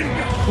pain!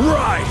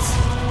 Rise!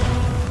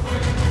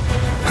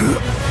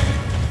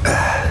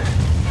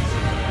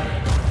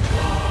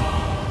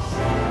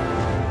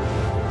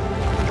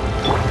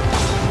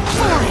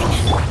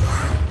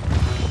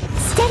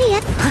 Steady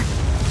up,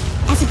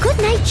 as a good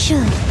knight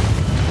should.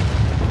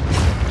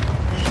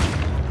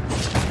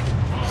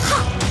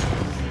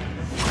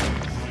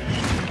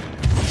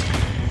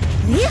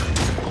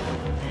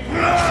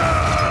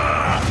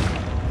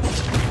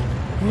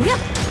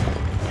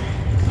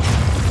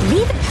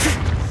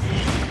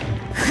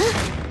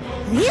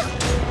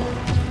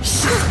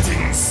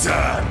 Shifting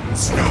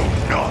sands know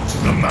not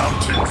the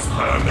mountain's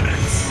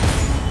permanence.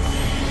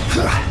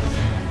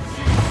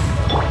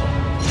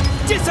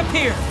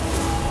 Disappear!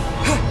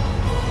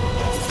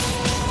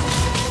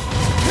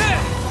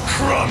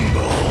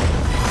 Crumble!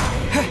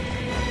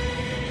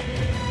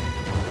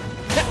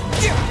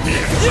 The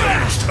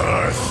enraged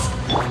Earth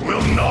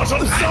will not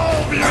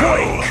absolve you!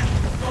 Quake!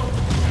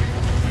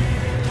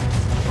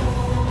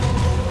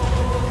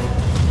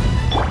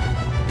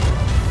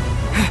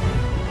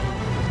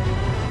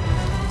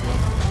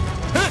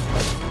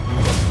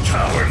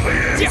 Cowardly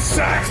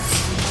insects!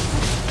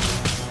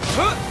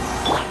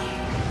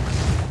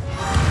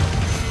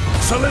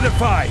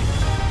 Solidify!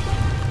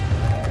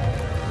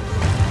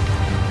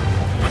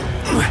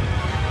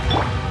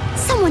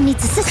 Someone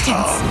needs assistance.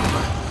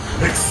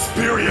 Come,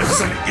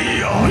 experience an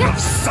eon of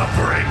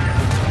suffering!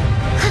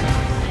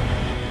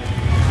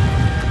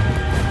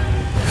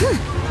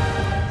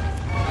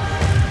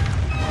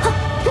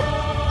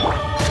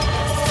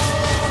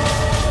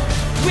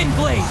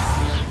 Windblade!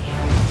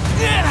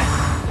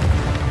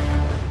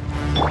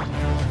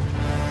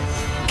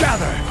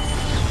 Gather!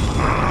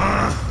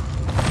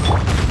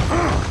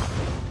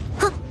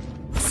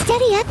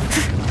 Steady up.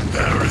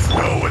 There is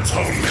no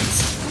atonement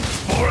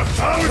for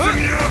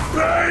 1,000-year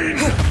pain!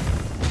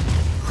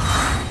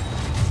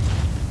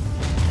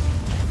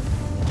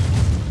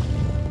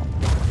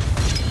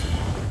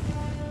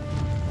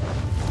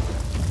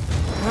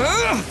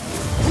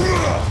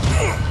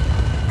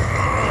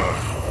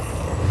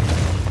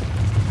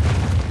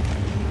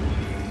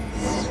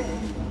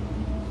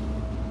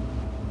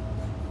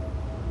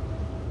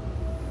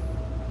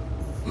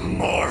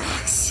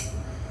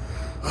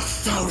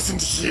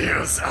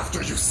 years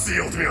after you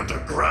sealed me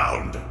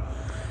underground,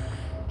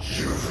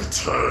 you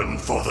return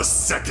for the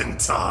second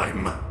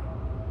time.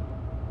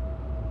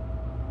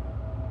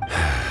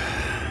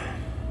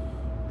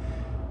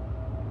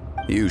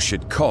 You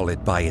should call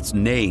it by its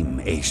name,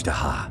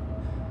 Ashtaha.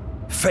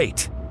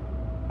 Fate.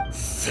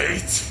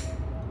 Fate?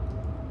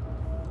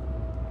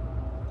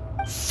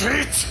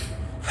 Fate?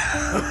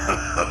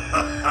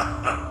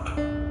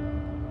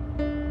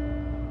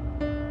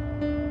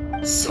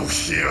 So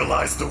here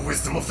lies the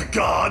wisdom of the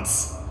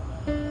gods.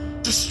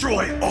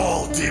 Destroy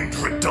all deemed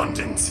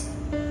redundant.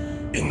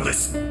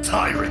 Enlist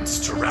tyrants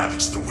to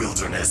ravage the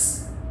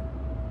wilderness.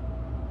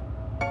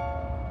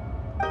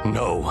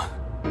 No.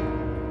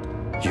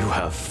 You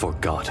have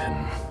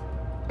forgotten.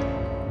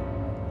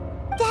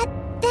 That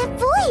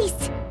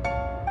voice!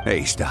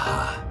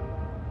 Ashtaha.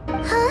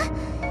 Huh?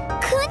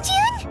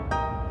 Kunjun?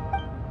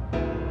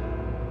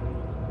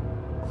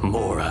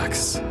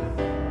 Morax.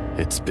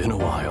 It's been a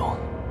while.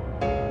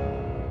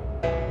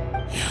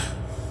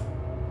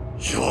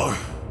 You're...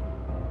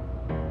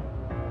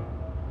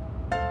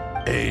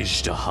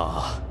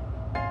 Ashtaha.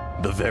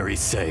 The very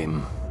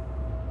same.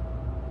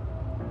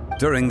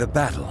 During the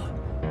battle,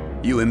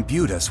 you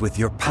imbued us with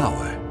your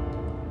power.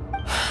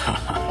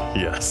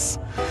 Yes.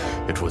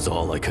 It was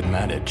all I could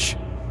manage.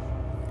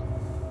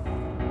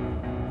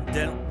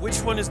 Then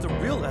which one is the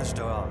real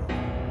Ashtaha?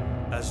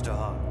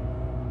 Ashtaha.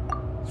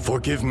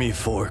 Forgive me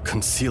for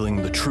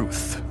concealing the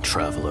truth,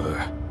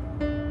 traveler.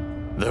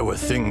 There were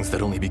things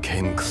that only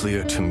became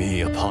clear to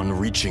me upon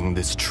reaching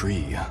this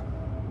tree.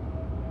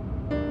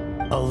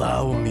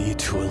 Allow me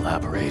to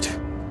elaborate.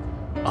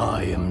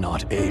 I am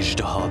not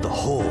Ashtaha the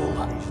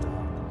whole,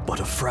 but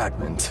a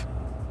fragment.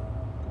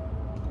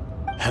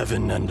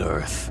 Heaven and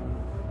earth,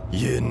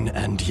 yin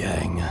and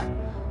yang,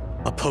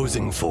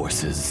 opposing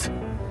forces.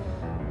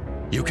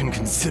 You can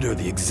consider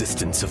the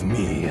existence of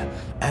me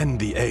and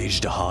the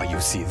Ashtaha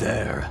you see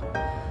there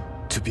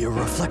to be a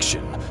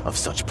reflection of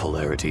such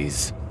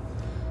polarities.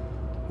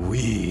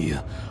 We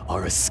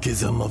are a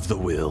schism of the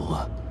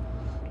will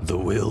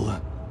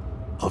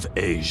of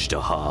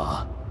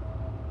Ashtaha.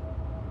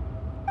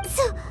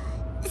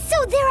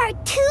 So there are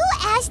two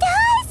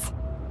Ashtahas?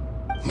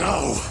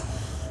 No,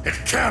 it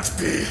can't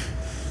be.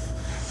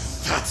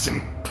 That's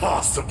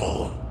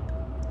impossible.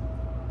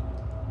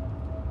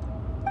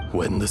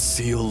 When the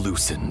seal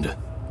loosened,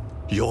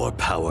 your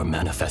power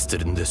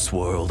manifested in this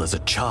world as a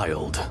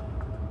child.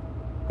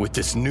 With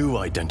this new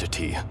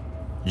identity,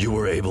 you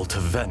were able to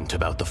vent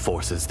about the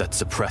forces that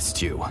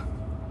suppressed you.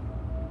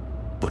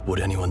 But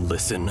would anyone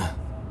listen?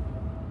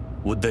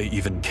 Would they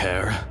even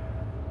care?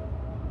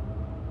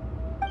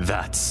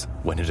 That's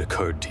when it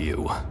occurred to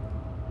you.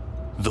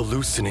 The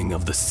loosening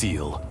of the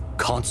seal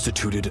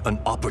constituted an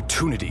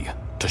opportunity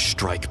to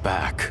strike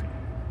back.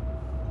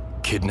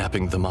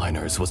 Kidnapping the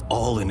miners was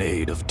all in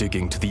aid of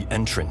digging to the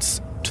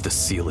entrance to the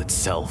seal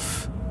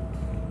itself.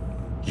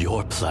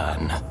 Your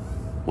plan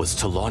was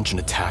to launch an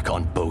attack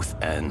on both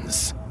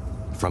ends,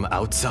 from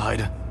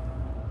outside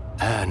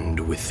and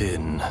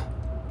within,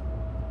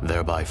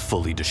 thereby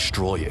fully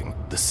destroying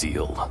the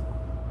seal.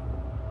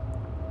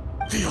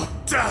 The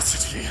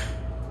audacity!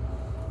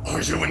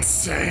 Are you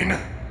insane?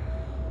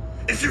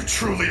 If you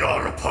truly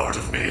are a part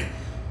of me,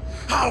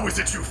 how is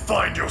it you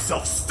find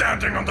yourself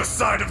standing on the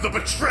side of the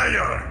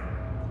betrayer?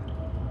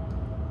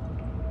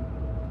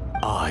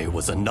 I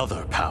was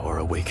another power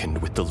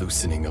awakened with the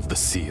loosening of the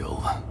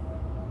seal.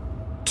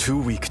 Too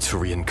weak to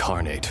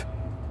reincarnate,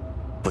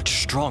 but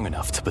strong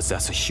enough to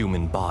possess a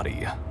human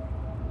body.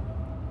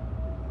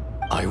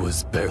 I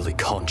was barely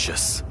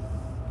conscious.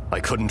 I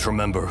couldn't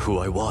remember who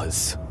I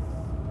was.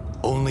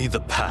 Only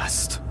the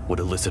past would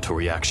elicit a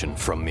reaction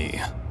from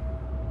me.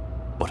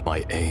 But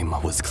my aim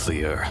was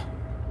clear.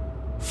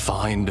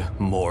 Find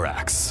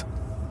Morax,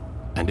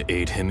 and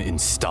aid him in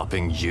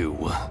stopping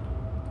you.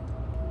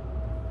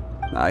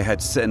 I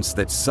had sensed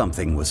that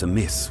something was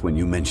amiss when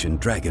you mentioned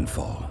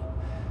Dragonfall.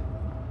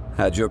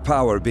 Had your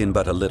power been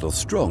but a little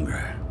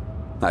stronger,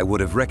 I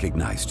would have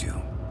recognized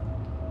you.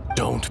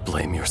 Don't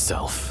blame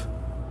yourself.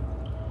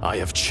 I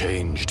have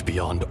changed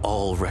beyond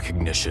all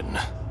recognition.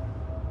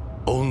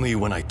 Only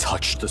when I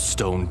touched the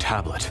stone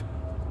tablet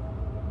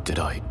did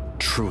I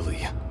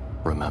truly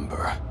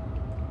remember.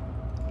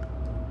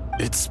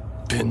 It's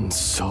been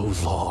so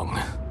long.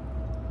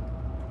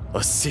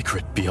 A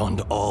secret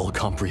beyond all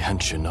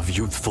comprehension of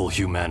youthful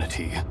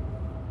humanity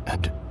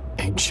and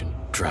ancient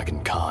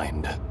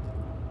dragonkind.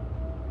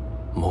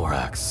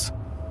 Morax,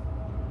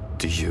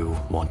 do you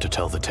want to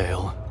tell the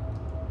tale?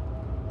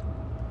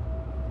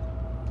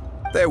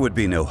 There would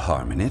be no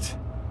harm in it.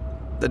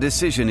 The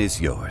decision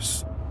is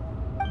yours.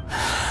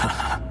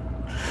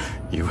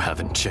 You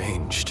haven't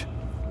changed.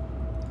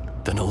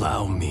 Then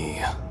allow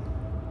me.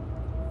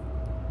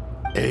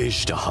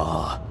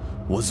 Ashtaha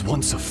was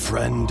once a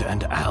friend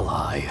and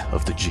ally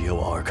of the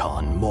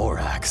Geo-Archon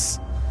Morax,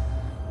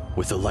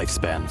 with a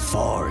lifespan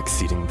far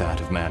exceeding that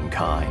of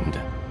mankind.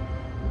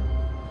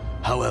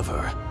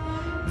 However,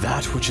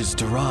 that which is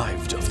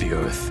derived of the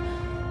Earth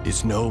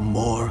is no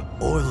more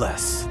or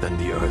less than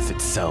the Earth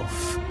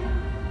itself.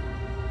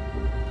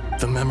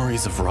 The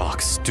memories of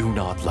rocks do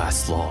not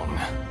last long.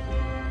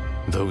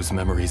 Those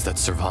memories that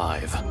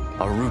survive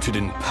are rooted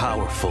in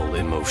powerful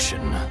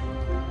emotion.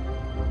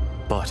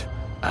 But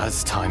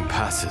as time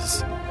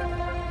passes,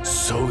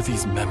 so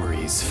these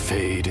memories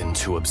fade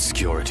into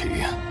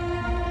obscurity.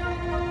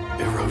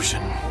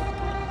 Erosion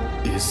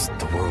is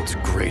the world's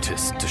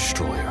greatest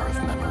destroyer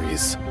of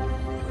memories.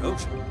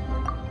 Erosion?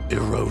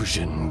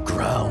 Erosion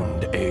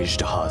ground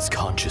Ajdaha's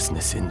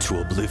consciousness into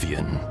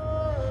oblivion.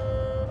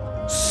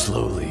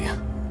 Slowly,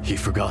 he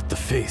forgot the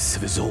face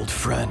of his old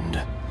friend,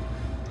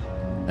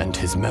 and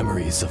his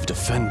memories of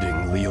defending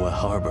Liyue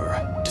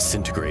Harbor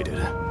disintegrated.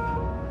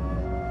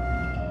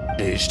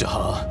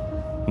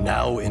 Ajdaha,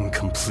 now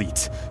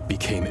incomplete,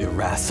 became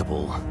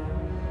irascible,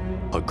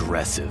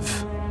 aggressive.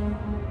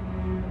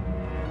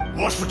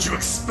 What would you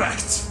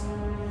expect?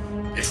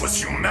 It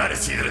was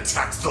humanity that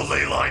attacked the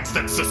ley lines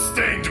that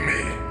sustained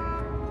me.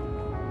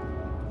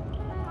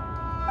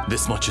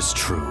 This much is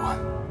true,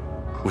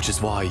 which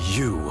is why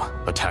you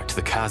attacked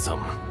the chasm,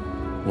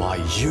 why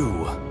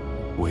you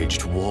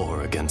waged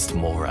war against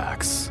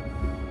Morax.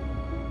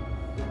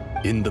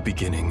 In the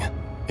beginning,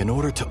 in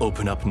order to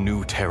open up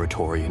new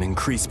territory and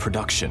increase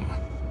production,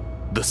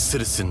 the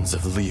citizens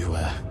of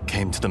Liyue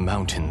came to the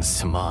mountains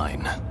to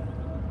mine.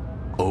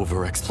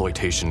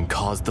 Overexploitation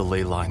caused the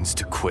ley lines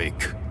to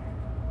quake,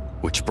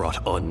 which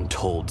brought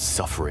untold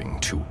suffering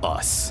to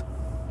us.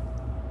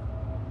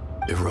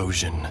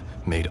 Erosion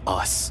made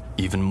us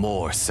even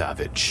more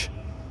savage.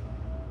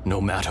 No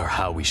matter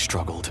how we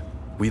struggled,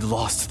 we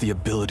lost the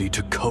ability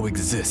to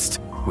coexist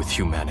with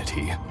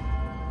humanity.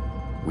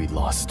 We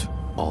lost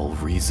all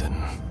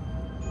reason.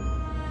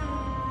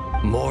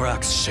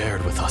 Morax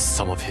shared with us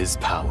some of his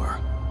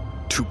power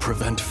to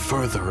prevent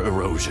further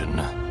erosion,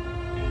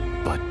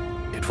 but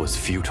it was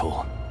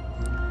futile.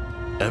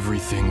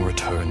 Everything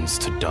returns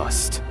to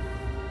dust.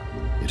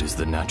 It is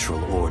the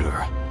natural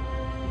order,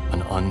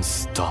 an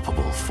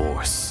unstoppable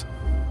force.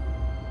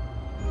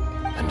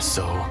 And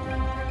so,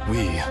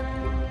 we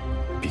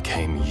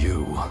became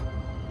you.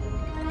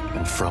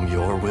 And from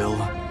your will,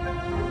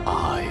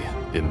 I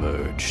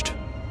emerged.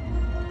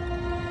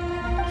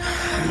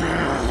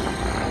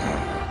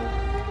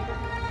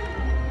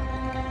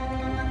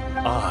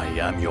 I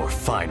am your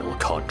final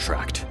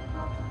contract.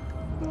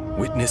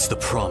 Witness the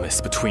promise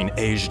between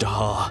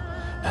Ajdaha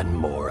and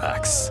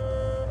Morax.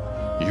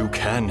 You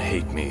can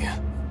hate me,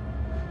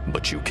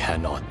 but you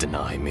cannot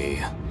deny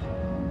me.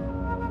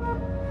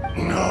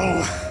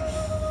 No!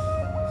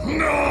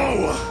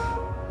 No!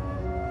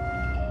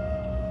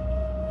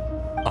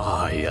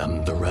 I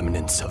am the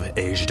remnants of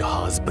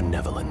Ajdaha's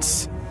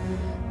benevolence,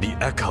 the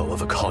echo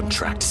of a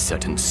contract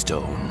set in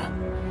stone.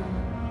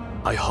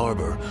 I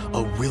harbor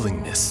a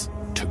willingness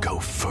to go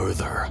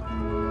further,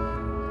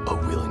 a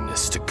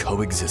willingness to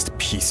coexist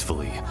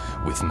peacefully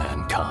with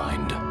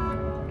mankind.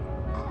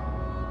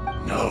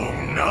 No,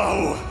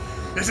 no!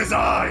 It is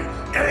I,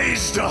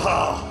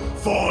 Ajdaha,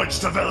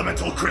 forged of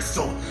elemental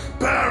crystal,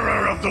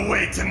 bearer of the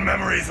weight and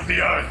memories of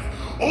the earth,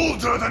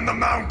 older than the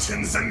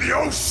mountains and the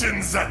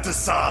oceans that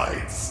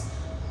decides.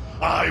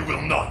 I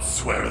will not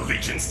swear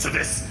allegiance to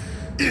this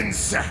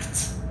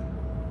insect.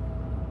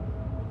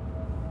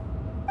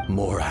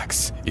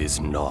 Morax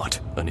is not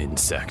an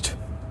insect.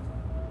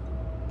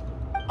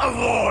 A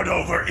lord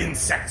over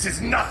insects is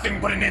nothing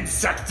but an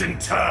insect in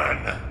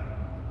turn.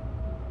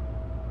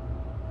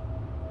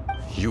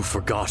 You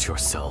forgot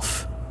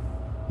yourself.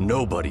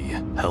 Nobody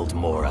held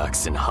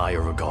Morax in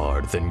higher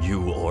regard than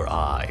you or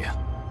I.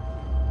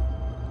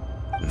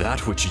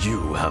 That which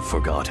you have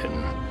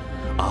forgotten,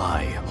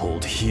 I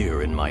hold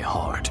here in my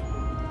heart.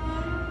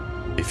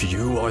 If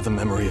you are the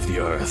memory of the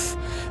earth,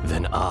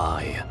 then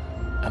I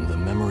am the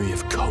memory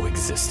of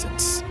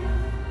coexistence.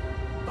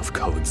 Of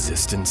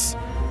coexistence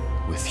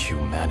with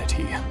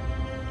humanity.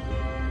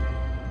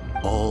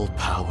 All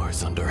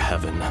powers under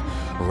heaven,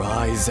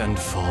 rise and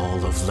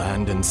fall of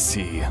land and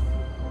sea.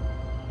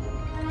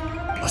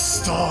 A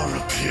star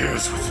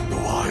appears within the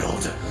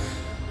wild.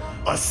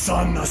 A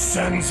sun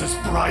ascends as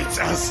bright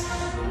as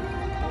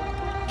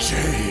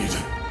jade.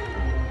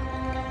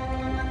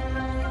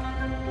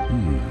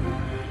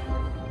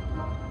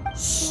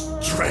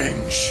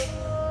 Strange.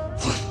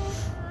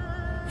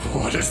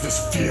 What is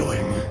this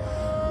feeling?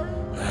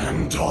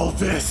 And all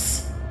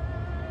this?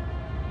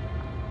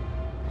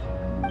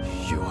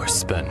 You are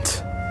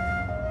spent,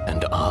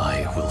 and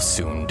I will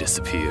soon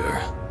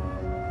disappear.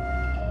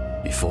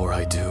 Before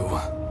I do,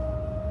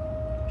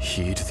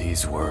 heed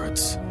these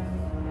words.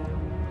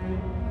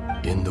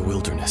 In the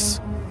wilderness,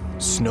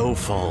 snow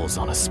falls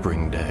on a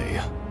spring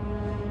day.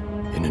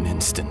 In an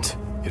instant,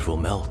 it will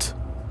melt.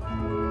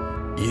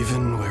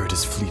 Even where it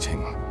is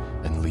fleeting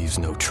and leaves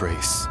no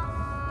trace.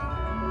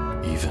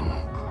 Even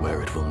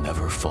where it will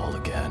never fall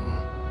again.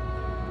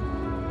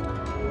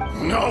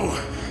 No!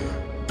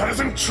 That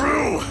isn't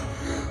true!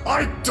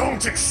 I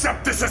don't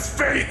accept this as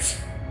fate!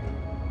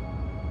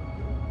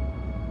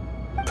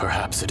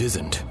 Perhaps it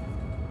isn't,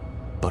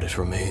 but it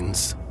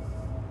remains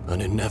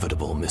an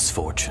inevitable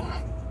misfortune.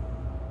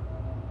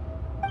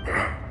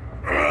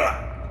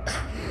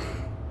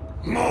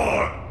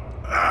 More!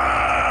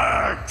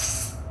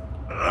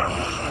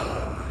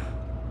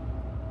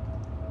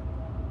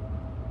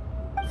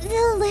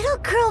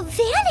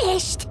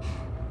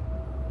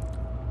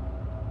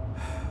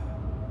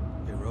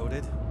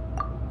 noted.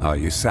 Are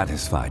you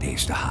satisfied,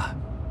 Ishtaha?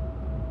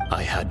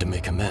 I had to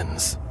make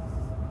amends.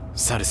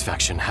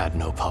 Satisfaction had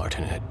no part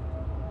in it.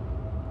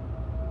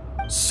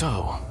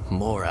 So,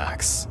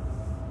 Morax,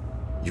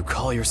 you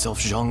call yourself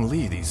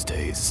Zhongli these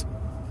days?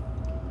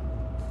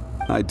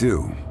 I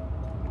do.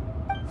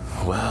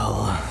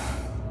 Well,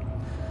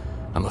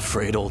 I'm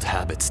afraid old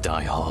habits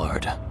die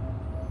hard.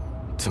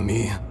 To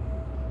me,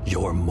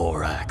 you're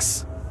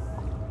Morax.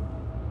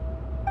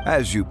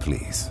 As you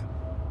please.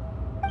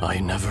 I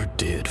never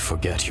did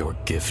forget your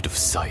gift of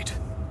sight.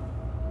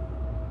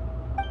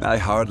 I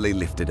hardly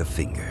lifted a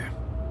finger.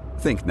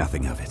 Think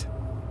nothing of it.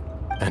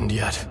 And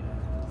yet,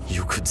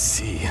 you could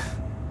see.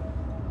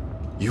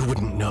 You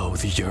wouldn't know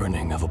the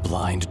yearning of a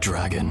blind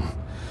dragon,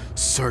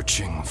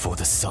 searching for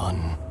the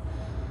sun.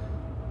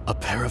 A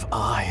pair of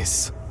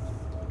eyes,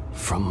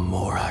 from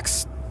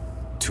Morax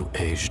to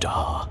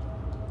Ejdah.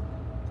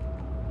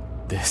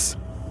 This.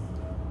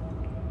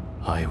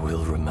 I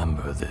will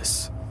remember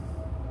this.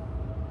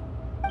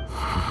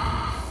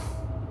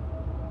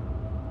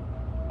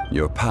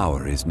 Your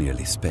power is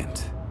nearly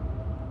spent.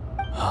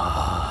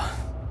 Ah.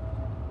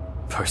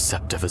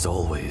 Perceptive as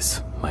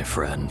always, my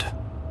friend.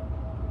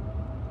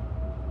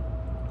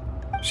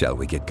 Shall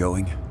we get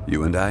going,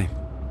 you and I?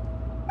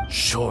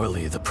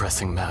 Surely the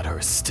pressing matter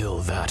is still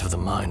that of the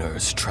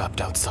miners trapped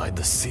outside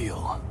the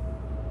seal.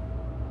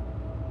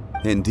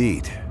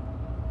 Indeed.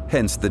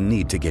 Hence the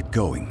need to get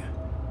going.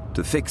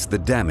 To fix the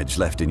damage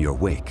left in your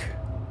wake.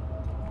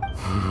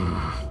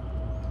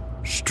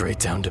 Straight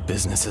down to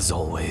business as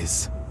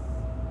always.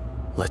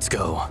 Let's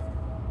go.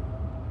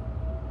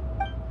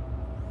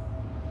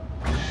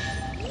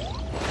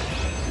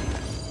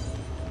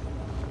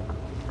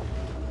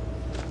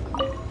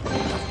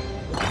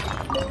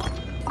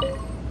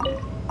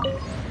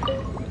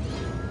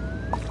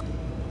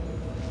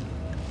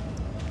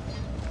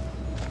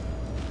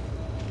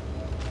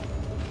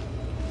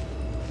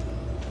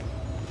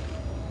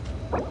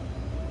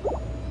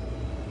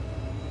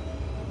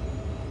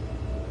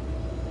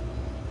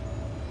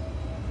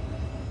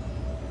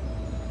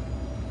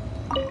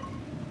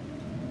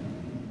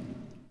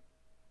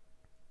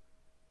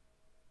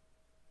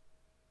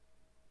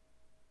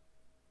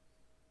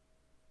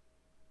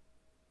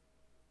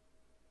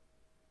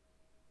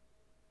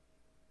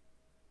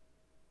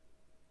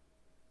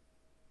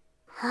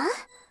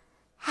 Huh?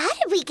 How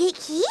did we get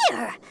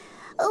here?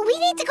 We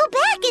need to go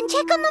back and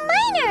check on the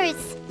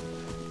miners!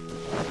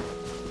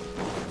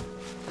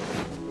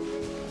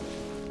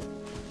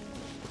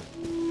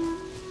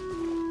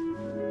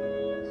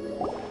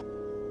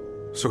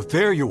 So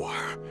there you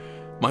are.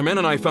 My men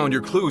and I found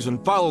your clues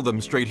and followed them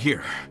straight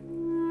here.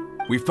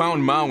 We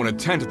found Mao in a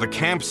tent at the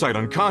campsite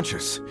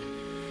unconscious.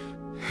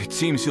 It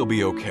seems he'll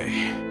be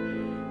okay.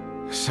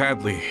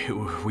 Sadly,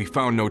 we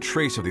found no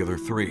trace of the other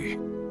three.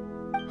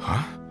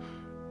 Huh?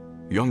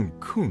 Young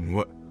Kun,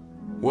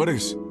 what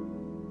is...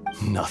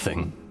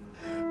 Nothing.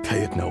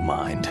 Pay it no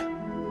mind.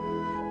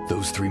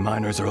 Those three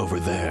miners are over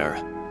there,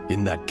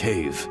 in that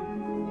cave.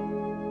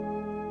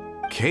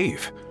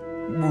 Cave?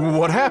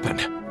 What happened?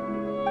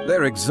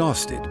 They're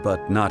exhausted,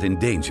 but not in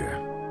danger.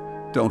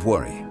 Don't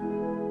worry.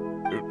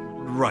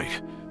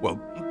 Right. Well,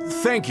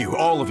 thank you,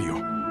 all of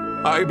you.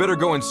 I better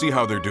go and see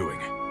how they're doing.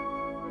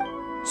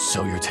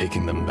 So you're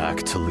taking them back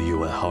to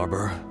Liyue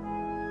Harbor?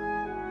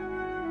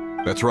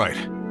 That's right.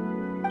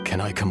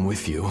 Can I come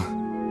with you?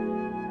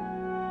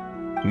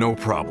 No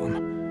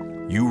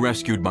problem. You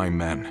rescued my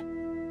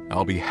men.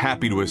 I'll be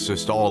happy to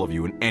assist all of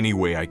you in any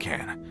way I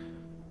can.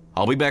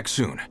 I'll be back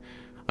soon.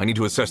 I need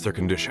to assess their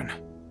condition.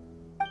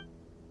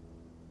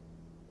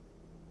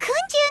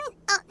 Kunjun,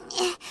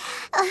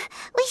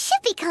 we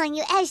should be calling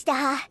you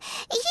Ejdah.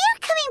 You're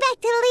coming back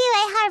to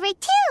Liyue Harbor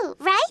too,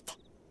 right?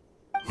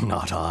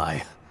 Not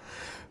I.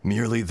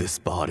 Merely this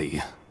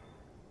body.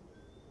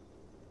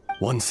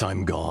 Once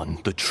I'm gone,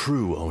 the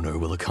true owner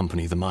will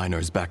accompany the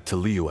miners back to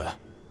Liyue.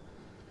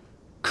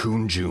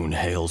 Kunjun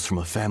hails from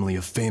a family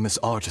of famous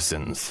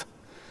artisans.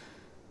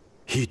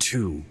 He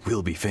too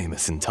will be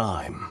famous in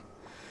time.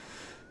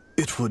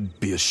 It would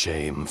be a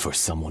shame for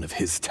someone of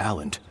his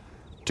talent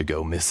to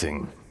go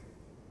missing.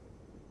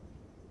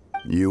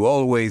 You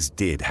always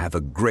did have a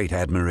great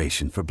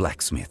admiration for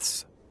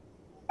blacksmiths.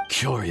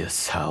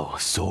 Curious how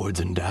swords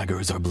and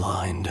daggers are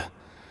blind,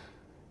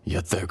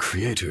 yet their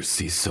creators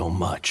see so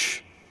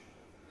much.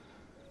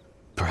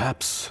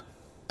 Perhaps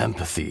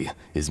empathy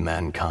is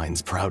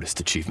mankind's proudest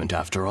achievement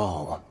after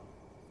all.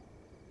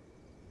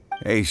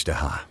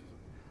 Ejdah,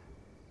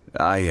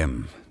 I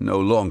am no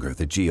longer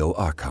the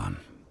Geo-Archon.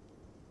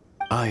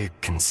 I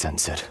can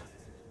sense it.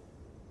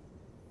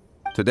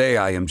 Today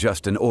I am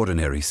just an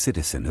ordinary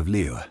citizen of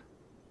Liyue.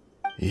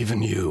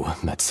 Even you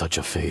met such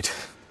a fate.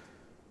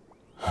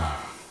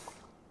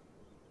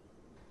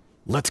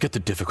 Let's get the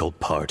difficult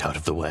part out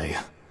of the way.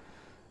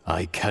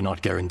 I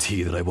cannot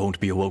guarantee that I won't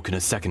be awoken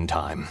a second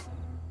time.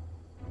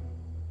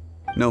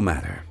 No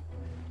matter.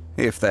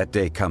 If that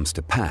day comes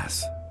to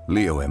pass,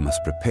 Liyue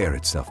must prepare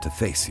itself to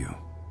face you.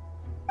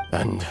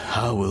 And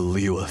how will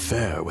Liyue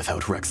fare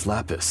without Rex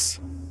Lapis?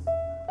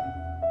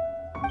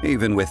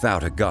 Even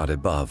without a god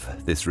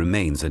above, this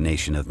remains a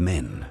nation of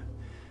men.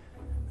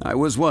 I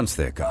was once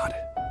their god.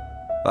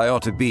 I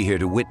ought to be here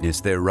to witness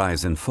their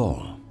rise and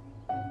fall.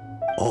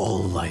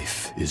 All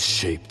life is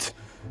shaped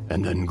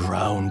and then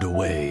ground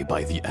away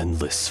by the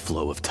endless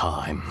flow of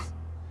time.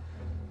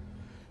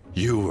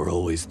 You were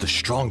always the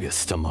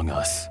strongest among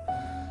us,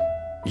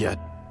 yet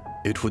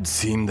it would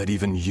seem that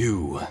even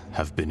you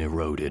have been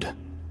eroded.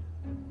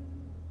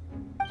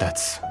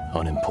 That's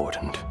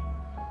unimportant.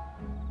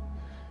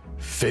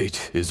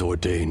 Fate is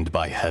ordained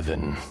by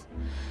heaven.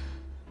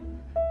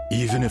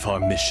 Even if our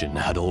mission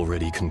had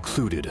already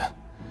concluded,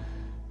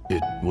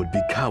 it would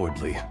be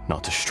cowardly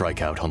not to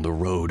strike out on the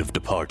road of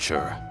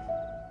departure.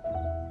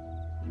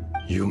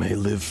 You may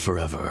live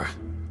forever,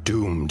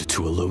 doomed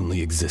to a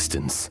lonely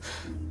existence,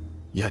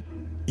 yet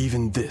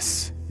even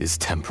this is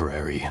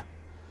temporary.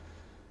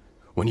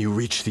 When you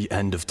reach the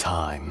end of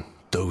time,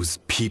 those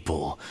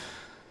people,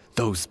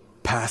 those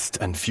past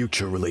and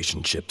future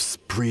relationships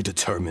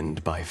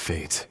predetermined by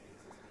fate,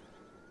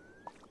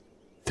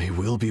 they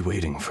will be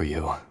waiting for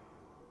you.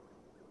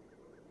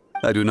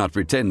 I do not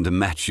pretend to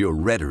match your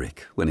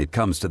rhetoric when it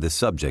comes to the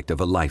subject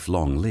of a life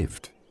long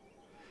lived.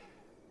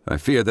 I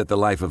fear that the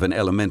life of an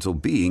elemental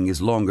being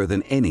is longer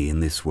than any in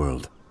this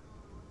world.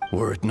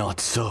 Were it not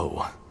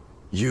so,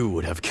 you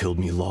would have killed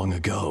me long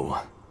ago,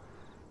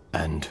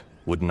 and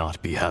would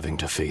not be having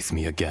to face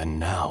me again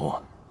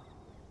now.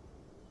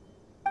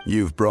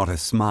 You've brought a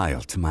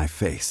smile to my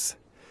face.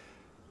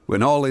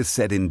 When all is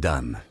said and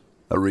done,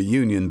 a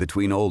reunion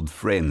between old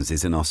friends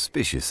is an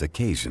auspicious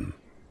occasion.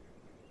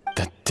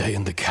 That day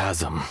in the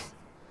chasm,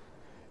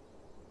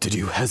 did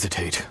you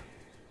hesitate?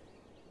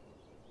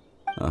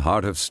 A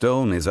heart of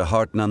stone is a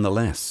heart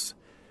nonetheless.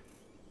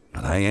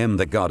 But I am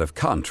the god of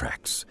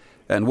contracts,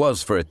 and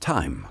was for a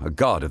time a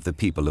god of the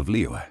people of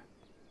Liyue.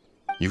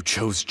 You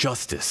chose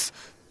justice,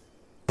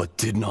 but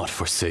did not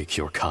forsake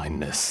your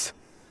kindness.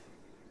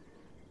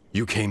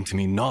 You came to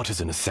me not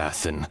as an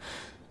assassin,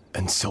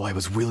 and so I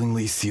was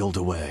willingly sealed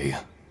away.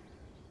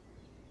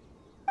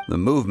 The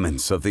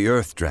movements of the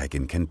Earth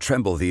Dragon can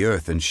tremble the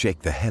earth and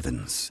shake the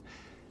heavens.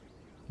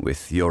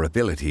 With your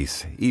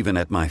abilities, even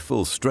at my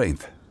full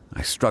strength,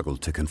 I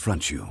struggled to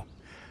confront you,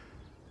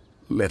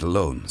 let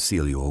alone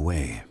seal you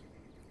away.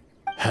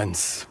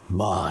 Hence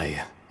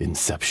my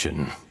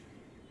inception.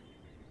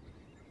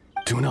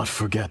 Do not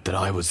forget that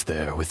I was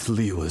there with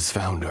Liyue's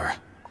founder.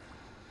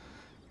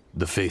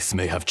 The face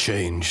may have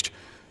changed,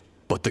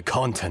 but the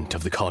content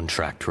of the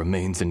contract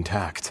remains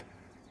intact.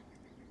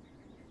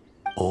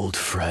 Old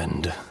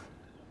friend,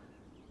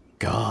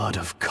 god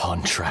of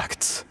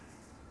contracts,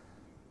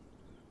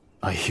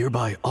 I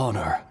hereby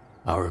honor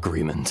our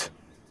agreement.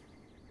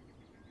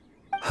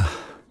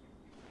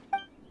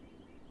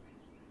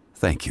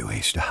 Thank you,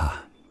 Ashtaha.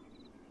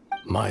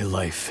 My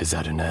life is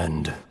at an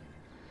end.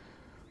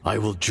 I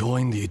will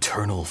join the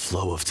eternal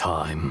flow of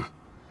time.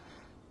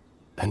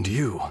 And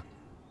you,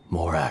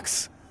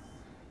 Morax,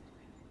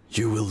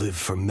 you will live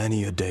for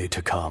many a day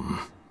to come.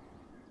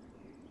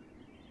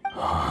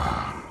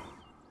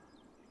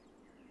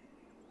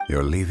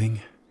 You're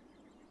leaving?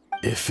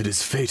 If it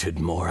is fated,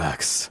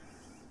 Morax,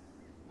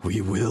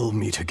 we will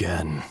meet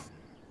again.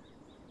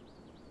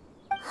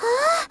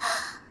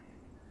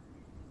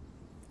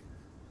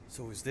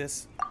 So is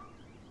this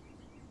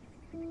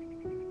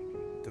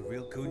the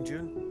real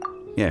Kunjun?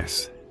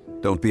 Yes.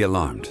 Don't be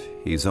alarmed.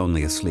 He's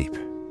only asleep.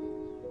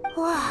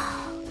 Whoa.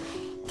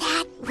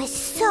 That was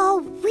so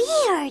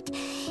weird.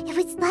 It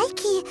was like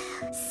he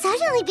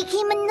suddenly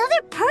became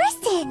another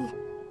person.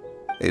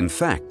 In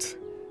fact,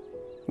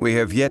 we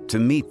have yet to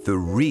meet the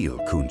real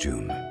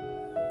Kunjun.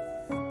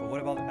 But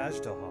what about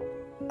Ashtaha?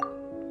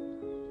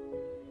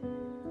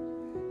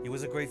 He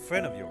was a great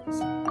friend of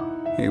yours.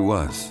 He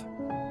was.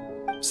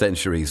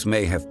 Centuries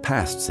may have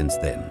passed since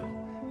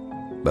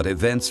then, but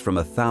events from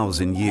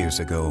 1,000 years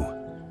ago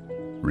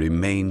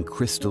remain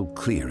crystal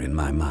clear in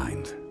my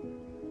mind.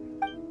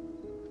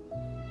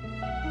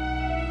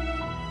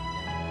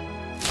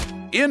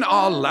 In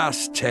our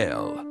last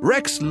tale,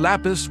 Rex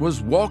Lapis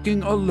was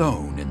walking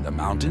alone in the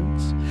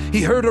mountains.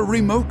 He heard a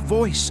remote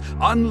voice,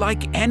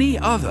 unlike any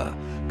other,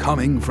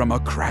 coming from a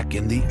crack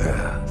in the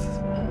earth.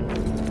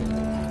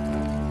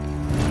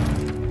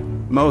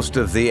 Most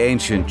of the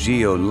ancient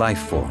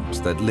geo-life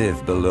forms that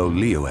live below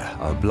Liyue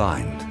are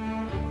blind,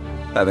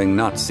 having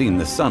not seen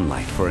the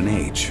sunlight for an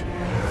age.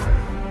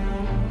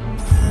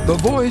 The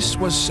voice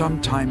was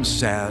sometimes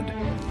sad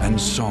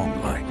and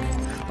song-like.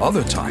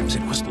 Other times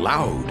it was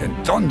loud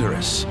and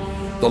thunderous.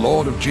 The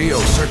Lord of Geo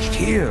searched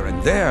here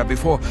and there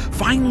before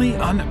finally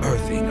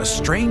unearthing a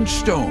strange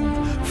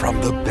stone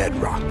from the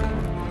bedrock.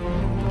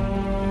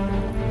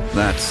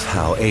 That's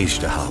how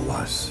Ashtaha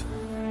was.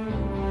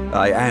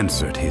 I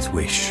answered his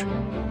wish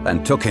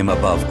and took him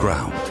above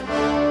ground.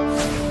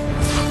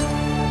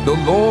 The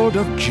Lord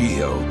of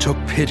Geo took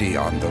pity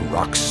on the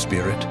rock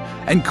spirit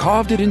and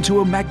carved it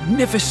into a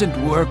magnificent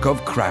work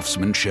of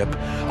craftsmanship,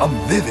 a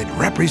vivid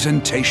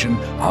representation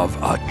of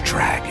a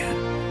dragon.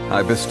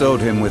 I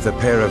bestowed him with a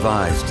pair of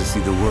eyes to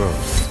see the world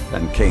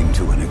and came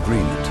to an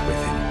agreement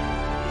with him.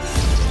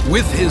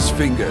 With his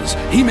fingers,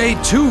 he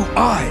made 2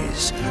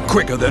 eyes,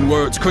 quicker than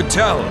words could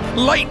tell.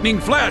 Lightning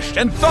flashed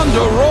and thunder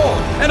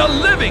roared, and a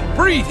living,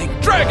 breathing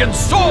dragon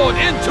soared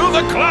into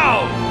the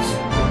clouds.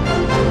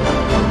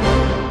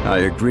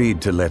 I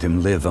agreed to let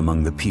him live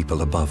among the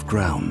people above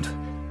ground.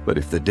 But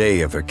if the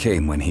day ever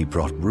came when he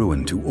brought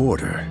ruin to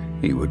order,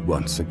 he would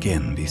once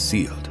again be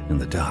sealed in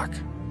the dark.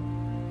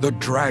 The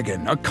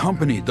dragon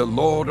accompanied the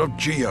Lord of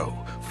Geo,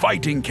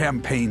 fighting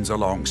campaigns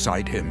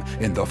alongside him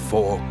in the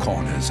 4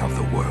 corners of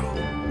the world.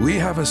 We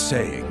have a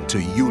saying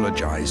to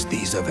eulogize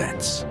these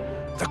events.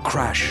 The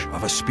crash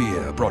of a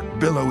spear brought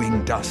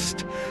billowing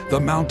dust.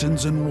 The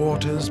mountains and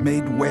waters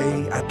made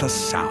way at the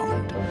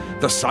sound.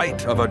 The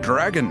sight of a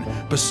dragon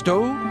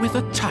bestowed with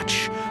a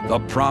touch the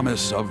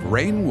promise of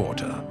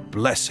rainwater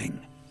blessing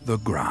the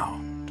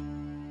ground.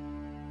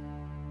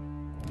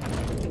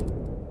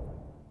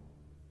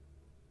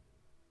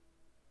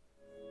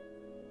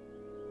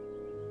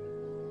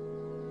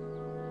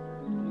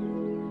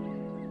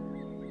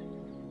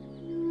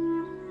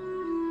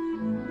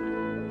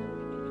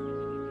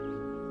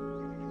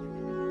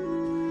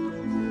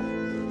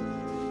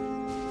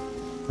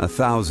 A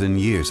 1,000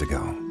 years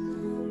ago,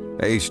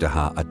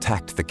 Azhdaha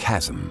attacked the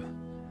chasm.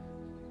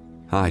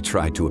 I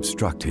tried to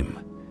obstruct him,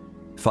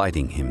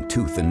 fighting him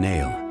tooth and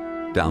nail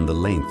down the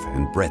length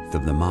and breadth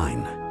of the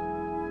mine.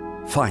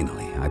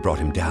 Finally, I brought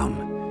him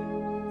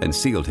down and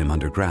sealed him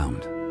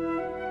underground.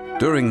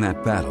 During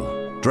that battle,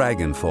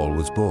 Dragonfall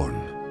was born.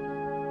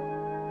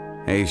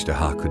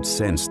 Azhdaha could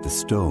sense the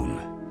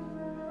stone.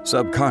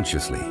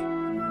 Subconsciously,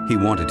 he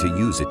wanted to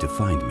use it to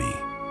find me.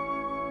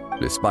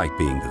 Despite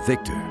being the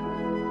victor,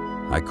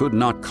 I could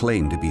not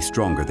claim to be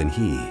stronger than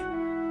he,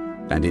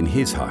 and in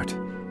his heart,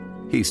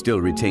 he still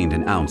retained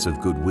an ounce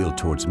of goodwill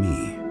towards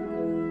me,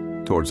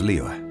 towards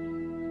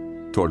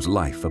Liyue, towards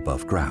life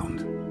above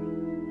ground.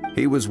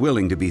 He was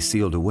willing to be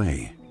sealed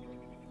away,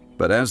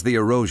 but as the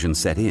erosion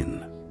set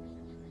in,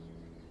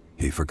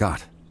 he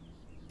forgot.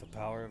 The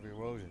power of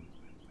erosion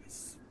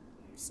is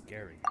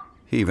scary.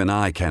 Even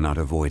I cannot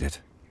avoid it,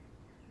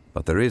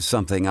 but there is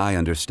something I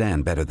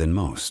understand better than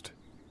most.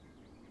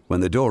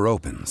 When the door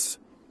opens,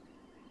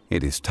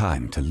 it is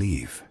time to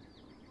leave.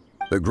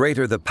 The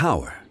greater the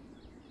power,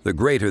 the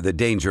greater the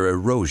danger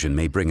erosion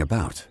may bring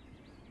about.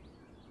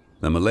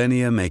 The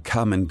millennia may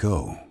come and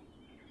go,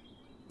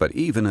 but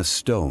even a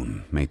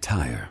stone may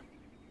tire.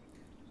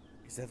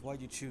 Is that why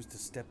you choose to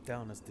step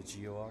down as the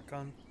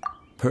Geo-Archon?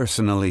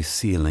 Personally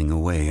sealing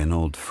away an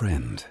old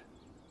friend.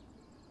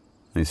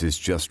 This is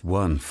just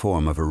one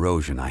form of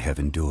erosion I have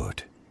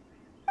endured.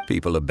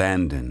 People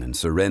abandon and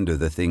surrender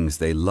the things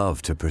they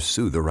love to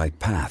pursue the right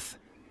path.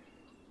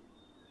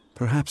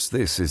 Perhaps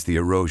this is the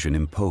erosion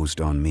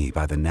imposed on me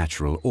by the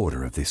natural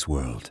order of this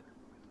world.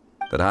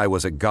 That I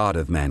was a god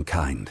of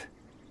mankind.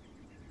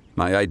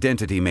 My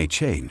identity may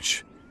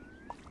change,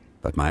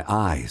 but my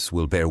eyes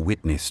will bear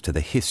witness to the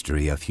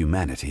history of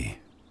humanity.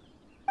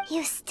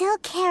 You still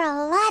care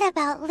a lot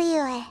about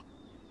Liyue.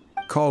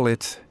 Call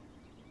it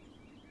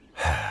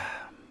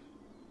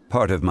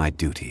part of my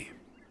duty.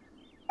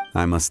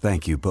 I must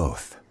thank you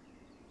both.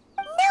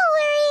 No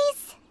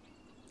worries.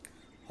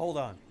 Hold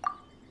on.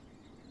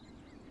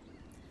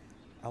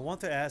 I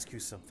want to ask you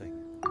something.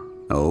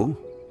 Oh?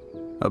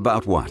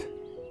 About what?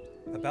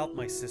 About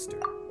my sister.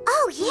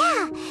 Oh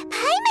yeah,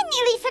 Paimon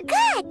nearly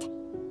forgot.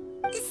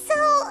 So,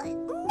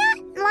 not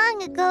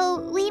long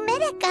ago, we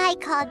met a guy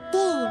called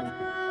Dane.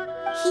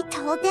 He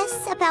told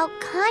us about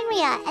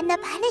Conria and the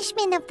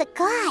punishment of the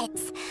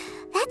gods.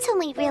 That's when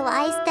we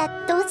realized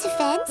that those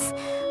events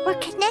were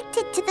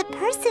connected to the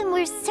person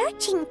we're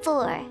searching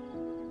for.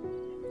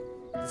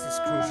 This is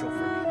crucial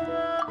for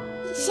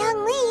me.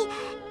 Zhongli,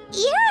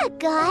 you're a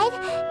god.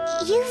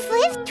 You've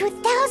lived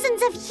through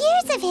thousands of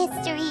years of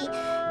history.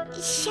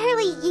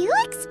 Surely you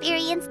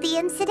experienced the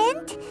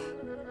incident?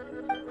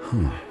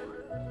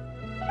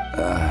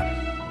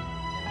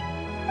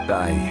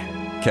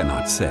 I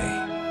cannot say.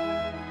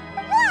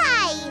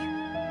 Why?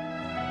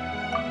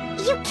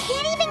 You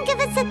can't even give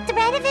us a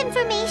thread of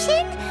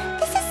information?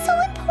 This is so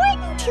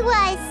important to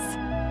us.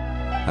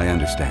 I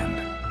understand,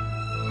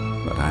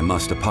 but I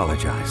must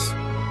apologize.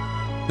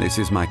 This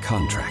is my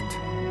contract.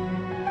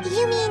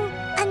 You mean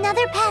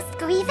another past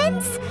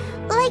grievance?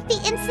 Like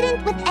the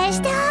incident with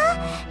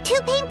Azhdaha? Too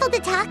painful to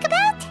talk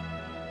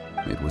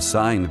about? It was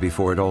signed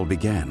before it all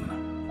began.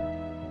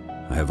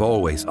 I have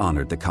always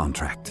honored the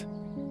contract,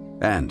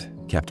 and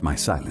kept my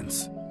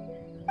silence.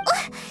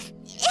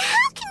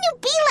 How can you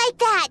be like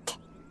that?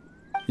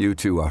 You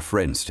two are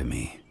friends to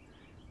me.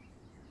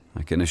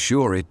 I can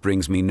assure it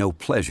brings me no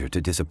pleasure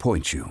to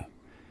disappoint you.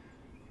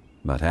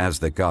 But as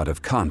the god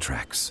of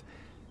contracts,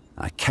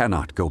 I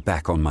cannot go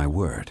back on my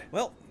word.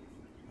 Well,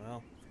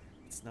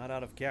 it's not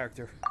out of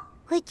character.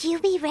 Would you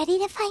be ready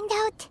to find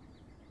out?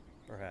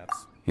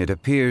 Perhaps. It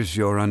appears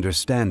your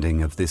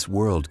understanding of this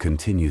world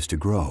continues to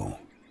grow.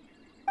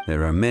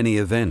 There are many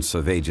events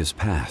of ages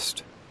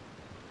past,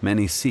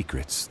 many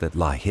secrets that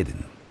lie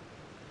hidden.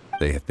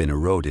 They have been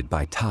eroded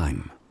by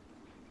time,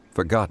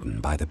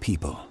 forgotten by the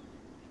people,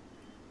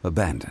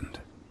 abandoned.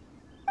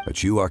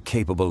 but you are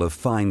capable of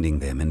finding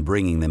them and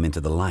bringing them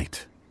into the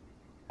light.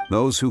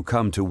 Those who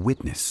come to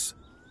witness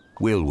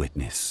will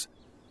witness.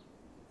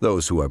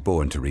 Those who are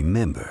born to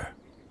remember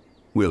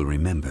will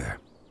remember.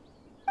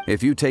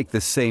 If you take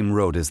the same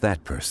road as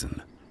that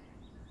person,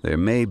 there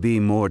may be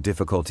more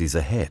difficulties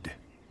ahead.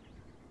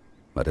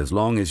 But as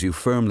long as you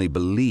firmly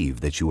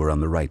believe that you are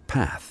on the right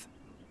path,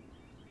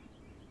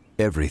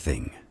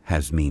 everything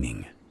has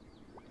meaning.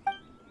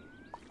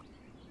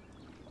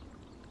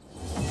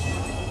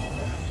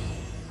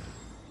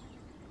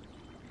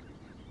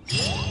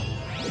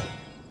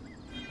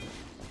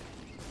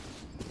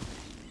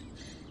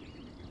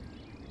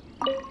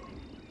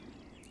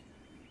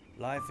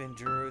 Life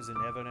endures in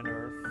heaven and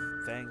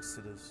earth, thanks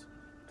to the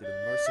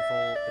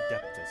merciful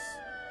Adeptus.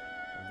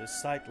 On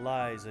this site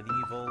lies an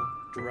evil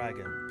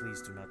dragon.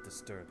 Please do not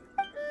disturb it.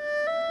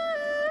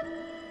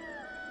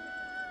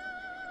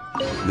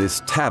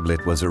 This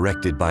tablet was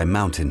erected by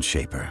Mountain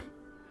Shaper.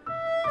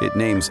 It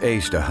names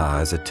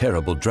Ashtaha as a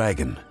terrible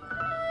dragon,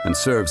 and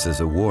serves as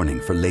a warning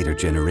for later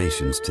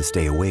generations to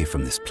stay away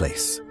from this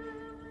place,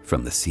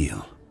 from the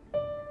seal.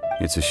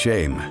 It's a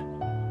shame.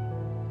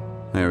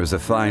 There is a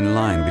fine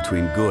line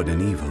between good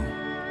and evil.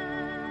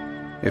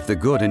 If the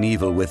good and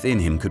evil within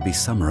him could be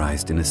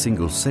summarized in a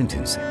single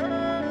sentence...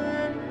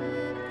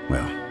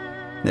 Well,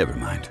 never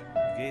mind.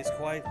 He gazed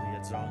quietly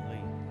at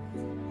Zhongli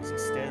as he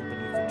stand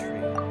beneath a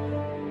tree.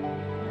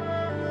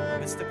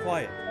 Amidst the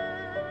quiet,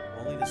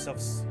 only the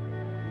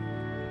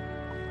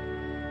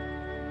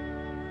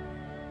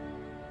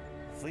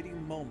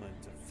fleeting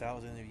moment of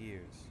thousands of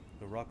years,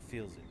 the rock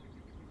feels it.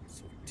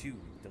 So too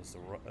does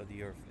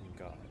the earth and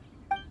God.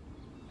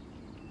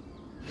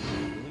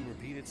 Will it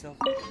repeat itself?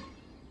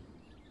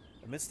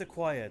 Amidst the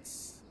quiet,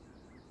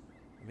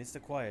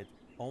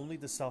 only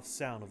the soft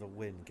sound of the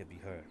wind can be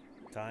heard.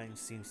 Time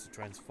seems to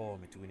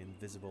transform into an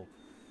invisible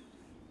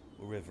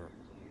river,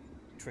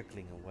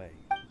 trickling away.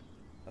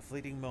 A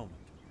fleeting moment,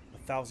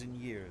 1,000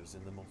 years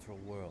in the mortal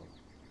world.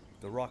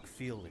 The rock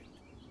feel it.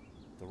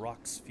 The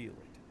rocks feel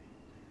it.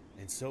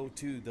 And so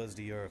too does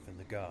the earth and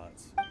the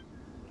gods.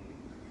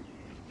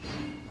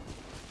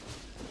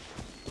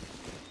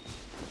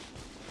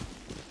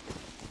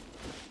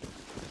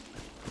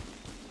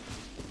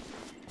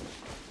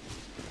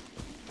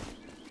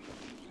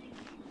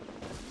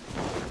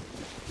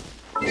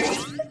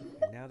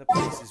 Now the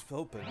place is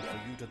open for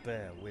you to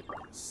bear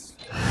witness.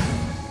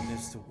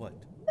 Witness to what?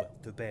 Well,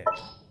 to bear.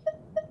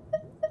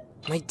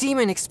 My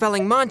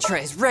demon-expelling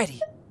mantra is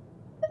ready!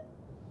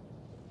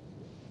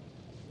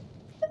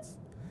 It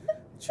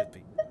should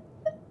be.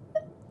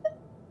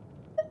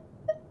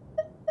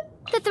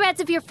 The threads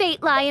of your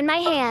fate lie in my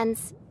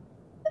hands.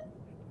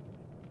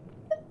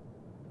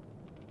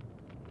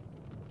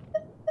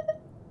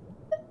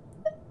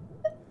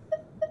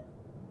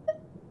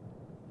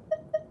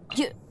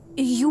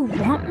 You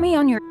want me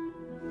on your...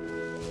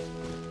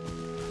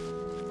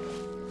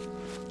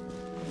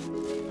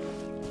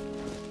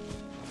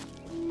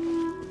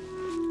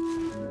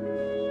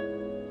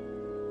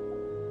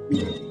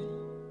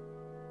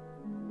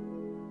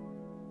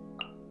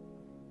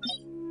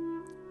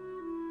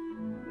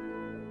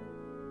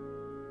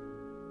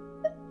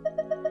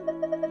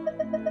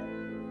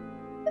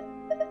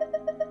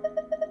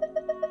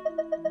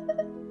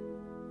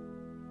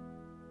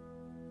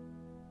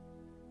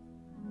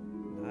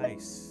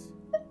 Nice.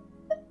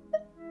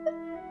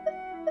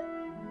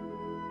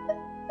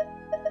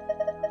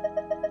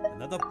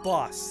 Another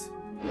boss.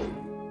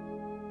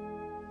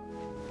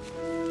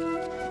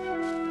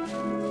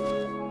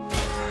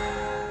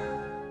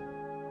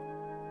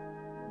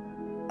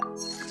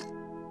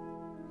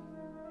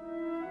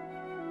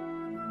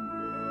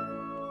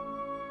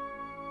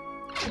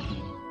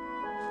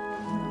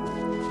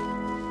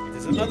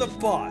 There's another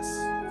boss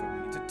for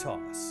me to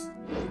toss.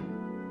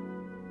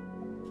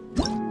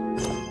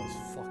 Almost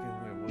fucking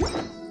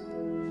weird.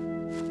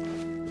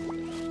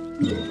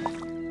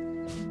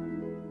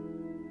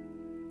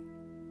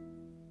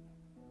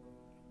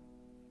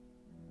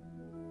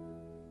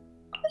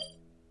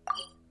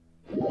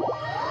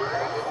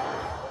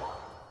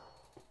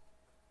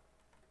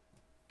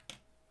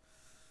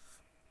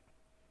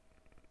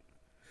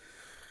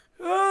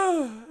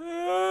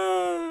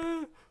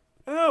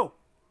 Oh!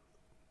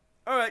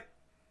 Alright.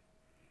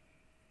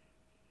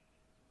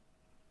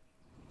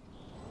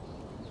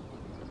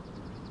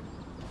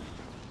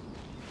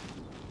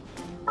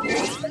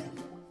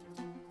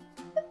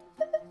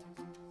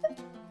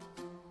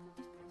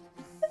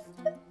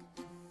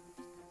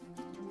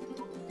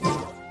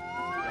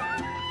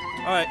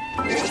 Alright.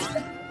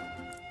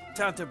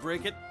 Time to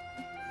break it.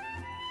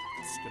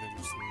 Just gonna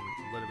do some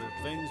little bit of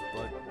things,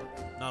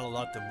 but not a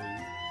lot to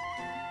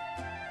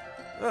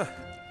move.